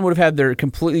out. Nissan would have had their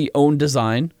completely own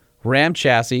design. Ram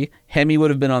chassis. Hemi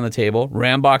would have been on the table.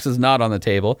 Ram box is not on the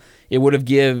table. It would have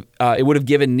given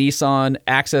Nissan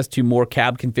access to more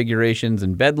cab configurations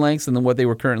and bed lengths than what they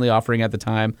were currently offering at the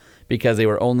time because they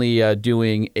were only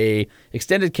doing a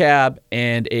extended cab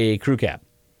and a crew cab.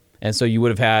 And so you would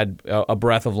have had a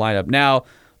breadth of lineup now.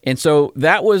 And so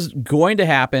that was going to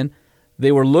happen.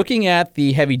 They were looking at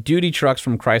the heavy-duty trucks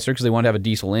from Chrysler because they wanted to have a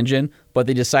diesel engine, but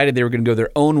they decided they were going to go their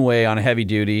own way on a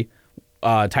heavy-duty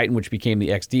Titan, which became the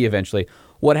XD eventually.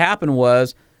 What happened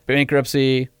was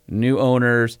bankruptcy, new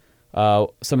owners,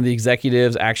 some of the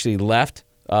executives actually left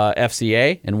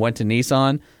FCA and went to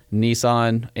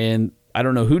Nissan. And I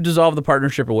don't know who dissolved the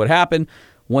partnership or what happened.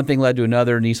 One thing led to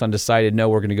another. Nissan decided, no,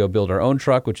 we're going to go build our own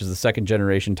truck, which is the second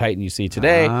generation Titan you see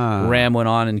today. Ram went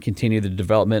on and continued the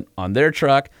development on their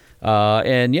truck.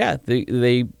 And yeah,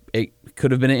 it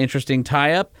could have been an interesting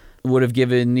tie-up. Would have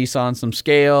given Nissan some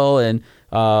scale and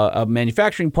a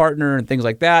manufacturing partner and things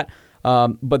like that.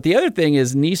 But the other thing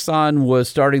is Nissan was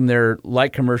starting their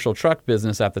light commercial truck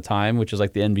business at the time, which is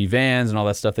like the NV vans and all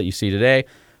that stuff that you see today.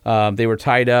 They were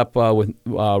tied up with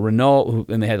Renault,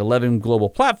 and they had 11 global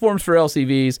platforms for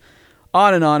LCVs,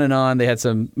 on and on and on. They had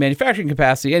some manufacturing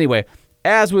capacity. Anyway,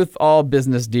 as with all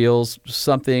business deals,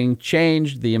 something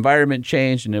changed, the environment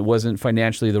changed, and it wasn't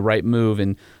financially the right move,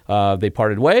 and they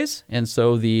parted ways. And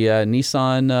so the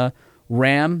Nissan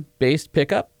Ram-based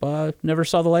pickup never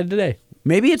saw the light of day.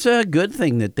 Maybe it's a good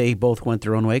thing that they both went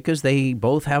their own way because they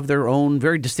both have their own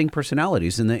very distinct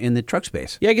personalities in the truck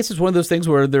space. Yeah, I guess it's one of those things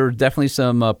where there were definitely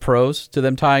some pros to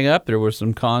them tying up. There were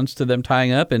some cons to them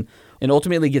tying up, and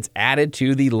ultimately gets added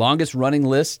to the longest running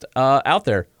list out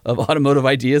there of automotive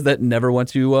ideas that never went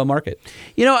to market.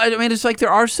 You know, I mean, it's like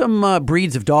there are some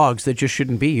breeds of dogs that just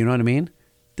shouldn't be. You know what I mean?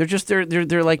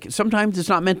 They're like, sometimes it's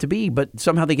not meant to be, but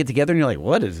somehow they get together and you're like,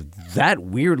 what is that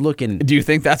weird looking? Do you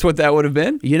think that's what that would have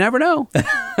been? You never know.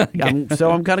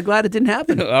 So I'm kind of glad it didn't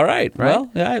happen. All right.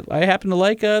 Well, I happen to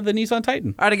like the Nissan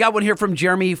Titan. All right, I got one here from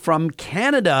Jeremy from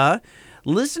Canada.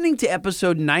 Listening to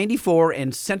episode 94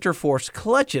 and Center Force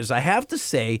clutches, I have to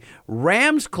say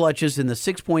Ram's clutches in the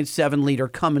 6.7 liter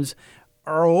Cummins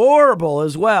are horrible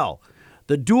as well.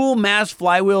 The dual mass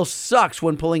flywheel sucks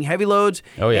when pulling heavy loads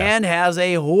and has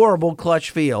a horrible clutch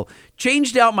feel.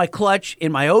 Changed out my clutch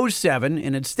in my 07,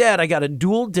 and instead I got a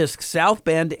dual disc South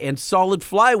Bend and solid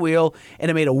flywheel,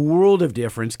 and it made a world of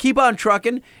difference. Keep on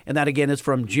trucking, and that again is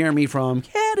from Jeremy from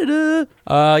Canada.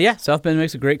 Yeah, South Bend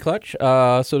makes a great clutch.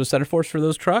 So does Center Force for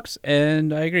those trucks,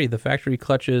 and I agree. The factory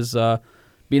clutches,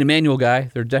 being a manual guy,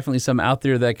 there are definitely some out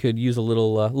there that could use a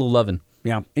little loving.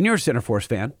 Yeah, and you're a Center Force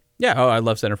fan. Yeah, I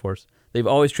love Center Force. They've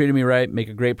always treated me right, make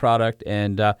a great product,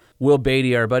 and Will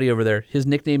Beatty, our buddy over there, his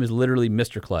nickname is literally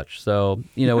Mr. Clutch. So,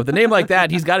 you know, with a name like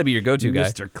that, he's got to be your go-to guy.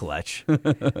 Mr. Clutch.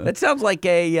 That sounds like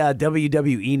a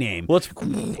WWE name. Well,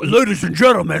 ladies and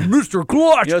gentlemen, Mr.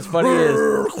 Clutch. You know what's funny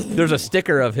is there's a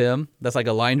sticker of him that's like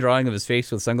a line drawing of his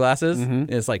face with sunglasses,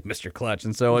 and it's like Mr. Clutch.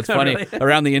 And so it's funny, Really?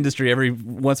 around the industry, every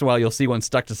once in a while, you'll see one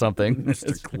stuck to something.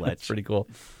 Mr. Clutch. It's pretty cool.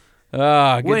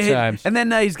 Ah, good times. And then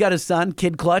he's got his son,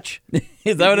 Kid Clutch.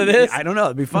 Is that what it is? I don't know.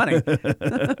 It'd be funny.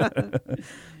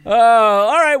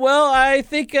 All right. Well, I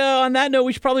think on that note,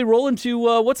 we should probably roll into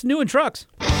what's new in trucks.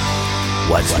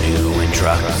 What's new in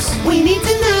trucks? We need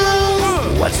to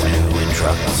know. What's new in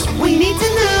trucks? We need to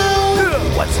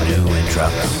know. What's new in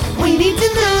trucks? We need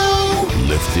to know.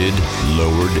 Lifted,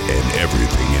 lowered, and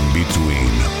everything in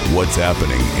between. What's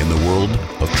happening in the world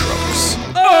of trucks?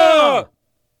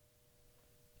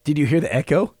 Did you hear the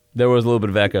echo? There was a little bit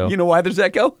of echo. You know why there's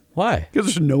echo? Why? Because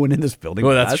there's no one in this building.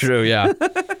 Well, with that's us. true, yeah.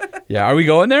 Yeah, are we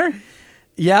going there?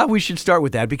 Yeah, we should start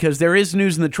with that because there is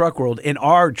news in the truck world, in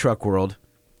our truck world.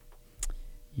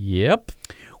 Yep.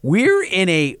 We're in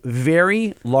a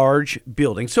very large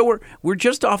building. So we're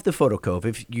just off the Photo Cove.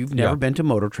 If you've never been to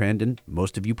Motor Trend, and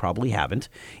most of you probably haven't,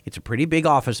 it's a pretty big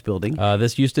office building.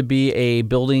 This used to be a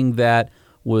building that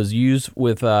was used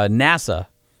with NASA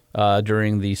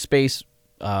during the space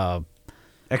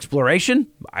exploration.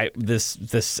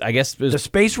 This I guess the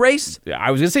space race. I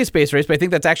was gonna say space race, but I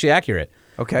think that's actually accurate.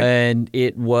 Okay. And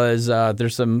it was,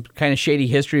 there's some kind of shady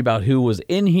history about who was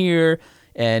in here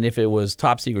and if it was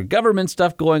top secret government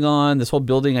stuff going on. This whole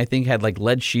building, I think, had like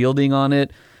lead shielding on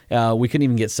it. We couldn't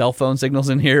even get cell phone signals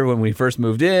in here when we first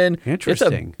moved in.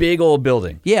 Interesting. It's a big old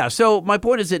building. Yeah, so my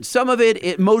point is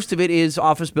that most of it is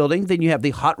office building. Then you have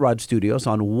the Hot Rod Studios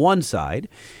on one side.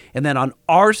 And then on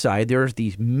our side, there's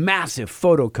these massive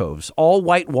photo coves, all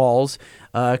white walls,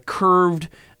 curved.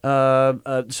 So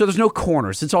there's no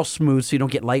corners. It's all smooth, so you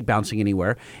don't get light bouncing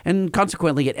anywhere. And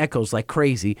consequently, it echoes like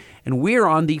crazy. And we're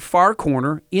on the far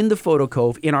corner in the photo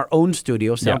cove in our own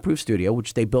studio, soundproof studio,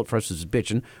 which they built for us as a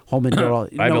bitchin'. Holman did all.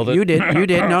 I built it. You did. You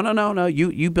did. No.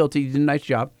 You built it. You did a nice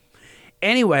job.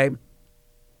 Anyway,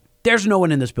 there's no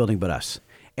one in this building but us.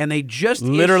 And they just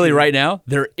Literally issued- right now,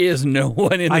 there is no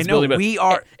one in this I know, building. But we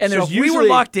are. And so there's if we were usually-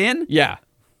 locked in, Yeah.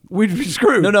 we'd be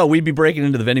screwed. No, we'd be breaking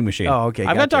into the vending machine. Oh, okay,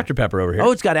 I've got gotcha. Dr. Pepper over here.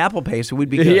 Oh, it's got Apple Pay, so we'd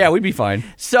be good. yeah, we'd be fine.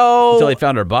 So Until they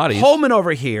found our bodies. Holman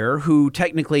over here, who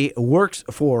technically works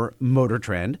for Motor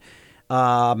Trend,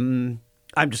 I'm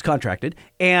just contracted,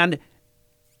 and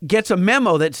gets a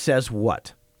memo that says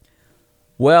what?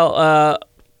 Well,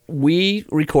 we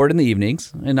record in the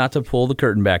evenings, and not to pull the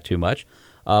curtain back too much,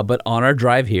 but on our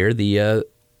drive here, the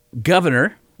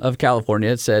governor of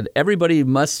California said everybody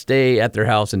must stay at their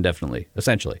house indefinitely,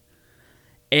 essentially.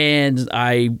 And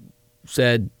I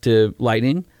said to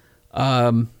Lightning,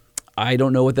 I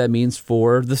don't know what that means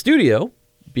for the studio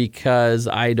because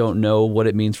I don't know what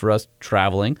it means for us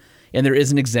traveling. And there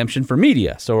is an exemption for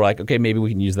media. So we're like, okay, maybe we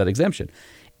can use that exemption.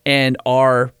 And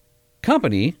our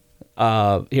company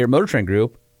here at Motor Trend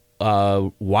Group,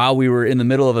 while we were in the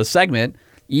middle of a segment,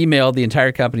 emailed the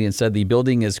entire company and said the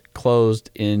building is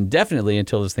closed indefinitely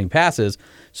until this thing passes.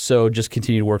 So just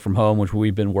continue to work from home, which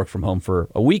we've been work from home for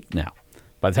a week now.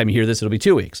 By the time you hear this, it'll be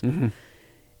 2 weeks. Mm-hmm.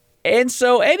 And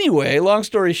so anyway, long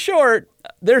story short,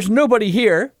 there's nobody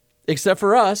here except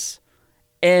for us.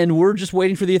 And we're just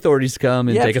waiting for the authorities to come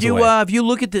and take us away. If you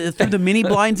look at through the mini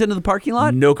blinds into the parking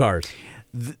lot, No cars.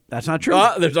 that's not true.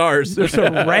 There's ours. There's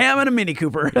a Ram and a Mini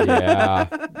Cooper.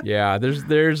 Yeah. There's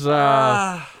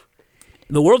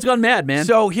the world's gone mad, man.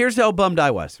 So here's how bummed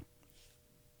I was.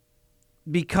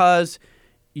 Because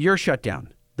you're shut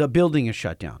down. The building is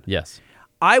shut down. Yes.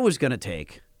 I was going to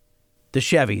take the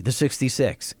Chevy, the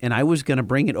 66, and I was going to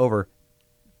bring it over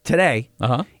today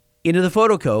into the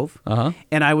photo cove,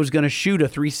 and I was going to shoot a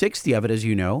 360 of it, as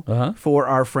you know, for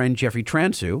our friend Jeffrey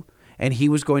Transu, and he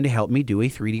was going to help me do a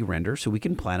 3D render so we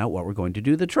can plan out what we're going to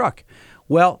do to the truck.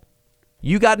 Well,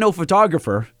 you got no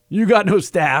photographer. You got no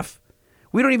staff.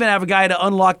 We don't even have a guy to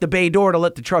unlock the bay door to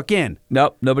let the truck in.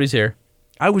 Nope, nobody's here.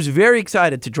 I was very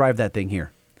excited to drive that thing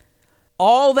here.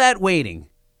 All that waiting.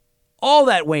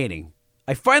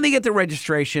 I finally get the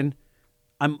registration.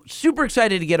 I'm super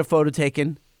excited to get a photo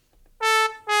taken.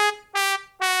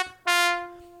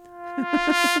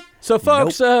 So,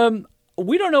 folks,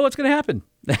 we don't know what's going to happen.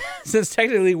 Since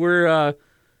technically we're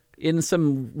in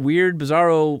some weird,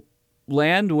 bizarro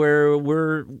land where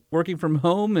we're working from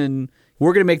home, and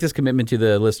we're going to make this commitment to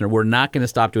the listener. We're not going to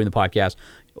stop doing the podcast.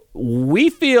 We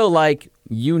feel like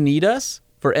you need us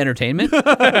for entertainment.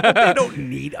 They don't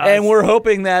need us. And we're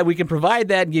hoping that we can provide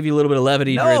that and give you a little bit of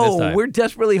levity during this time. We're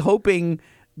desperately hoping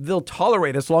they'll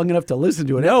tolerate us long enough to listen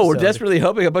to it. No, we're desperately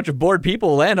hoping a bunch of bored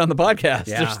people land on the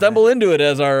podcast or stumble into it,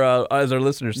 as our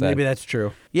listeners said. Maybe that's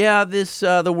true. Yeah,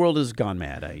 the world has gone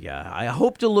mad. I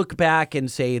hope to look back and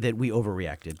say that we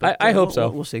overreacted. But, I hope so.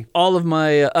 We'll see. All of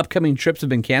my upcoming trips have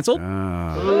been canceled. The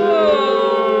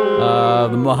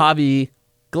Mojave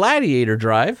Gladiator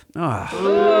Drive.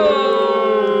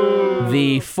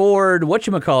 The Ford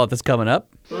whatchamacallit that's coming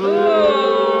up.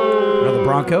 Another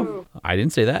Bronco? I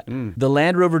didn't say that. The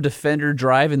Land Rover Defender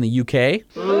Drive in the UK.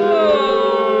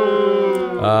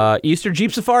 Easter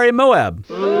Jeep Safari in Moab.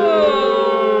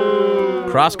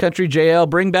 Cross Country JL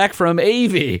Bring Back from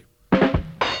AV.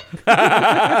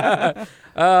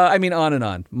 I mean, on and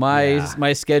on.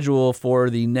 My schedule for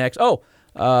the next...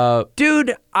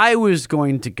 Dude, I was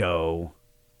going to go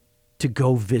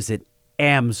visit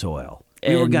Amsoil.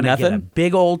 We were going to get a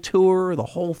big old tour, the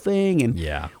whole thing. And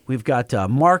we've got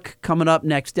Mark coming up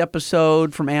next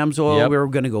episode from Amsoil. Yep. We were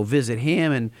going to go visit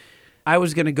him. And I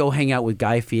was going to go hang out with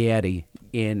Guy Fieri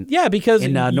in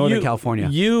Northern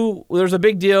California. There's a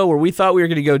big deal where we thought we were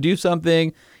going to go do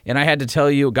something, and I had to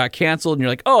tell you it got canceled, and you're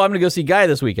like, oh, I'm going to go see Guy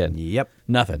this weekend. Yep.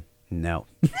 Nothing. No.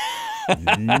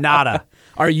 Nada.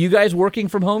 Are you guys working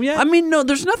from home yet? I mean, no,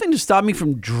 there's nothing to stop me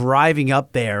from driving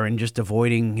up there and just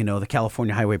avoiding, the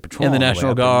California Highway Patrol. And the all way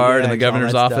National up Guard and the all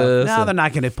governor's that stuff. office. No, they're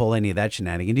not going to pull any of that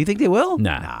shenanigan. Do you think they will?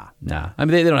 Nah. I mean,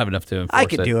 they don't have enough to enforce I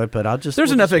could it. do it, but I'll just. There's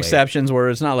we'll enough just wait. exceptions where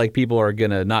it's not like people are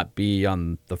going to not be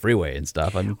on the freeway and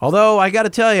stuff. Although, I got to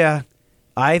tell you,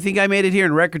 I think I made it here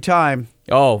in record time.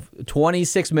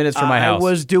 26 minutes from my house. I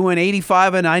was doing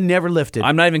 85 and I never lifted.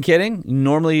 I'm not even kidding.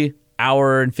 Normally,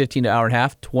 hour and 15 to hour and a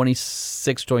half,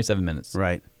 26, 27 minutes.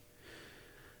 Right.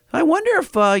 I wonder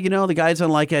if the guys on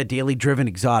like Daily Driven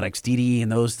Exotics, DD,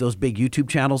 and those big YouTube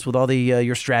channels with all the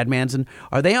your Stradmans, and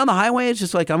are they on the highway? It's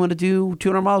just like I'm going to do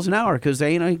 200 miles an hour because there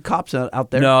ain't any cops out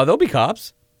there. No, there'll be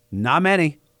cops. Not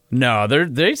many. No,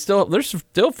 they're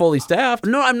still fully staffed.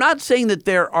 No, I'm not saying that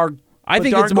there are. I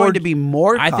think there it's are more going to be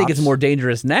more. I think it's cops. more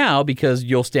dangerous now because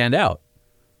you'll stand out.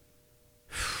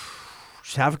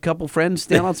 Just have a couple friends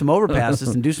stand on some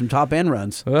overpasses and do some top end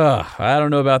runs. Ugh, I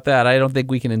don't know about that. I don't think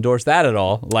we can endorse that at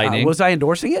all. Lightning. Was I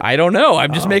endorsing it? I don't know.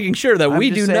 I'm just making sure that we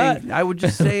do not. I would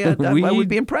just say I would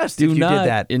be impressed if you did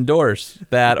that. Endorse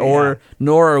that, Yeah.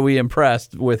 nor are we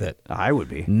impressed with it. I would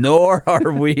be. Nor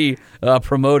are we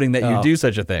promoting that you do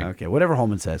such a thing. Okay, whatever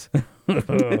Holman says. All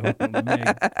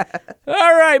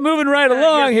right, moving right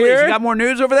along Yes, please. here. You got more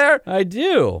news over there? I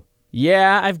do.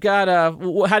 Yeah, I've got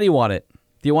how do you want it?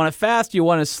 Do you want it fast? Do you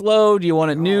want it slow? Do you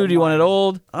want it new? Do you want it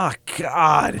old? Oh,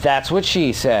 God. That's what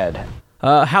she said.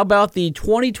 How about the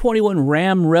 2021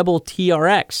 Ram Rebel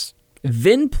TRX?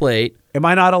 VIN plate. Am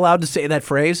I not allowed to say that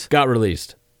phrase? Got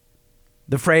released.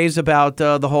 The phrase about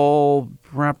the whole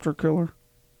Raptor killer?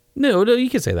 No, you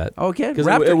can say that. Okay. Because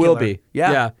Raptor it will killer. be.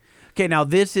 Yeah. Okay, now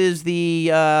this is the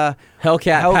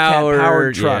Hellcat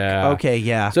powered truck. Yeah. Okay,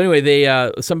 yeah. So anyway,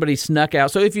 they somebody snuck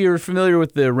out. So if you're familiar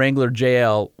with the Wrangler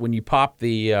JL, when you pop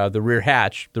the rear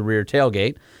hatch, the rear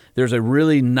tailgate, there's a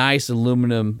really nice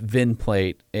aluminum VIN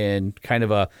plate and kind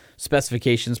of a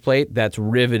specifications plate that's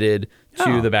riveted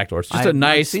to the back door. It's just I've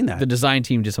not seen that. The design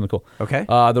team did something cool. Okay.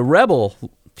 The Rebel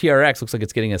TRX looks like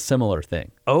it's getting a similar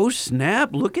thing. Oh,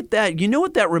 snap. Look at that. You know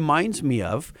what that reminds me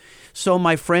of? So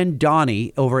my friend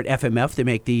Donnie over at FMF, they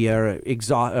make the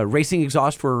racing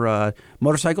exhaust for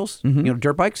motorcycles,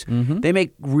 dirt bikes. They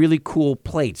make really cool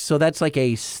plates. So that's like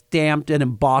a stamped and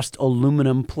embossed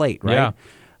aluminum plate, right?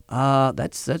 Yeah.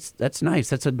 That's nice.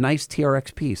 That's a nice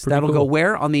TRX piece. Pretty That'll cool. go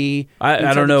where? On the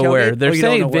I don't know where. They're you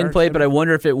don't know saying VIN where? plate, but I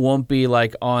wonder if it won't be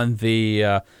like on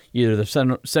the either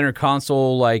the center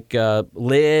console like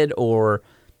lid or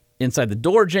inside the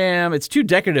door jamb. It's too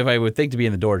decorative, I would think, to be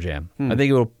in the door jamb. I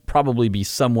think it will probably be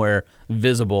somewhere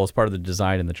visible as part of the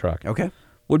design in the truck. Okay.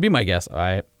 Would be my guess.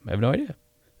 I have no idea.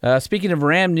 Speaking of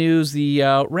Ram news, the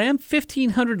Ram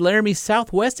 1500 Laramie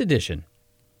Southwest Edition.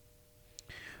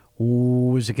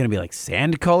 Ooh, is it going to be like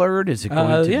sand colored? Is it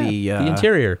going to be the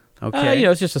interior? Okay.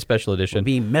 It's just a special edition.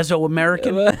 Be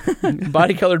Mesoamerican?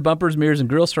 Body colored bumpers, mirrors, and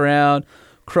grill surround.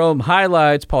 Chrome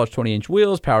highlights, polished 20-inch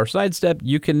wheels, power sidestep,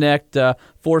 Uconnect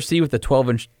 4C with a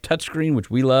 12-inch touchscreen,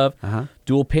 which we love.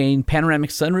 Dual pane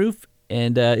panoramic sunroof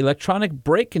and electronic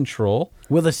brake control.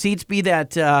 Will the seats be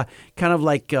that kind of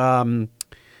like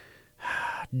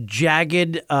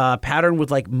jagged pattern with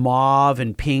like mauve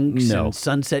and pinks and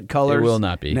sunset colors? It will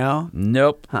not be. No?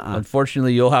 Nope.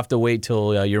 Unfortunately, you'll have to wait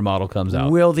till your model comes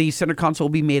out. Will the center console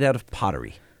be made out of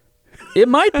pottery? It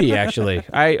might be actually.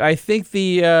 I think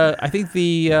the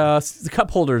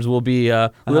cup holders will be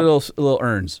little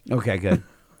urns. Okay, good.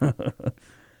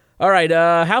 All right.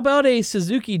 How about a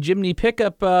Suzuki Jimny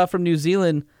pickup from New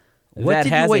Zealand that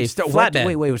has a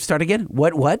flatbed? Wait, start again.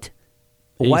 What?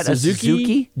 A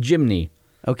Suzuki Jimny.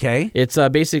 Okay. It's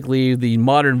basically the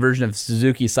modern version of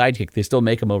Suzuki Sidekick. They still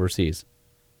make them overseas.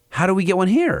 How do we get one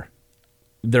here?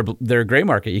 They're gray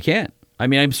market. You can't. I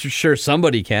mean, I'm sure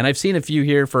somebody can. I've seen a few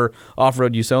here for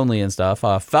off-road use only and stuff.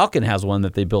 Falcon has one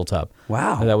that they built up.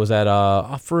 Wow. That was at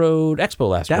Off-Road Expo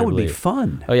last year, That would be believe.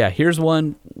 fun. Oh, yeah. Here's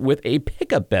one with a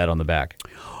pickup bed on the back.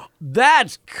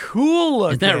 That's cool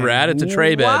looking. Isn't that rad? It's a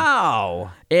tray bed.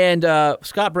 Wow. And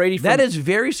Scott Brady from... That is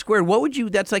very square. What would you...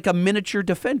 That's like a miniature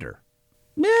Defender.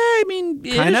 Yeah, I mean...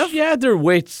 Kind of? Yeah, they're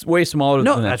way smaller than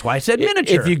that. No, that's why I said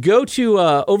miniature. If you go to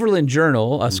Overland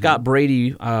Journal, Scott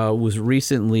Brady was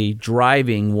recently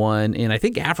driving one in, I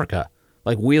think, Africa,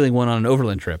 like wheeling one on an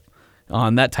overland trip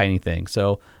on that tiny thing.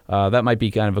 So that might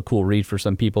be kind of a cool read for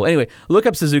some people. Anyway, look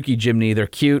up Suzuki Jimny. They're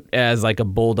cute as like a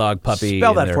bulldog puppy.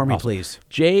 Spell that for me, please.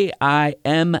 Jimny.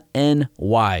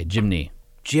 Jimny.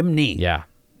 Jimny. Yeah.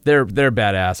 They're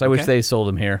badass. I wish they sold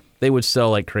them here. They would sell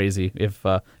like crazy if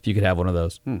you could have one of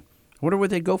those. I wonder what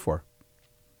they'd go for.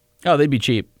 Oh, they'd be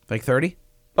cheap. Like 30?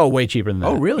 Oh, way cheaper than that.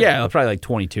 Oh, really? Yeah, probably like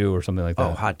 22 or something like that.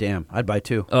 Oh, hot damn. I'd buy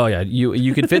 2. Oh, yeah.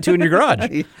 You could fit 2 in your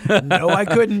garage. No, I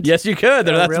couldn't. Yes, you could.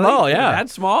 They're that Really? small, yeah. That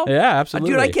small? Yeah,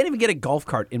 absolutely. Dude, I can't even get a golf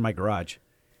cart in my garage.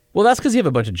 Well, that's because you have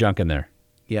a bunch of junk in there.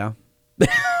 Yeah.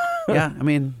 Yeah, I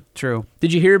mean, true.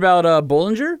 Did you hear about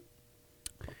Bollinger?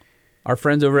 Our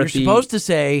friends over You're at the... supposed to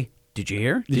say, did you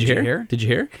hear? Did you hear? Did you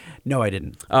hear? No, I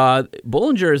didn't.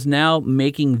 Bollinger is now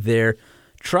making their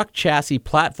truck chassis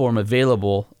platform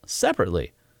available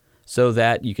separately so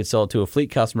that you could sell it to a fleet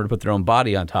customer to put their own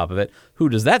body on top of it. Who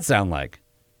does that sound like?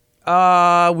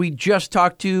 We just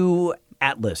talked to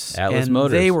Atlas and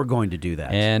Motors. They were going to do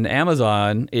that. And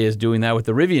Amazon is doing that with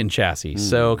the Rivian chassis.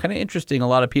 So kind of interesting. A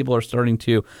lot of people are starting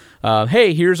to,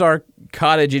 hey, here's our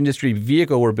cottage industry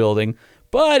vehicle we're building.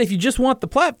 But if you just want the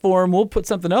platform, we'll put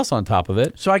something else on top of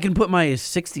it. So I can put my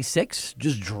 66,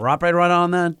 just drop right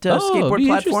on that skateboard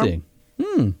platform?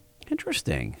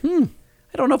 Interesting.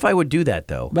 I don't know if I would do that,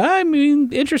 though. I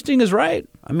mean, interesting is right.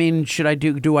 I mean,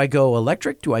 do I go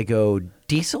electric? Do I go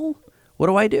diesel? What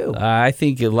do I do? I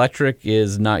think electric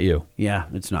is not you. Yeah,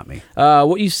 it's not me.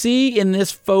 What you see in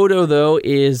this photo, though,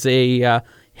 is a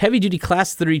heavy-duty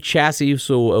Class 3 chassis,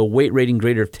 so a weight rating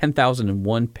greater of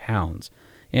 10,001 pounds.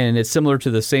 And it's similar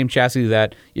to the same chassis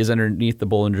that is underneath the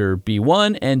Bollinger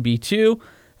B1 and B2.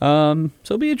 So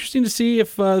it'll be interesting to see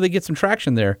if they get some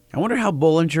traction there. I wonder how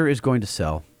Bollinger is going to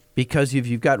sell. Because if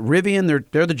you've got Rivian,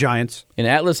 they're the giants. And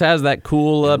Atlas has that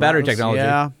cool battery Atlas, technology.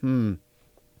 Yeah. I don't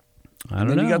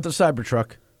know. Then you got the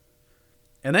Cybertruck.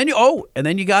 And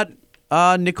then you got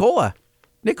Nikola.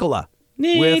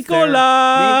 With their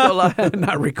Nikola,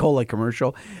 not Ricola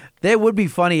commercial. That would be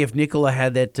funny if Nikola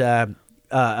had that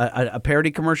a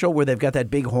parody commercial where they've got that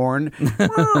big horn.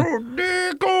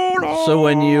 Nikola. So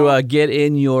when you get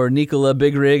in your Nikola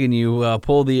big rig and you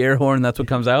pull the air horn, that's what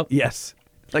comes out? Yes.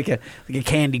 Like a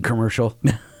candy commercial.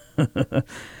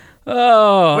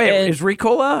 Oh. Wait, is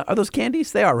Ricola? Are those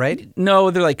candies? They are, right?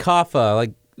 No, they're like Kaffa,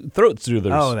 like throat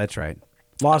soothers. Oh, that's right.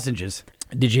 Lozenges.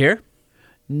 Did you hear?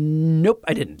 Nope,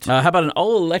 I didn't. How about an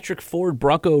all-electric Ford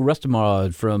Bronco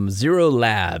Restomod from Zero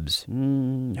Labs?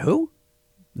 Who?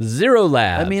 Zero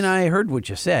Labs. I mean, I heard what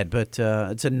you said, but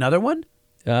it's another one?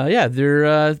 Yeah,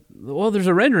 there's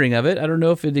a rendering of it. I don't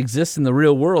know if it exists in the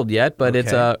real world yet, but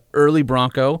it's a early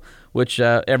Bronco, which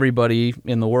everybody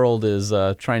in the world is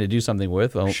trying to do something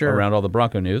with around all the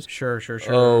Bronco news. Sure.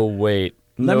 Oh, wait.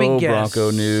 Let me guess.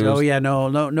 Bronco news. Oh, yeah,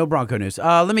 no Bronco news.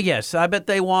 Let me guess. I bet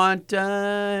they want,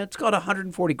 it's got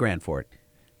 $140,000 for it.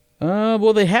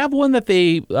 Well, they have one that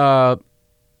they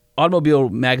Automobile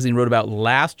Magazine wrote about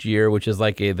last year, which is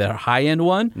like the high-end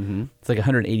one. Mm-hmm. It's like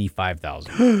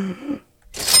 $185,000.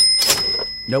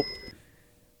 Nope.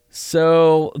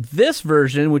 So this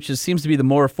version, which seems to be the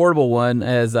more affordable one,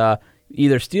 has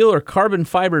either steel or carbon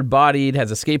fiber bodied,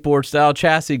 has a skateboard-style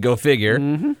chassis, go figure.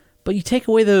 Mm-hmm. But you take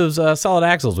away those solid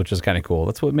axles, which is kind of cool.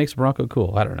 That's what makes a Bronco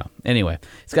cool. I don't know. Anyway,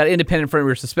 it's got independent front and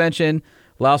rear suspension,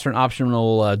 allows for an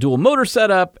optional dual motor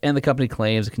setup, and the company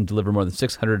claims it can deliver more than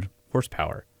 600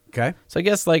 horsepower. Okay. So I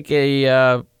guess like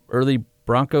a early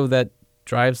Bronco that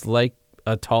drives like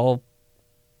a tall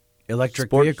electric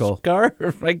sports vehicle car,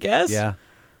 I guess. Yeah.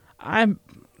 I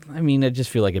just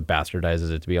feel like it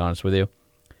bastardizes it, to be honest with you.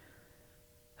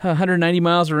 190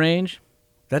 miles of range.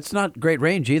 That's not great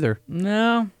range either.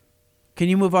 No. Can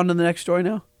you move on to the next story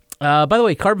now? By the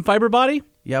way, carbon fiber body?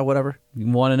 Yeah, whatever. You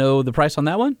want to know the price on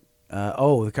that one?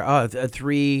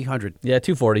 $300. Yeah,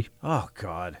 $240. Oh,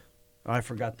 God. I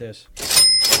forgot this.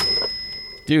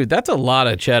 Dude, that's a lot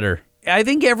of cheddar. I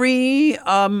think every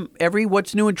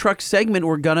What's New in Trucks segment,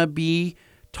 we're going to be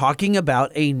talking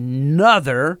about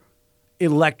another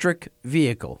electric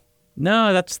vehicle.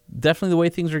 No, that's definitely the way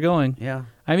things are going. Yeah.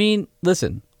 I mean,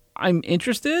 listen, I'm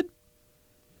interested,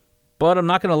 but I'm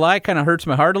not going to lie, it kind of hurts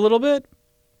my heart a little bit.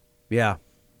 Yeah.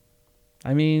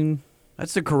 I mean...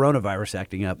 That's the coronavirus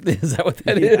acting up. Is that what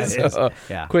that is? It is.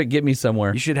 Yeah. Quick, get me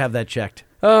somewhere. You should have that checked.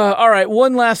 All right,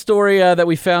 one last story that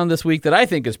we found this week that I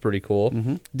think is pretty cool.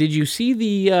 Mm-hmm. Did you see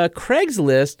the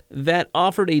Craigslist that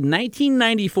offered a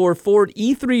 1994 Ford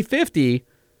E350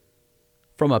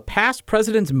 from a past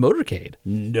president's motorcade?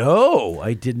 No,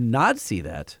 I did not see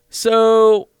that.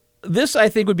 So this, I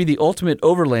think, would be the ultimate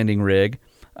overlanding rig.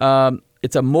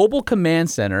 It's a mobile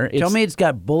command center. Tell me it's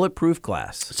got bulletproof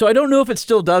glass. So I don't know if it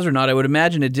still does or not. I would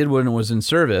imagine it did when it was in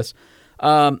service.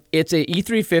 It's a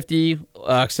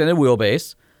E350 extended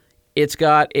wheelbase. It's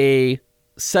got a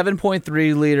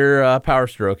 7.3-liter Power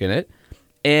Stroke in it.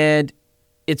 And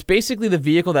it's basically the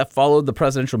vehicle that followed the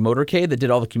presidential motorcade that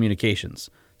did all the communications.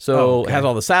 So it has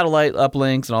all the satellite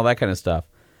uplinks and all that kind of stuff.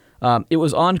 It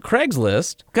was on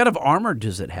Craigslist. What kind of armor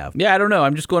does it have? Yeah, I don't know.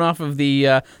 I'm just going off of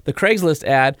the Craigslist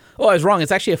ad. Oh, I was wrong.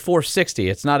 It's actually a 460.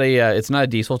 It's not a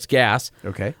diesel. It's gas.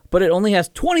 Okay. But it only has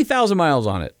 20,000 miles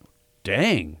on it.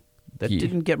 Dang. That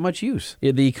didn't get much use.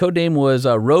 Yeah, the code name was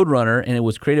Roadrunner, and it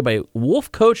was created by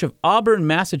Wolf Coach of Auburn,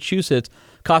 Massachusetts.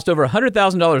 Cost over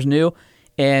 $100,000 new,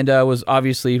 and was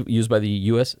obviously used by the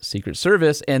U.S. Secret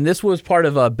Service. And this was part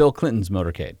of Bill Clinton's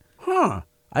motorcade. Huh.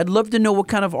 I'd love to know what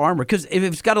kind of armor, because if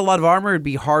it's got a lot of armor, it'd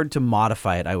be hard to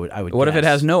modify it. I would. What if it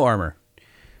has no armor?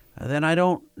 Then I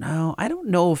don't know. I don't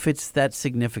know if it's that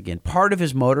significant. Part of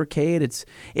his motorcade,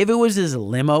 if it was his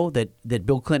limo that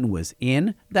Bill Clinton was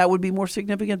in, that would be more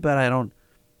significant. But I don't.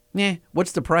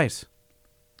 What's the price?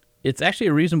 It's actually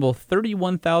a reasonable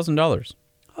 $31,000.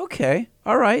 Okay.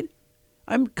 All right.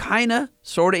 I'm kind of,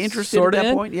 sort of interested at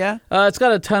that point. Yeah. It's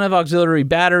got a ton of auxiliary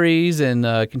batteries and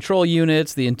control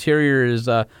units. The interior is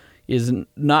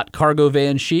not cargo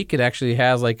van chic. It actually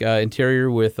has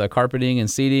interior with carpeting and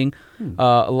seating.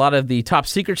 A lot of the top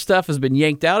secret stuff has been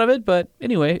yanked out of it, but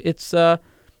anyway, it's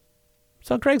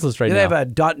on Craigslist right now. Do they have a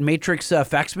dot matrix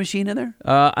fax machine in there?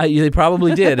 They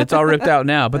probably did. It's all ripped out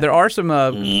now, but there are some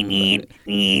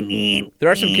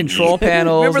control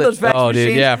panels. Remember those fax machines?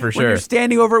 Dude, yeah, for sure. When you're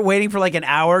standing over it waiting for an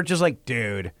hour, just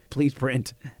dude, please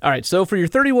print. All right, so for your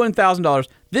 $31,000,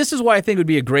 this is why I think it would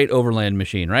be a great overland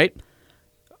machine, right?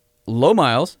 Low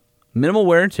miles, minimal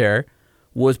wear and tear,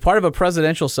 was part of a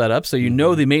presidential setup, so you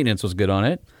know the maintenance was good on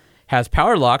it. Has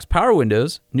power locks, power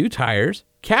windows, new tires,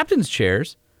 captain's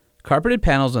chairs, carpeted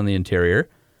panels on the interior,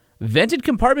 vented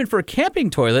compartment for a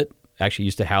camping toilet, actually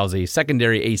used to house a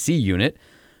secondary AC unit,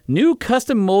 new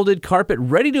custom molded carpet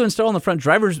ready to install in the front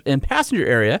driver's and passenger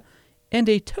area, and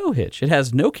a tow hitch. It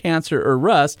has no cancer or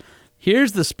rust.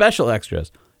 Here's the special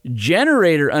extras.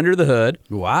 Generator under the hood.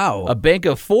 Wow. A bank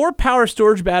of 4 power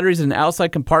storage batteries in an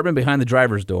outside compartment behind the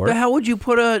driver's door. But how would you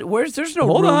put there's no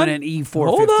room in an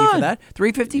E450 for that?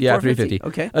 350? Yeah, 450? 350.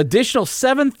 Okay. Additional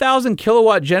 7,000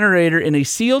 kilowatt generator in a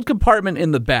sealed compartment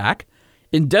in the back.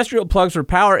 Industrial plugs for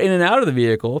power in and out of the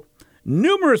vehicle.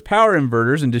 Numerous power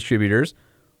inverters and distributors.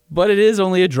 But it is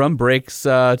only a drum brakes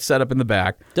setup in the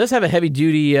back. Does have a heavy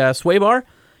duty sway bar.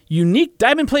 Unique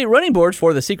diamond plate running boards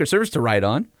for the Secret Service to ride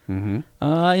on. Mm-hmm.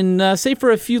 And save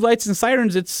for a few lights and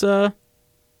sirens, it's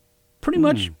pretty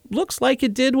much looks like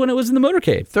it did when it was in the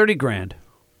motorcade. $30,000.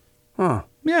 Huh.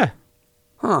 Yeah.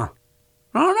 Huh.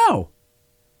 I don't know.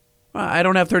 I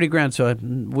don't have $30,000, so I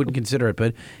wouldn't consider it.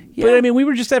 But yeah. But I mean, we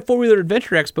were just at 4-Wheeler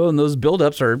Adventure Expo, and those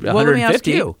buildups are $150. Well, let me ask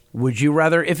you: would you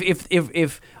rather,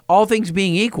 if all things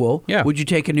being equal, would you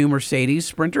take a new Mercedes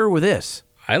Sprinter with this?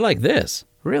 I like this.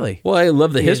 Really? Well, I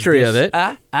love the history of it.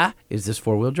 Is this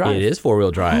 4-wheel drive? It is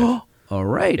 4-wheel drive. All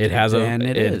right. It has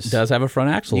it does have a front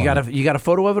axle. You got a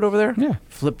photo of it over there? Yeah.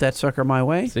 Flip that sucker my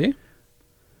way. See?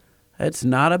 It's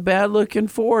not a bad looking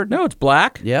Ford. No, it's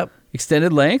black. Yep.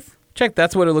 Extended length. Check,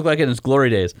 that's what it looked like in its glory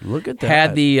days. Look at that.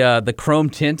 Had the chrome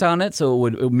tint on it, so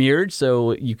it mirrored,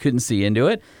 so you couldn't see into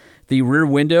it. The rear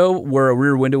window, where a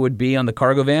rear window would be on the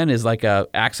cargo van, is like a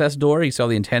access door. You saw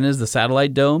the antennas, the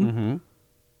satellite dome. Mm-hmm.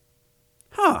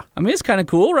 Huh. I mean, it's kind of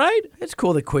cool, right? It's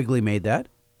cool that Quigley made that.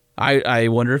 I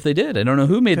wonder if they did. I don't know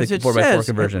who made the 4x4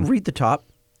 conversion. Read the top.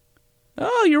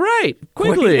 Oh, you're right.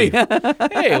 Quigley.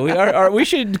 Hey, we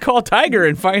should call Tiger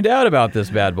and find out about this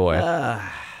bad boy.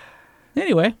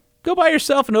 Anyway, go buy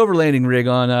yourself an overlanding rig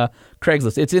on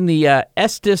Craigslist. It's in the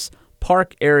Estes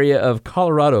Park area of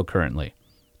Colorado currently.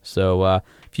 So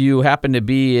if you happen to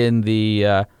be in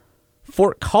the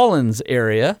Fort Collins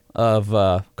area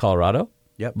of Colorado,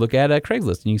 look at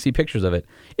Craigslist, and you can see pictures of it.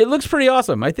 It looks pretty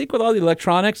awesome. I think with all the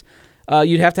electronics,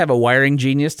 you'd have to have a wiring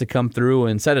genius to come through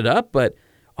and set it up, but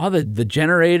all the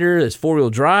generator, this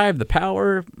 4-wheel drive, the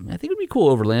power, I think it would be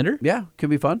cool, Overlander. Yeah, could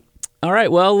be fun. All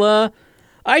right, well,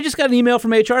 I just got an email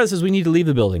from HR that says we need to leave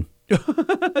the building.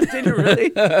 Did you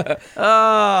really?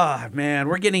 Oh, man,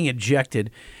 we're getting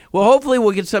ejected. Well, hopefully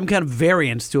we'll get some kind of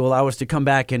variance to allow us to come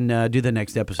back and do the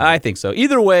next episode. I think so.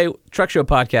 Either way, Truck Show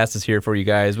Podcast is here for you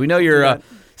guys. We know you're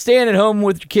staying at home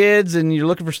with your kids and you're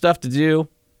looking for stuff to do.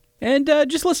 And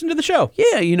just listen to the show.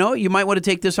 Yeah, you might want to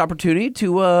take this opportunity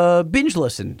to binge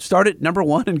listen. Start at number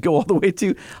 1 and go all the way to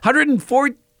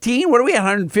 114. What are we at,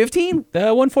 115?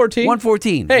 114.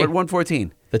 114. Hey. We're at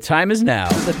 114. The time is now.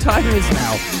 The time is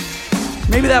now.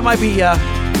 Maybe that might be a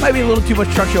little too much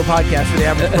Truck Show Podcast for the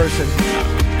average person.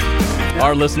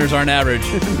 Our listeners aren't average.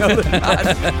 No, they're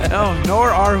not. No, nor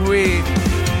are we.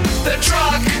 The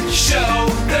Truck Show,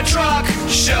 the Truck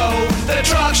Show, the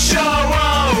Truck Show.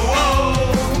 Oh,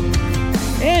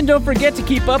 oh. And don't forget to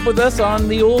keep up with us on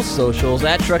the old socials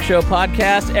at Truck Show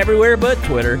Podcast, everywhere but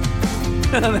Twitter.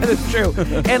 That is true.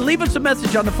 And leave us a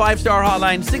message on the 5-star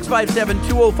hotline,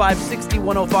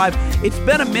 657-205-6105. It's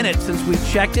been a minute since we've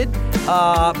checked it,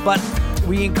 but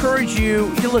we encourage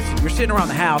you, listen, you're sitting around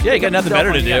the house. Yeah, you got nothing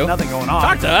better to do. You got nothing going on.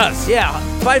 Talk to us. Yeah,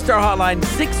 5-star hotline,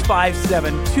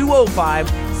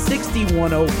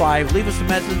 657-205-6105. Leave us a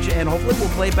message, and hopefully we'll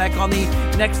play back on the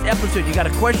next episode. You got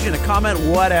a question, a comment,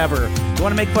 whatever. You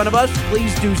want to make fun of us?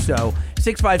 Please do so.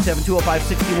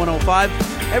 657-205-6105.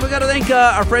 And we got to thank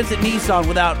our friends at Nissan,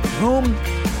 without whom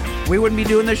we wouldn't be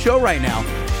doing this show right now.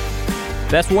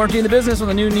 Best warranty in the business on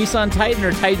the new Nissan Titan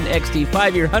or Titan XT.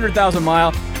 5-year,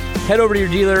 100,000-mile. Head over to your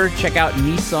dealer. Check out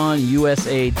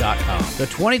NissanUSA.com. The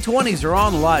 2020s are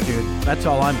on the lot, dude. That's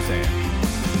all I'm saying.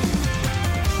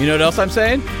 You know what else I'm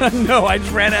saying? No, I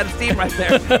just ran out of steam right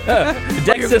there.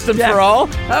 Deck systems for all.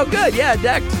 Oh, good. Yeah,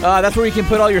 Deck. That's where you can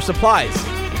put all your supplies.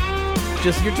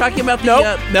 Just you're talking about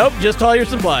the Nope, just all your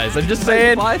supplies. I'm just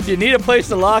saying you need a place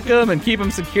to lock them and keep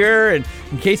them secure, and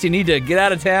in case you need to get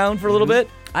out of town for a little bit.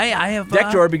 I have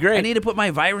Deck drawer would be great. I need to put my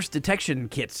virus detection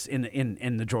kits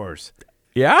in the drawers.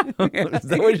 Yeah?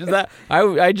 Is that?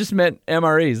 I just meant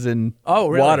MREs and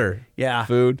water. Yeah.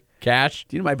 Food, cash.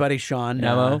 Do you know my buddy Sean?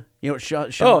 Ammo. You know Sean?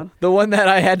 Oh, the one that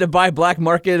I had to buy black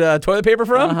market toilet paper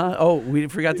from? Uh-huh. Oh, we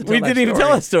forgot to tell We didn't even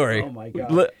tell that story. Oh, my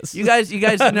God. You guys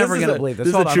are never going to believe this.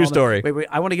 This is a true story. Wait.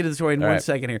 I want to get to the story in 1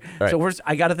 second here. Right. So first,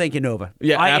 I got to thank Innova.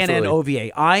 Yeah,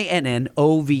 absolutely.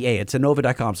 INNOVA. It's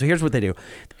Innova.com. So here's what they do.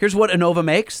 Here's what Innova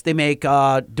makes. They make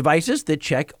devices that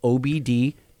check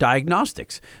OBD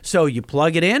diagnostics. So you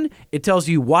plug it in, it tells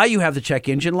you why you have the check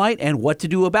engine light and what to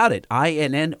do about it.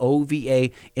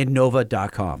 INNOVA,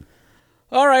 Innova.com.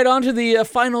 All right, on to the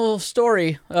final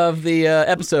story of the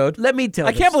episode. Let me tell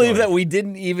I can't believe that we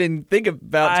didn't even think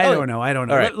about I don't know.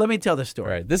 All right. Let me tell this story.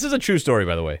 All right. This is a true story,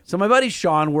 by the way. So my buddy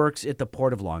Sean works at the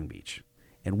Port of Long Beach,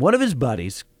 and one of his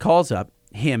buddies calls up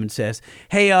him and says,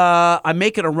 hey, I'm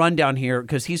making a run down here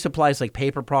because he supplies like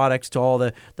paper products to all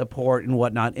the port and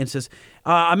whatnot, and says,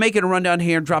 I'm making a run down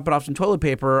here and dropping off some toilet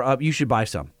paper. You should buy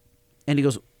some. And he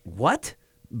goes, what?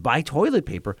 Buy toilet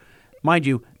paper? Mind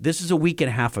you, this is a week and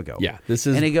a half ago. Yeah, this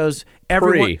is And he goes,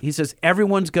 he says,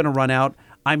 everyone's going to run out.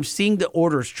 I'm seeing the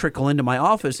orders trickle into my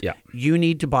office. Yeah. You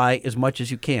need to buy as much as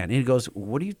you can. And he goes,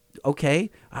 okay,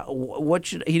 what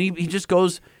should, he just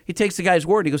goes, he takes the guy's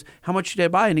word. He goes, how much should I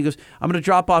buy? And he goes, I'm going to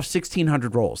drop off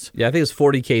 1,600 rolls. Yeah, I think it's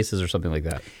 40 cases or something like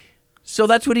that. So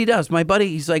that's what he does. My buddy,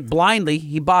 he's like blindly,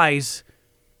 he buys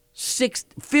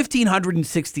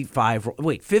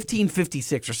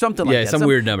 1556 or something like that. Yeah, some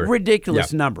weird number.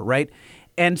 Ridiculous number, right?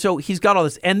 And so he's got all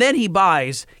this. And then he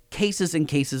buys cases and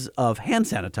cases of hand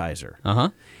sanitizer. Uh-huh.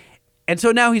 And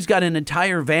so now he's got an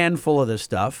entire van full of this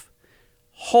stuff.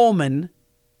 Holman,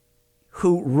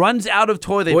 who runs out of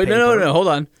toilet paper. No, hold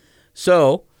on.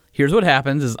 So here's what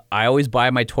happens is I always buy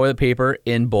my toilet paper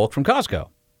in bulk from Costco.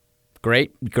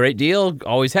 Great deal.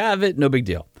 Always have it. No big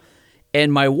deal.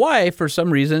 And my wife, for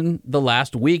some reason, the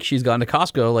last week she's gone to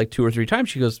Costco like 2 or 3 times.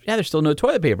 She goes, yeah, there's still no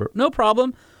toilet paper. No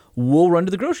problem. We'll run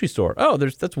to the grocery store. Oh,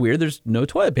 that's weird. There's no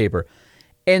toilet paper.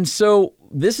 And so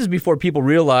this is before people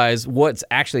realize what's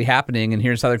actually happening. And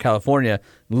here in Southern California,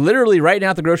 literally right now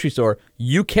at the grocery store,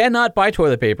 you cannot buy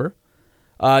toilet paper.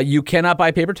 You cannot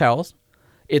buy paper towels.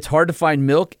 It's hard to find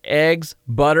milk, eggs,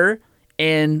 butter,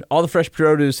 and all the fresh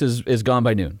produce is gone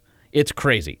by noon. It's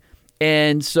crazy.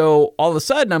 And so all of a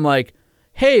sudden I'm like,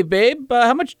 hey, babe,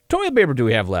 how much toilet paper do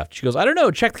we have left? She goes, I don't know.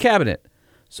 Check the cabinet.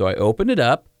 So I open it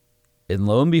up, and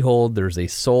lo and behold, there's a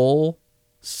sole,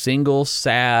 single,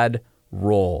 sad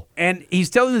roll. And he's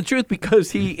telling the truth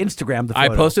because he Instagrammed the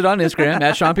photo. I posted on Instagram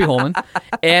at Sean P. Holman,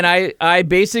 and I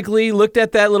basically looked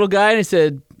at that little guy and I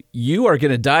said, you are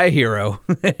going to die a hero.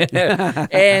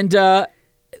 And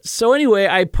so anyway,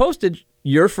 I posted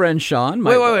your friend Sean.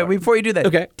 Wait. Before you do that,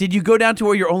 okay. Did you go down to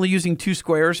where you're only using 2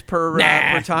 squares per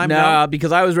time? No,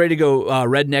 because I was ready to go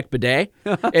redneck bidet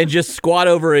and just squat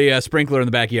over a sprinkler in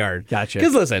the backyard. Gotcha.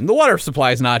 Because listen, the water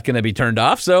supply is not going to be turned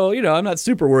off, so I'm not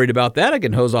super worried about that. I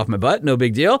can hose off my butt, no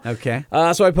big deal. Okay.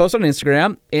 So I post on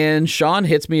Instagram, and Sean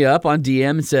hits me up on DM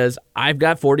and says, I've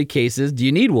got 40 cases. Do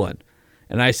you need one?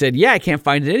 And I said, yeah, I can't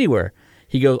find it anywhere.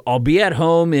 He goes, I'll be at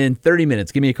home in 30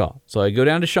 minutes. Give me a call. So I go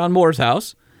down to Sean Moore's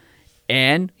house.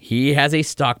 And he has a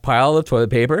stockpile of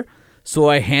toilet paper. So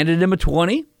I handed him a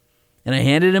 20, and I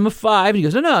handed him a 5. And he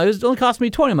goes, no, it only cost me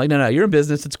 20. I'm like, no, you're in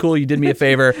business. It's cool. You did me a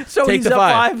favor. So take he's the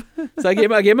up 5. So I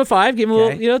gave him a 5. Gave him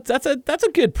Okay. a little, that's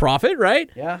a good profit, right?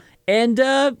 Yeah. And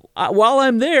while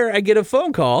I'm there, I get a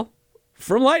phone call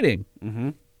from Lightning. Mm-hmm.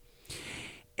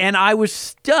 And I was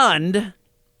stunned.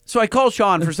 So I call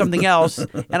Sean for something else,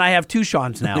 and I have 2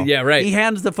 Seans now. Yeah, right. He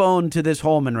hands the phone to this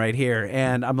Holman right here,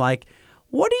 and I'm like,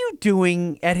 what are you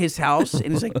doing at his house?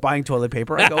 And he's like, buying toilet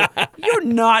paper. I go, you're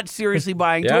not seriously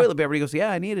buying toilet paper. He goes,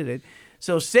 yeah, I needed it.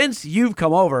 So since you've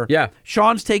come over,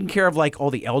 Sean's taking care of like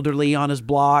all the elderly on his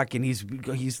block, and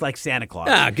he's like Santa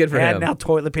Claus. Good for him. And now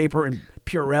toilet paper and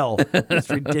Purell.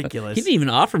 It's ridiculous. He didn't even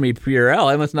offer me Purell.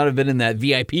 I must not have been in that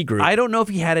VIP group. I don't know if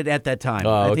he had it at that time.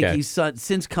 I think he's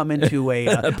since come into a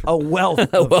wealth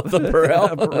of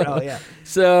Purell. Purell, yeah.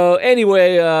 So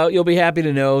anyway, you'll be happy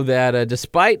to know that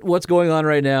despite what's going on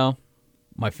right now,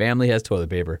 my family has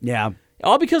toilet paper. Yeah.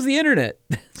 All because of the internet.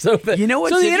 So you know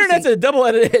what's the internet's a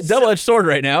double-edged sword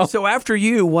right now. So after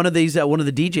you, one of the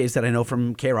DJs that I know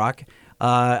from K-Rock,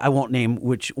 I won't name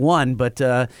which one, but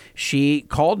she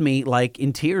called me like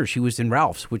in tears. She was in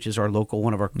Ralph's, which is our local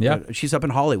one of our. She's up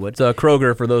in Hollywood. It's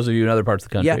Kroger for those of you in other parts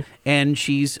of the country. Yeah, and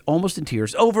she's almost in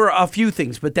tears over a few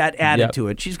things, but that added to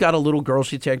it. She's got a little girl.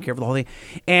 She's taking care of the whole thing,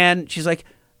 and she's like,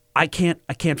 I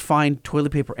can't find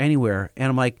toilet paper anywhere, and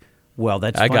I'm like, well,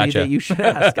 that's funny that you should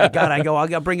ask. I got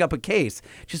to bring up a case.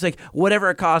 She's like,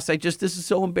 whatever it costs, this is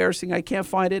so embarrassing. I can't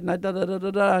find it.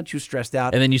 And she was stressed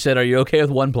out. And then you said, are you okay with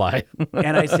one ply?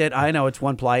 And I said, I know, it's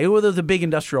one ply. It was the big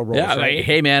industrial rollers. Yeah, right?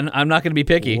 Hey, man, I'm not going to be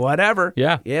picky. Whatever.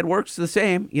 Yeah. It works the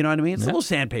same. You know what I mean? It's a little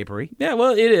sandpapery. Yeah,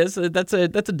 well, it is. That's a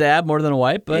dab more than a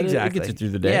wipe, but it gets you through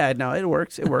the day. Yeah, no, it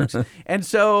works. It works. And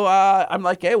so I'm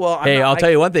like, hey, well. I'll tell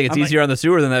you one thing. It's easier on the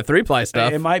sewer than that 3-ply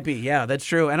stuff. It might be. Yeah, that's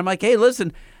true. And I'm like, hey,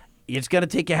 listen. It's going to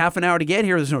take you half an hour to get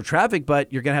here. There's no traffic,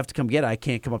 but you're going to have to come get it. I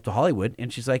can't come up to Hollywood.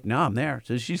 And she's like, no, I'm there.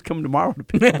 So she's coming tomorrow to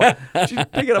pick up she's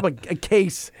picking up a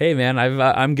case. Hey, man,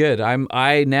 I'm good.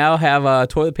 I now have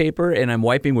toilet paper, and I'm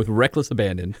wiping with reckless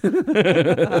abandon.